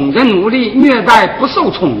受宠的奴隶虐待不受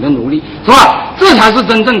宠的奴隶，是吧？这才是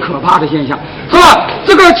真正可怕的现象，是吧？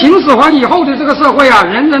这个秦始皇以后的这个社会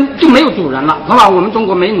人人就没有主人了，是吧？我们中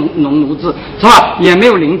国没农奴制，是吧？也没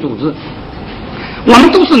有领主制，我们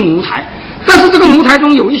都是奴才。但是这个奴才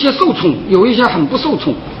中有一些受宠，有一些很不受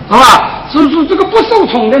宠，是吧？所以说这个不受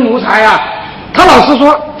宠的奴才他老实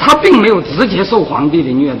说，他并没有直接受皇帝的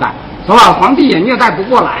虐待，是吧？皇帝也虐待不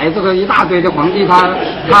过来，这个一大堆的皇帝他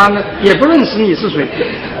也不认识你是谁。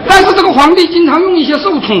但是这个皇帝经常用一些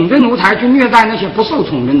受宠的奴才去虐待那些不受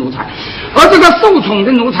宠的奴才，而这个受宠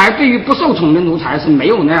的奴才对于不受宠的奴才是没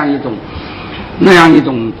有那样一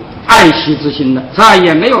种爱惜之心的，是吧？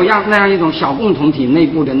也没有那样一种小共同体内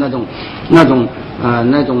部的那种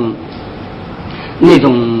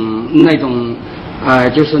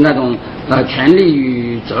就是那种权利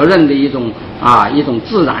与责任的一种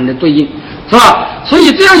自然的对应，是吧？所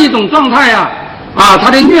以这样一种状态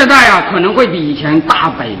他的虐待可能会比以前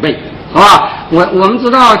大100倍，是吧？我们知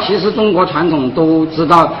道，其实中国传统都知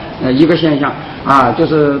道一个现象就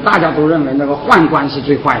是大家都认为那个宦官是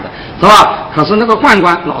最坏的，是吧？可是那个宦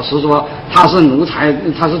官，老实说，他是奴才，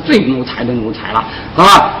他是最奴才的奴才了，是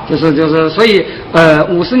吧？就是，所以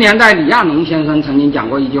50年代李亚农先生曾经讲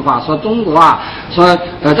过一句话，说中国说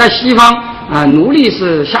在西方奴隶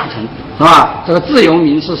是下层，是吧？这个自由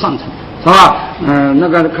民是上层。是吧？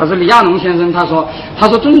可是李亚农先生他说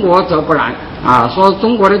中国则不然说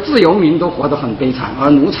中国的自由民都活得很悲惨，而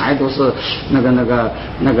奴才都是那个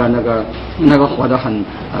活得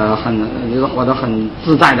活得很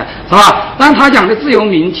自在的，是吧？但他讲的自由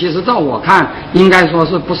民，其实照我看，应该说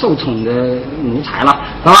是不受宠的奴才了，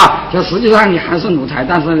是吧？就实际上你还是奴才，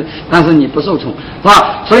但是你不受宠，是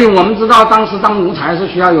吧？所以我们知道，当时当奴才是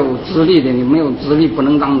需要有资历的，你没有资历不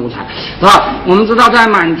能当奴才，是吧？我们知道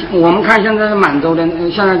我们看现在满洲的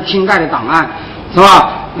现在清代的档案，是吧？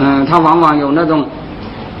他往往有那种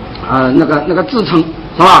那个自称，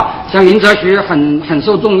是吧？像林则徐很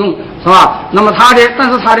受重用，是吧？那么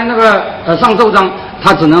但是他的那个上奏章，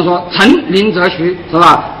他只能说臣林则徐，是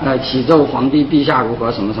吧？启奏皇帝陛下如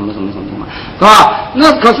何什么什么什么什么什么，是吧？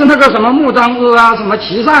那可是那个什么穆彰阿什么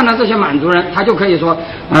琦善这些满族人，他就可以说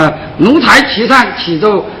奴才琦善启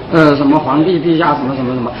奏什么皇帝陛下什么什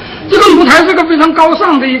么什么。这个奴才是个非常高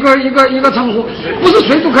尚的一个称呼，不是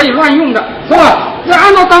谁都可以乱用的，是吧？这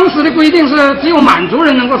按照当时的规定是只有满族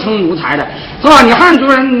人能够称奴才的，是吧？你汉族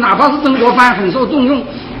人哪怕是曾国藩很受重用，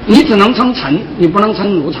你只能称臣，你不能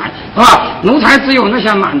称奴才，是吧？奴才只有那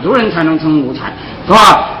些满族人才能称奴才，是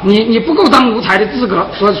吧？你不够当奴才的资格，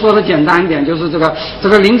说的简单一点，就是这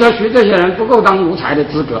个林则徐这些人不够当奴才的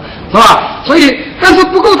资格，是吧？所以，但是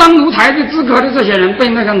不够当奴才的资格的这些人被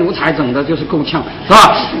那个奴才整的就是够呛，是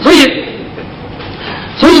吧？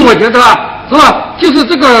所以我觉得是吧？就是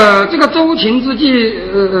这个周秦之际，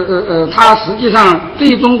他实际上对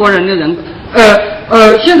于中国人的人，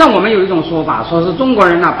现在我们有一种说法，说是中国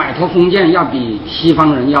人摆脱封建要比西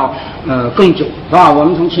方人要更久，是吧？我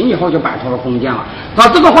们从秦以后就摆脱了封建了，是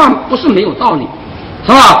吧？这个话不是没有道理，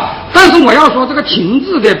是吧？但是我要说，这个秦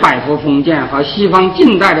制的摆脱封建和西方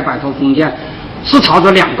近代的摆脱封建是朝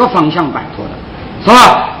着2个方向摆脱的，是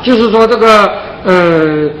吧？就是说这个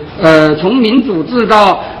从民主制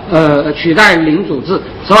到取代领主制，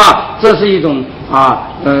是吧？这是一种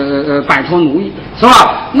摆脱奴役，是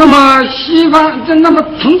吧？那么西方那么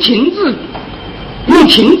从秦制用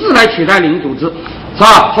秦制来取代领主制，是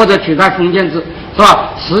吧？或者取代封建制，是吧？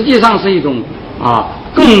实际上是一种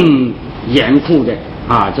更严酷的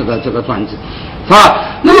这个专制，是吧？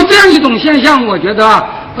那么这样一种现象，我觉得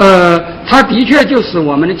它的确就使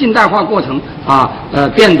我们的近代化过程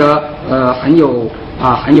变得很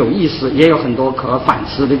有意思，也有很多可反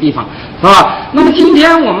思的地方，是吧？那么今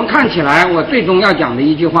天我们看起来，我最终要讲的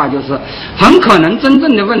一句话就是，很可能真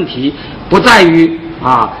正的问题不在于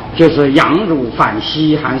就是杨儒反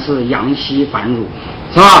西还是杨西反儒，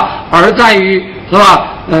是吧？而在于是吧？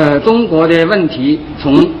中国的问题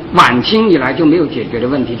从晚清以来就没有解决的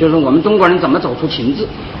问题，就是我们中国人怎么走出秦制，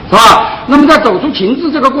是吧？那么在走出秦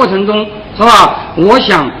制这个过程中，是吧？我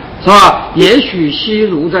想是吧？也许西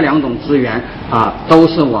儒这2种资源都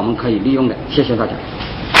是我们可以利用的。谢谢大家。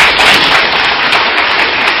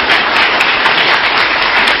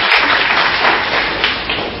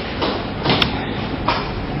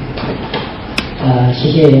谢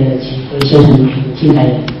谢秦晖先生精彩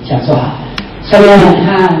的讲座。下面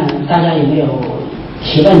看大家有没有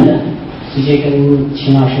提问的，直接跟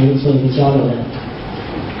秦老师做一个交流的。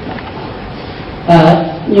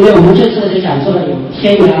因为我们这次的讲座呢有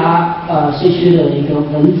天涯社区的一个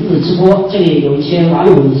文字直播，这里有一些网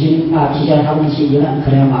友已经提交他们一些疑问，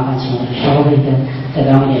可能要麻烦秦老师稍微再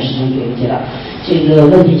耽误一点时间给我解答。这个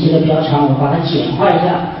问题提的比较长，我把它简化一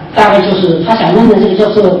下，大概就是他想问的这个叫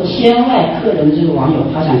做天外客人这个网友，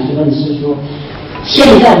他想提问是说，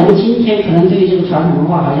现在我们今天可能对于这个传统文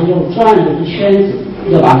化好像又转了一个圈子，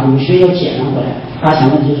又把儒学又捡了回来。他想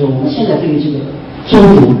问就是说，我们现在对于这个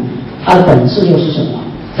宗族它的本质又是什么？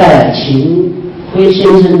在秦辉先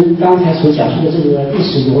生刚才所讲述的这个历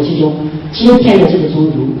史逻辑中，今天的这个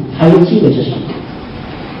宗族还有地位是什么？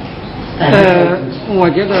我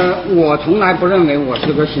觉得我从来不认为我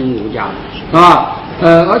是个新儒家，是吧？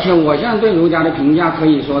而且我现在对儒家的评价可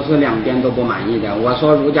以说是两边都不满意的。我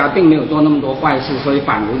说儒家并没有做那么多坏事，所以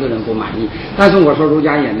反儒的人不满意；但是我说儒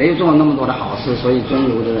家也没做那么多的好事，所以尊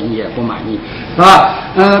儒的人也不满意，是吧？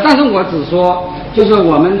但是我只说，就是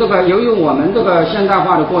我们这个由于我们这个现代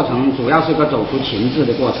化的过程，主要是个走出秦制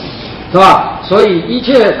的过程。是吧？所以一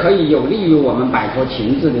切可以有利于我们摆脱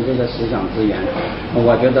秦制的这个思想资源，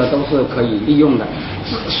我觉得都是可以利用的。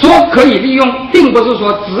说可以利用，并不是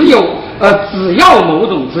说只要某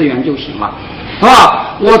种资源就行了，是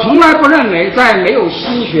吧？我从来不认为在没有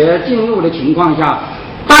西学进入的情况下，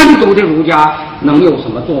单独的儒家能有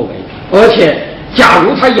什么作为，而且假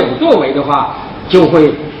如他有作为的话，就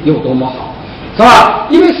会有多么好。是吧？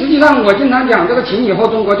因为实际上我经常讲，这个秦以后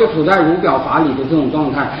中国就处在儒表法理的这种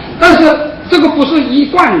状态，但是这个不是一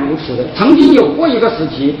贯如此的，曾经有过一个时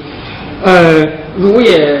期，儒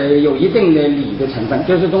也有一定的礼的成分，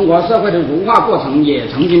就是中国社会的儒化过程也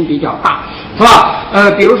曾经比较大，是吧？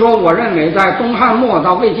比如说我认为在东汉末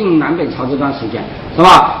到魏晋南北朝这段时间，是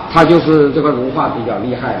吧？它就是这个儒化比较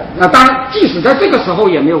厉害的。那当然，即使在这个时候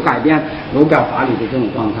也没有改变儒表法理的这种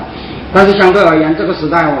状态，但是相对而言，这个时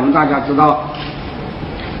代我们大家知道。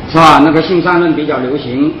是吧？那个性善论比较流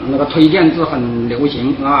行，那个推荐制很流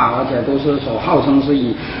行，是吧？而且都是所号称是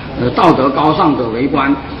以道德高尚者为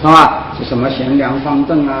官，是吧？什么贤良方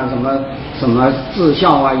正啊，什么至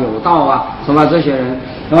孝啊、有道啊，是吧？这些人，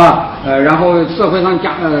是吧？然后社会上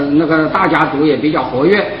那个大家族也比较活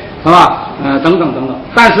跃，是吧？等等等等。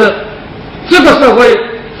但是这个社会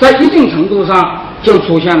在一定程度上就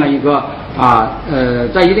出现了一个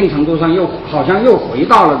在一定程度上好像又回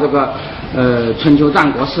到了这个。春秋战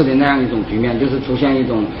国式的那样一种局面，就是出现一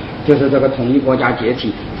种，就是这个统一国家解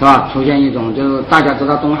体，是吧？出现一种，就是大家知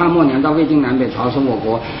道，东汉末年到魏晋南北朝是我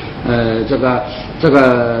国，这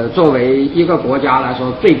个作为一个国家来说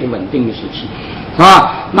最不稳定的时期，是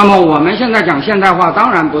吧？那么我们现在讲现代化，当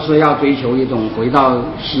然不是要追求一种回到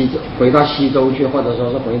西周去，或者说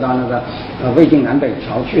是回到那个魏晋南北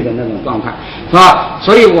朝去的那种状态，是吧？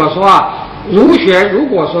所以我说儒学如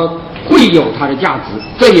果说会有它的价值，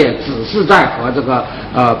这也只是在和这个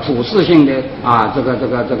普世性的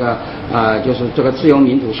就是这个自由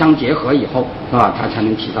民主相结合以后，是吧？它才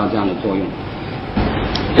能起到这样的作用。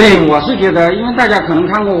对，我是觉得，因为大家可能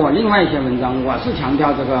看过我另外一些文章，我是强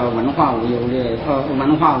调这个文化无优劣，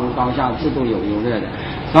文化无高下，制度有优劣的，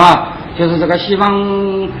是吧？就是这个西方，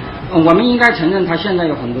我们应该承认它现在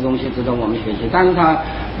有很多东西值得我们学习，但是它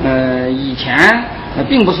以前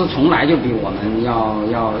并不是从来就比我们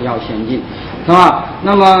要先进，是吧？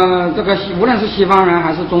那么这个无论是西方人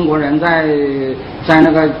还是中国人在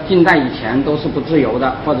那个近代以前都是不自由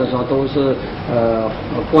的，或者说都是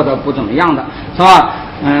过得不怎么样的，是吧？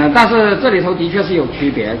但是这里头的确是有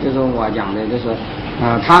区别，就是我讲的，就是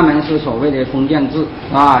他们是所谓的封建制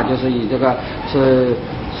啊，就是以这个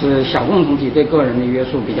是小共同体对个人的约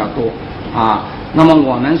束比较多啊。那么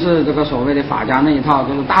我们是这个所谓的法家那一套，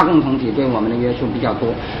就是大共同体对我们的约束比较多，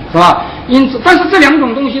是吧？因此，但是这两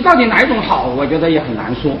种东西到底哪一种好，我觉得也很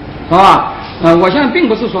难说，是吧？我现在并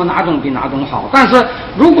不是说哪种比哪种好，但是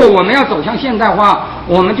如果我们要走向现代化，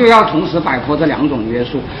我们就要同时摆脱这两种约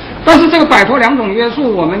束。但是这个摆脱两种约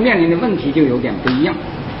束，我们面临的问题就有点不一样，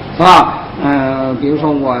是吧？比如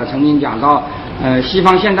说我曾经讲到。西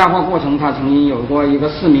方现代化过程，它曾经有过一个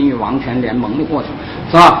市民与王权联盟的过程，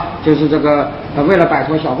是吧？就是这个为了摆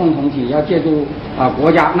脱小共同体，要借助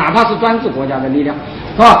国家，哪怕是专制国家的力量，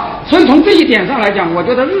是吧？所以从这一点上来讲，我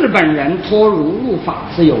觉得日本人脱儒入法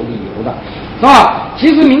是有理由的，是吧？其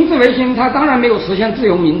实明治维新，它当然没有实现自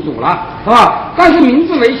由民主了，是吧？但是明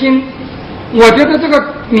治维新，我觉得这个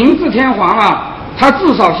明治天皇它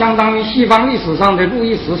至少相当于西方历史上的路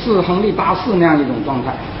易14、亨利8世那样一种状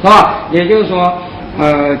态，是吧？也就是说，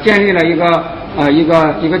建立了一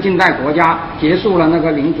个近代国家，结束了那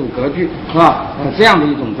个领主割据，是吧？这样的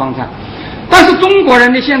一种状态。但是中国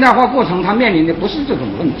人的现代化过程，它面临的不是这种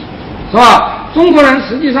问题，是吧？中国人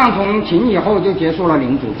实际上从秦以后就结束了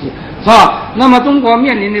领主制，是吧？那么中国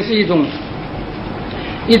面临的是一种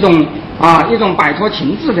摆脱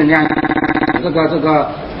秦制的那样这个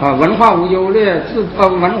文化无优劣，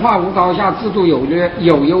文化无高下，制度有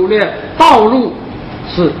优劣，道路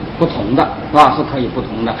是不同的，是吧？是可以不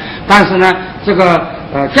同的。但是呢，这个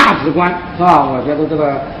价值观，是吧？我觉得这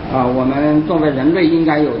个我们作为人类应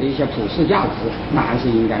该有的一些普世价值，那还是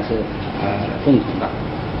应该是共同的。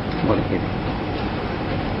我的回答。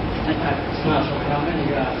陈老师，我想问一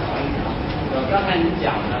个小问题啊，刚才您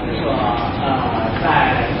讲的说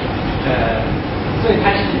在最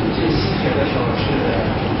开始引进西学的时候是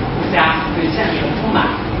儒家对现实不满，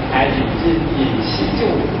来引新就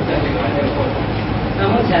儒的这个过程。那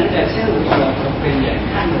目前这个新儒呢，可不可以也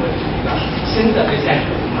看作是一个新的对现实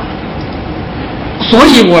不满？所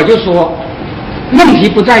以我就说，问题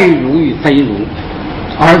不在于儒与非儒，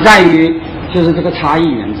而在于就是这个差异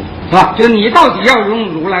原则，是吧？就是你到底要用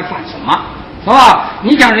儒来反什么，是吧？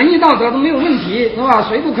你讲仁义道德都没有问题，是吧？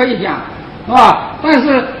谁都可以讲，是吧？但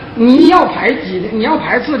是你要排挤的，你要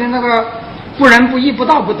排斥的那个不仁不义不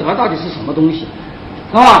道不德到底是什么东西，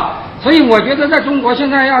是吧？所以我觉得在中国现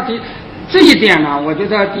在要提这一点呢，我觉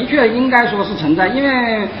得的确应该说是存在，因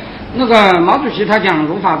为那个毛主席他讲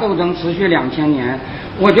儒法斗争持续2000年，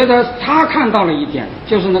我觉得他看到了一点，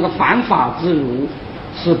就是那个反法之儒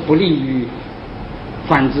是不利于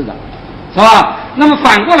专制的，是吧？那么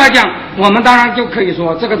反过来讲，我们当然就可以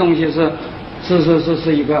说这个东西是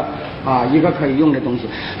一个一个可以用的东西。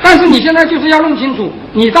但是你现在就是要弄清楚，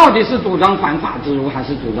你到底是主张反法之儒还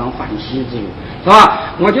是主张反西之儒，是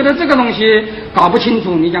吧？我觉得这个东西搞不清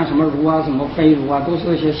楚，你讲什么儒啊，什么非儒啊，都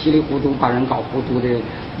是一些稀里糊涂把人搞糊涂的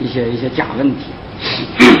一些假问题。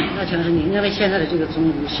那陈老师，您认为现在的这个中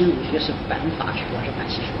儒新儒学是反法学还是反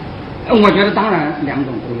西学？我觉得当然两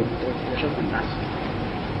种都有，都是很大的。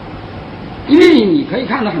因为你可以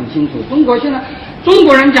看得很清楚，中国现在中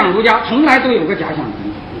国人讲儒家从来都有个假想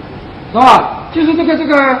敌，是吧？就是这个，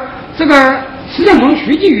实际上从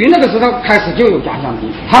徐继愚那个时候开始就有假想敌，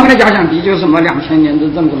他们的假想敌就是什么2000年之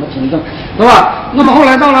政，什么勤政，是吧？那么后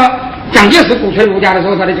来到了蒋介石鼓吹儒家的时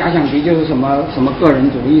候，他的假想敌就是什么个人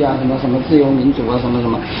主义啊，什么自由民主啊，什么，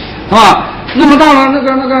是吧？那么到了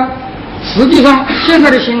那个。实际上，现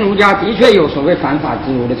在的新儒家的确有所谓反法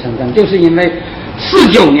之儒的成分，就是因为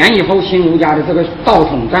49年以后，新儒家的这个道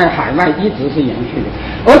统在海外一直是延续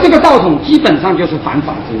的，而这个道统基本上就是反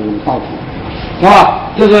法之儒的道统，是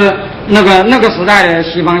吧？就是那个时代的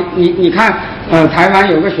西方，你看，台湾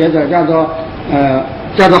有个学者叫做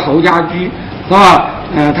侯家驹，是吧？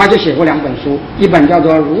他就写过2本书，一本叫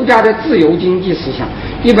做《儒家的自由经济思想》，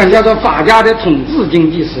一本叫做《法家的统治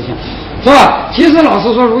经济思想》。是吧？其实老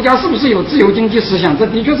实说，儒家是不是有自由经济思想，这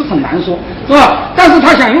的确是很难说，是吧？但是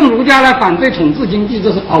他想用儒家来反对统治经济，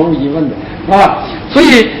这是毫无疑问的，是吧？所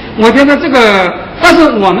以我觉得这个，但是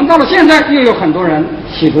我们到了现在，又有很多人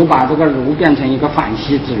企图把这个儒变成一个反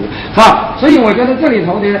西之儒，是吧？所以我觉得这里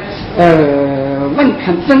头的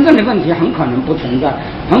真正的问题很可能不存在，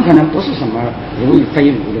很可能不是什么儒与非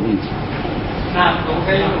儒的问题。那可不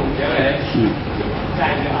可以总结为？下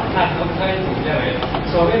一句啊，那可不可以总结为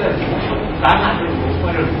所谓的儒反法之儒或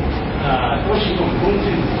者都是一种工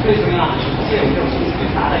具，最重要的是借由这种工具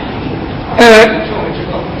达到一个目的。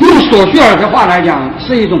用索绪尔的话来讲，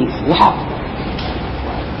是一种符号。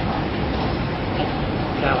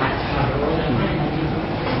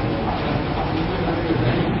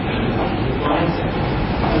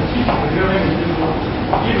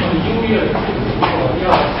一种优越制度如果要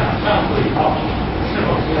想上轨道，是否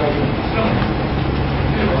是要用圣人？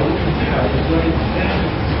是否至少也说一种真实？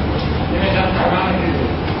因为像台湾的这种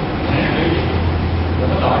人水里，怎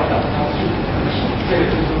么找一找它是这个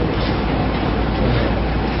就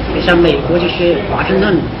是像美国就是华盛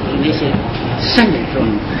顿那些圣人是吧？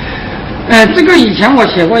这个以前我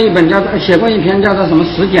写过一篇叫做什么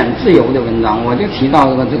实践自由的文章，我就提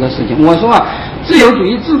到这个事情。我说自由主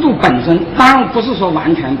义制度本身，当然不是说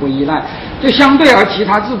完全不依赖，就相对而其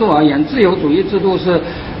他制度而言，自由主义制度是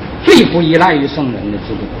最不依赖于圣人的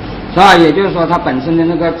制度，是吧？也就是说，它本身的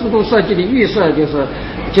那个制度设计的预设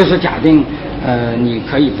就是假定你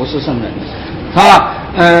可以不是圣人，是吧？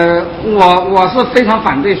我是非常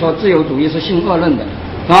反对说自由主义是性恶论的。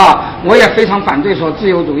是吧？我也非常反对说自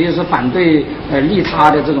由主义是反对利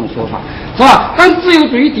他的这种说法，是吧？但是自由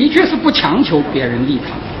主义的确是不强求别人利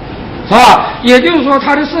他，是吧？也就是说，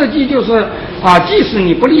它的设计就是即使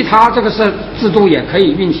你不利他，这个制度也可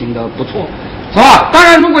以运行的不错，是吧？当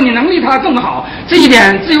然，如果你能利他更好，这一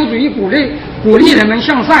点自由主义鼓励人们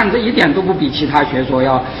向善，这一点都不比其他学说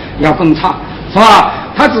要更差，是吧？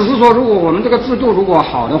他只是说，如果我们这个制度如果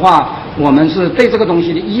好的话，我们是对这个东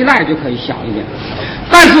西的依赖就可以小一点。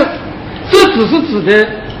但是，这只是指的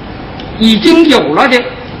已经有了的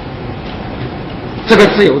这个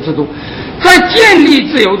自由制度，在建立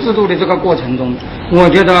自由制度的这个过程中，我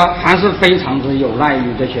觉得还是非常之有赖于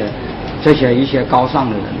这些一些高尚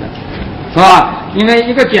的人的，是吧？因为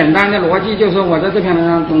一个简单的逻辑就是我在这篇文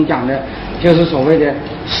章中讲的，就是所谓的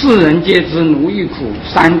世人皆知奴役苦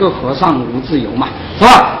，3个和尚无自由嘛，是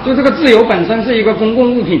吧？就这个自由本身是一个公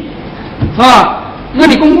共物品，是吧？那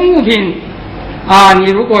你公共物品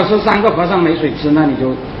你如果是3个和尚没水吃，那你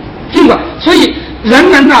就尽管。所以人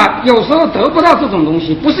们有时候得不到这种东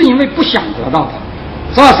西，不是因为不想得到它，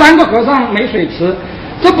是吧？3个和尚没水吃，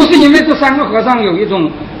这不是因为这3个和尚有一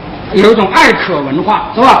种爱渴文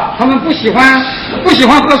化，是吧？他们不喜欢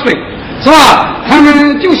喝水，是吧？他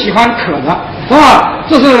们就喜欢渴着，是吧？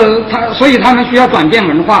这是所以他们需要转变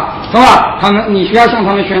文化，是吧？你需要向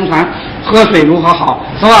他们宣传喝水如何好，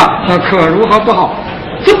是吧？渴如何不好，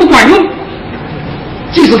这不管用。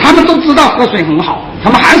即使他们都知道喝水很好，他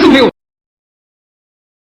们还是没有